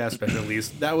rapey aspect, at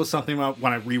least, that was something about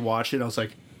when I rewatched it. I was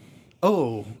like,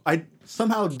 oh, I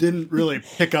somehow didn't really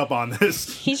pick up on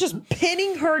this. He's just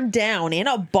pinning her down in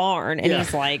a barn, and Yeah.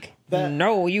 he's like, That-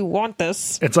 no, you want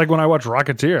this. It's like when I watched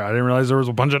Rocketeer. I didn't realize there was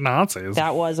a bunch of Nazis.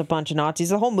 That was a bunch of Nazis.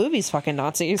 The whole movie's fucking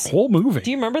Nazis. whole movie.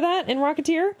 Do you remember that in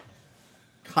Rocketeer?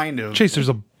 Kind of. Chase, there's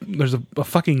a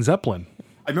fucking Zeppelin.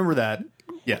 I remember that.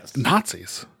 Yes.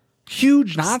 Nazis.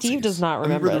 Huge Nazis. Steve does not I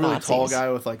remember remember the really Nazis. tall guy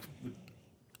with like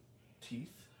teeth.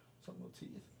 Something with teeth.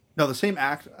 No, the same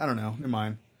act. I don't know. Never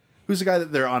mind. Who's the guy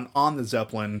that they're on the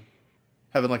Zeppelin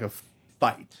having like a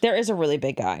fight? There is a really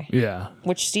big guy, Yeah,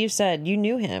 which Steve said you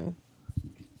knew him.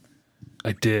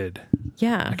 I did.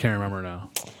 Yeah. I can't remember now.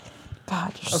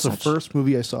 God, you're That's the such... first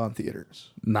movie I saw in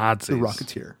theaters. Nazis. The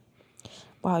Rocketeer.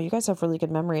 Wow, you guys have really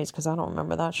good memories because I don't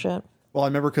remember that shit. Well, I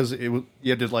remember because you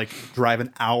had to like drive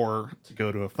an hour to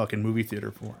go to a fucking movie theater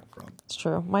from where I'm from. It's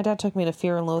true. My dad took me to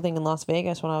Fear and Loathing in Las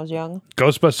Vegas when I was young.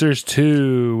 Ghostbusters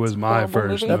 2 was my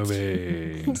horrible first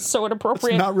movie. movie. So It's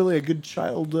inappropriate. not really a good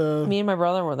child. Me and my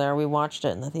brother were there. We watched it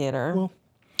in the theater.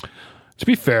 To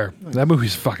be fair, that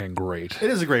movie's fucking great.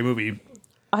 It is a great movie.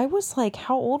 I was like,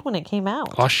 how old when it came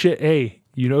out? Oh shit! Hey,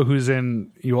 you know who's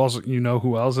in? You know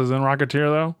who else is in Rocketeer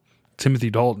though? Timothy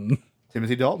Dalton,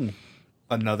 Timothy Dalton,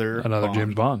 another another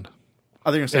James Bond,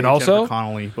 I think you're saying And also- Jennifer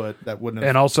Connelly, but that wouldn't have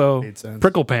and also made sense.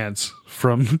 Prickle Pants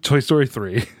from Toy Story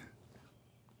 3.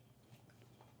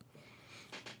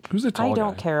 Who's the tall I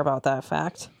don't guy? care about that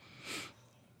fact.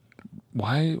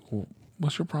 Why?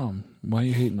 What's your problem? Why are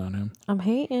you hating on him? I'm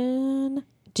hating.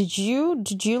 Did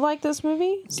you like this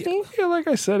movie, Steve? Yeah, like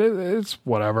I said, it's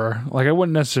whatever. Like I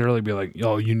wouldn't necessarily be like,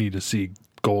 "Oh, you need to see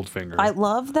Goldfinger." I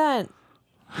love that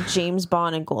James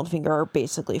Bond and Goldfinger are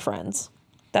basically friends.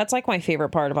 That's like my favorite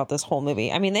part about this whole movie.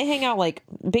 I mean, they hang out like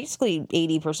basically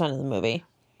 80% of the movie.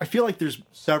 I feel like there's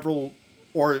several,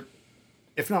 or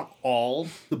if not all,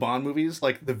 the Bond movies.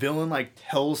 Like the villain, like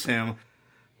tells him,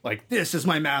 like this is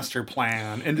my master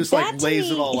plan, and just like to lays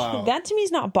me- it all out. That to me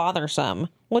is not bothersome.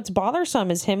 What's bothersome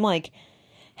is him like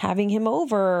having him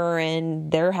over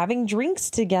and they're having drinks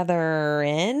together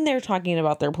and they're talking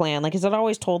about their plan. Like, is it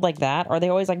always told like that? Are they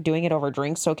always like doing it over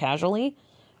drinks so casually?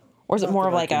 Or is it more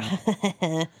of like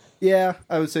a Yeah,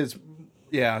 I would say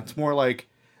it's more like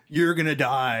you're gonna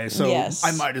die, so Yes.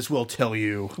 I might as well tell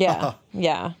you. yeah,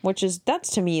 yeah,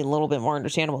 that's to me a little bit more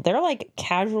understandable. They're like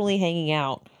casually hanging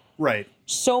out Right.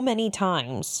 so many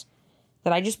times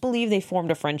that I just believe they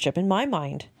formed a friendship. In my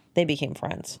mind, they became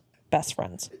friends, best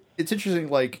friends. It's interesting,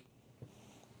 like,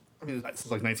 I mean, this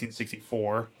is like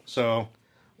 1964, so,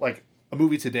 like, a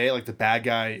movie today, like, the bad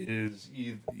guy is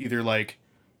either, like,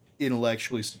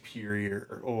 intellectually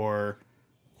superior or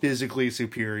physically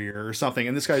superior or something,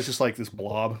 and this guy's just, like, this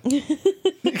blob.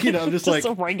 You know, just like,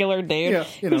 a regular dude Yeah,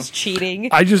 you know. who's cheating.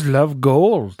 I just love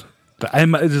gold.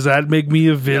 Does that make me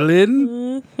a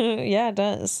villain? Yeah, it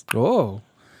does. Oh,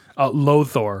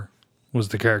 Lothar was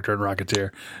the character in Rocketeer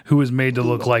who was made to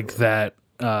look like that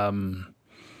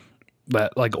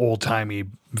like old timey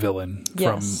villain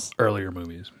Yes. from earlier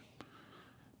movies,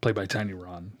 played by Tiny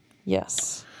Ron.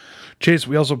 Yes. Chase,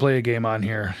 we also play a game on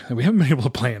here that we haven't been able to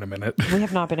play in a minute. We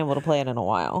have not been able to play it in a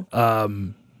while.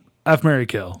 F, Marry,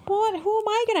 Kill. What? Who am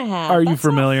I going to have? Are you That's not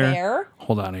familiar? fair.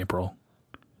 Hold on, April.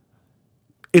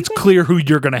 It's clear who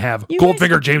you're going to have. You Goldfinger,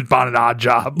 guys- James Bond, and Odd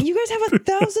Job. You guys have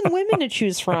 1,000 women to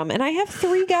choose from, and I have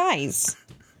 3 guys.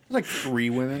 like 3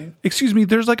 women. Excuse me,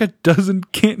 there's like a dozen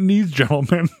Cantonese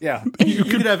gentlemen. Yeah, you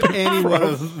could have any one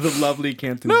of the lovely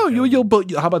Cantonese. No, gentlemen.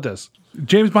 but how about this?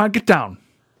 James Bond, get down.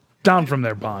 Down from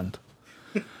there, Bond.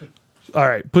 All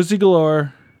right, Pussy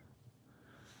Galore,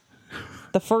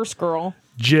 The first girl.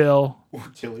 Jill, Or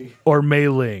Tilly. or Mei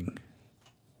Ling.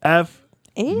 F,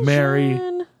 Asian. marry,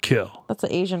 kill. That's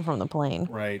the Asian from the plane.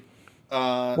 Right.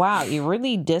 Wow, you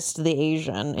really dissed the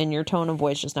Asian in your tone of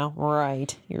voice just now.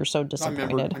 Right. You're so I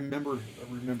disappointed. remembered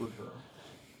her.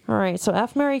 All right, so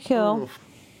F, marry, kill.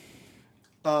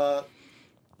 I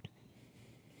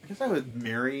guess I would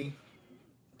marry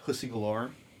Pussy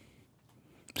Galore.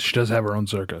 She does have her own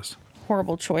circus.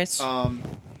 Horrible choice. I'd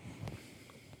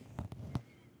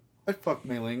fuck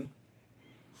Mei Ling.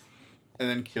 And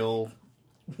then kill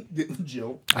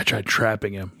Jill. I tried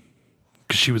trapping him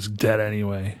because she was dead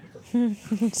anyway.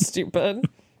 Stupid.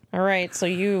 All right, so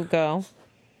you go.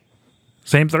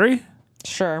 Same 3?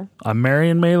 Sure. I'm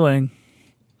marrying Mei Ling.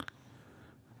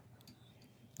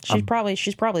 She's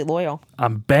probably loyal.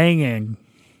 I'm banging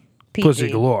PG.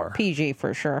 Pussy Galore. PG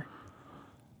for sure.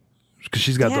 Because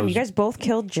she's got Damn, those. you guys both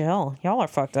killed Jill. Y'all are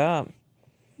fucked up.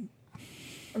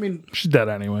 I mean, She's dead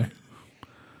anyway.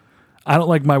 I don't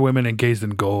like my women encased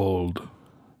in gold.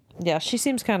 Yeah, she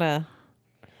seems kind of.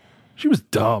 She was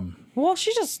dumb. Well,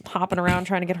 she's just hopping around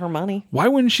trying to get her money. Why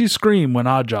wouldn't she scream when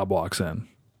Oddjob walks in?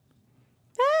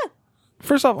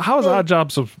 First off, how is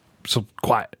Oddjob so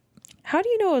quiet? How do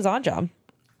you know it was Oddjob?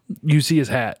 You see his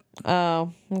hat.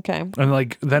 Oh, okay. And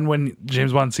like then when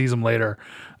James Bond sees him later,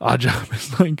 Oddjob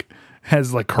is like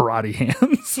has like karate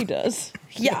hands. He does.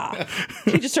 Yeah.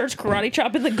 He just starts karate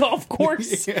chopping the golf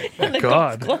course and the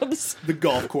God. golf clubs, the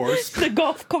golf course. the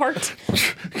golf cart.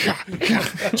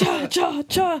 Cha, cha,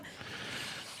 cha.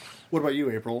 What about you,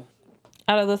 April?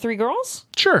 Out of the 3 girls,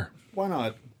 Sure. Why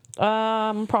not?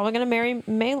 I'm probably gonna marry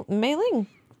Mei Ling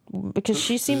because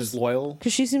she She's seems loyal.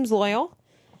 loyal.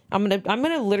 I'm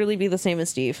gonna literally be the same as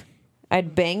Steve.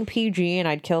 I'd bang PG and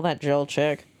I'd kill that Jill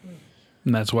chick.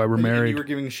 And that's why we're And married. you were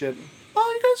giving shit.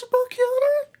 Oh, you guys are both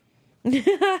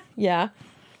killing her? Yeah.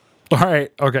 All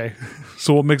right. Okay.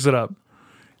 So we'll mix it up.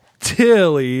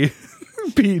 Tilly,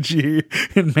 PG,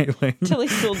 and Mei Ling.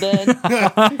 Tilly's still dead.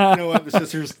 You know what? The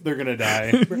sisters, they're going to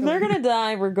die. They're gonna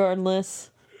die regardless.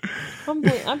 I'm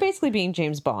basically being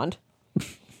James Bond.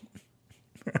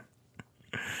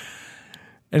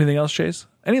 Anything else, Chase?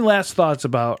 Any last thoughts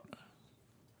about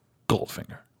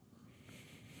Goldfinger?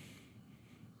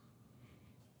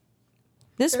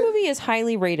 This movie is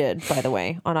highly rated, by the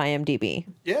way, on IMDb.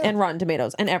 Yeah. And Rotten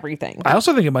Tomatoes and everything. I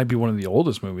also think it might be one of the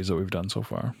oldest movies that we've done so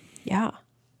far. Yeah.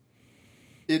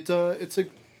 It's a,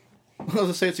 I was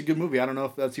gonna say it's a good movie. I don't know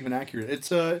if that's even accurate.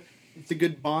 It's a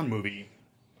good Bond movie.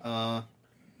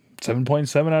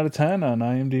 7.7 out of 10 on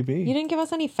IMDb. You didn't give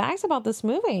us any facts about this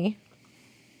movie.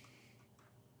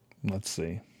 Let's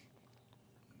see.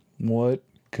 What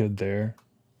could there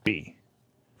be?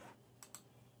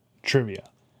 Trivia.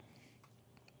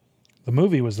 The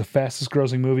movie was the fastest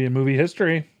grossing movie in movie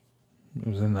history. It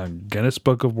was in the Guinness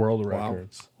Book of World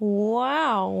Records.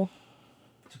 Wow.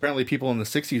 Apparently, people in the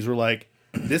 '60s were like,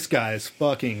 "This guy's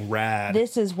fucking rad.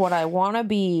 This is what I want to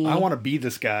be. I want to be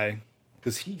this guy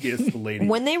because he gets the lady.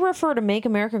 When they refer to Make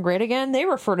America Great Again, they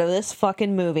refer to this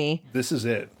fucking movie. This is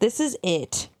it." This is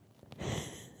it.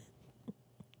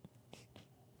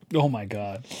 Oh my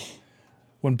God.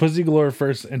 When Pussy Galore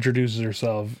first introduces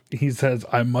herself, he says,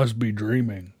 "I must be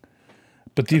dreaming."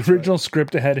 But the original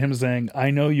script had him saying,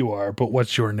 "I know you are, but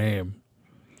what's your name?"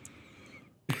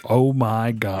 Oh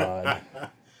my God.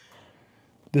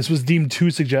 This was deemed too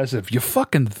suggestive. You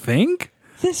fucking think?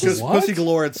 This Because is What? Pussy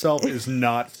Galore itself is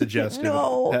not suggestive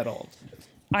No. at all.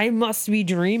 I must be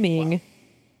dreaming.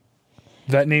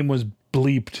 That name was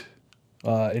bleeped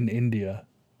in India.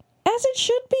 As it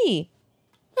should be.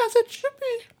 As it should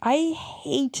be. I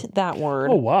hate that word.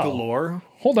 Oh, wow. Galore.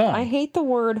 Hold on. I hate the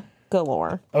word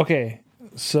galore. Okay,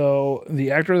 so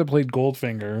the actor that played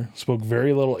Goldfinger spoke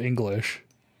very little English,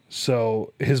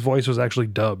 so his voice was actually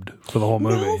dubbed for the whole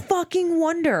movie. No fucking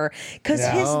wonder. Because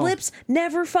Yeah. his lips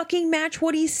never fucking match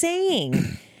what he's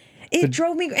saying. It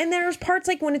drove me. And there's parts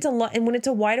like when it's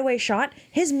a wide away shot,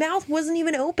 his mouth wasn't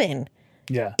even open.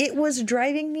 Yeah. It was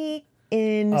driving me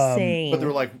insane. But they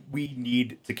were like, we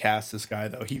need to cast this guy,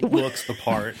 though. He looks the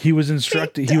part. He was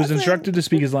instructed. He was doesn't. instructed to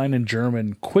speak his line in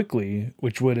German quickly,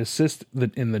 which would assist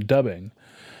in the dubbing.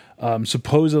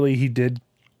 Supposedly, he did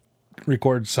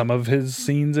record some of his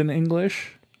scenes in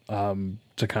English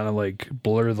to kind of like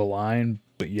blur the line.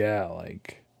 But yeah,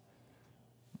 like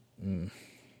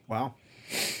Wow.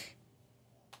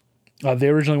 they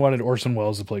originally wanted Orson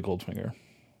Welles to play Goldfinger,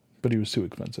 but he was too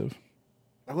expensive.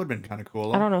 That would have been kind of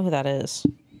cool. I don't know who that is.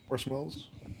 Orson Welles.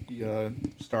 He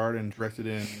starred and directed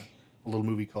in a little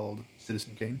movie called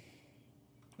Citizen Kane.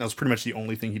 That was pretty much the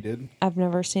only thing he did. I've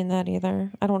never seen that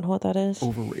either. I don't know what that is.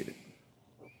 Overrated.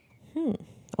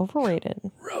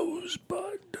 Overrated.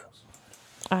 Rosebud.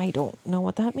 I don't know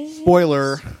what that means.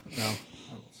 Spoiler. No. I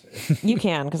won't say it. You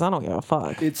can, because I don't give a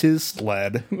fuck. It's his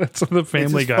sled. That's the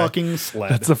Family It's his Guy. fucking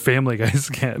sled. That's the Family Guy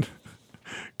skit.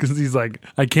 Because he's like,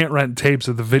 I can't rent tapes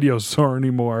at the video store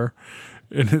anymore.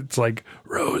 And it's like,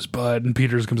 Rosebud. And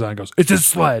Peters comes on and goes, it's his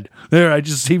sled. There, I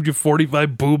just saved you 45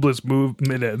 boobless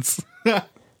minutes.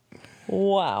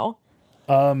 Wow.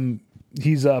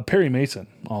 He's Perry Mason,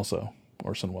 also.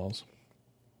 Orson Welles.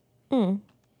 How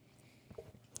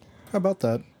about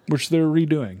that? Which they're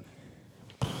redoing.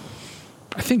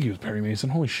 I think he was Perry Mason.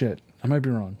 Holy shit. I might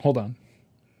be wrong. Hold on.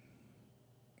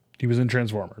 He was in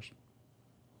Transformers.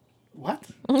 What?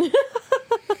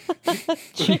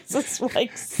 Jesus,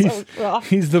 like, so rough.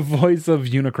 He's the voice of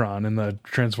Unicron in the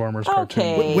Transformers cartoon.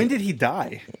 Okay. When did he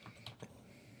die?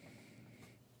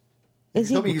 Is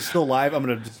Tell me he? he's still alive. I'm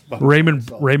gonna just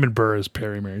Raymond Burr is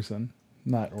Perry Mason,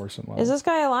 not Orson Welles. Is this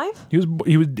guy alive? He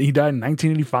died in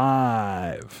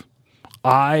 1985.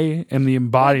 I am the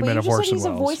embodiment But of you just Orson said he's a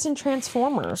Welles. voice in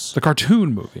Transformers. The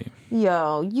cartoon movie.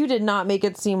 Yo, you did not make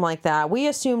it seem like that. We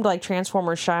assumed like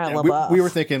Transformers Shia Yeah, LaBeouf. we were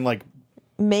thinking like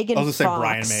Megan I was gonna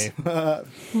Fox. say Brian May,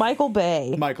 Michael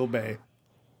Bay. Michael Bay,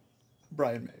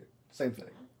 Brian May, same thing.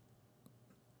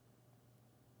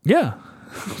 Yeah.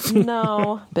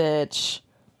 No, bitch.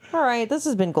 All right, this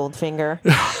has been Goldfinger.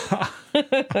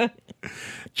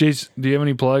 Jace, do you have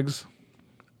any plugs?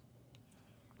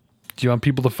 Do you want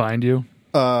people to find you?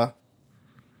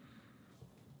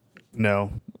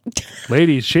 No.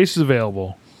 Ladies, Chase is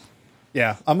available.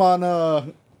 Yeah, I'm on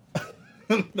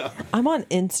I'm on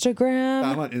Instagram.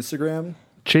 I'm on Instagram.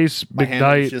 Chase My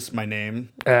handle is McKnight just my name.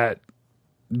 at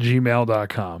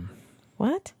gmail.com.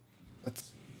 What?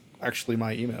 That's actually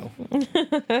my email.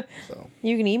 So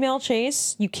You can email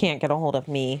Chase. You can't get a hold of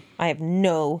me. I have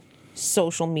no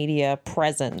social media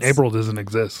presence. April doesn't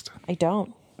exist, I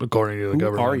don't. according to the who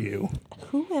government. are you?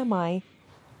 Who am I?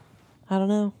 I don't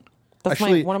know. That's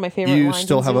Actually, one of my favorite you lines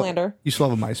still in have Zoolander. you still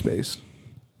have a MySpace.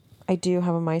 I do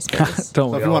have a MySpace.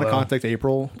 Don't So if we you all, want to though? contact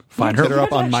April, Find her. hit her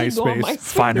up on Actually go on MySpace.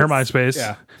 Find her MySpace.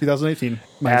 Yeah, 2018.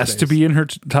 Ask to MySpace. be in her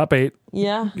top 8.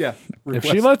 Yeah. Yeah, If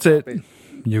she lets it,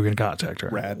 you can contact her.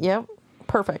 Rad. Yep.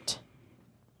 Perfect.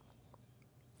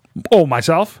 Oh,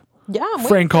 myself? Yeah. I'm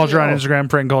Frank waiting for Culture you. on Instagram,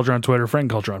 Frank Culture on Twitter,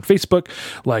 Frank Culture on Facebook.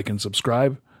 Like and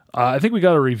subscribe. I think we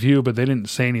got a review, but they didn't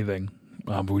say anything.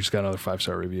 But we just got another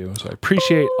 5-star review. So I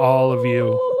appreciate all of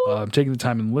you taking the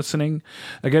time and listening.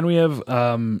 Again, we have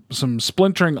some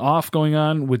splintering off going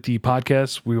on with the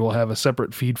podcast. We will have a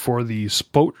separate feed for the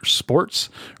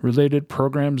sports-related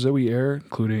programs that we air,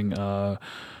 including Dynamite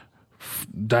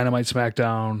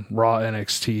SmackDown, Raw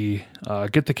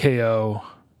NXT, Get the KO,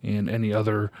 and any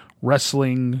other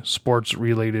wrestling sports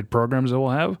related programs that we'll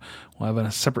have. We'll have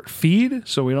a separate feed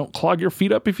so we don't clog your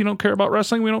feet up if you don't care about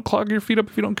wrestling. We don't clog your feet up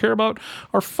if you don't care about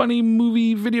our funny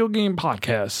movie video game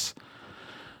podcasts.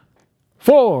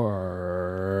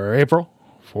 For April,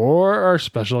 for our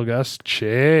special guest,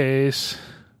 Chase,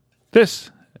 this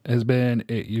has been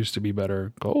It Used to Be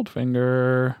Better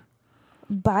Goldfinger.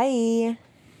 Bye.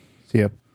 See ya.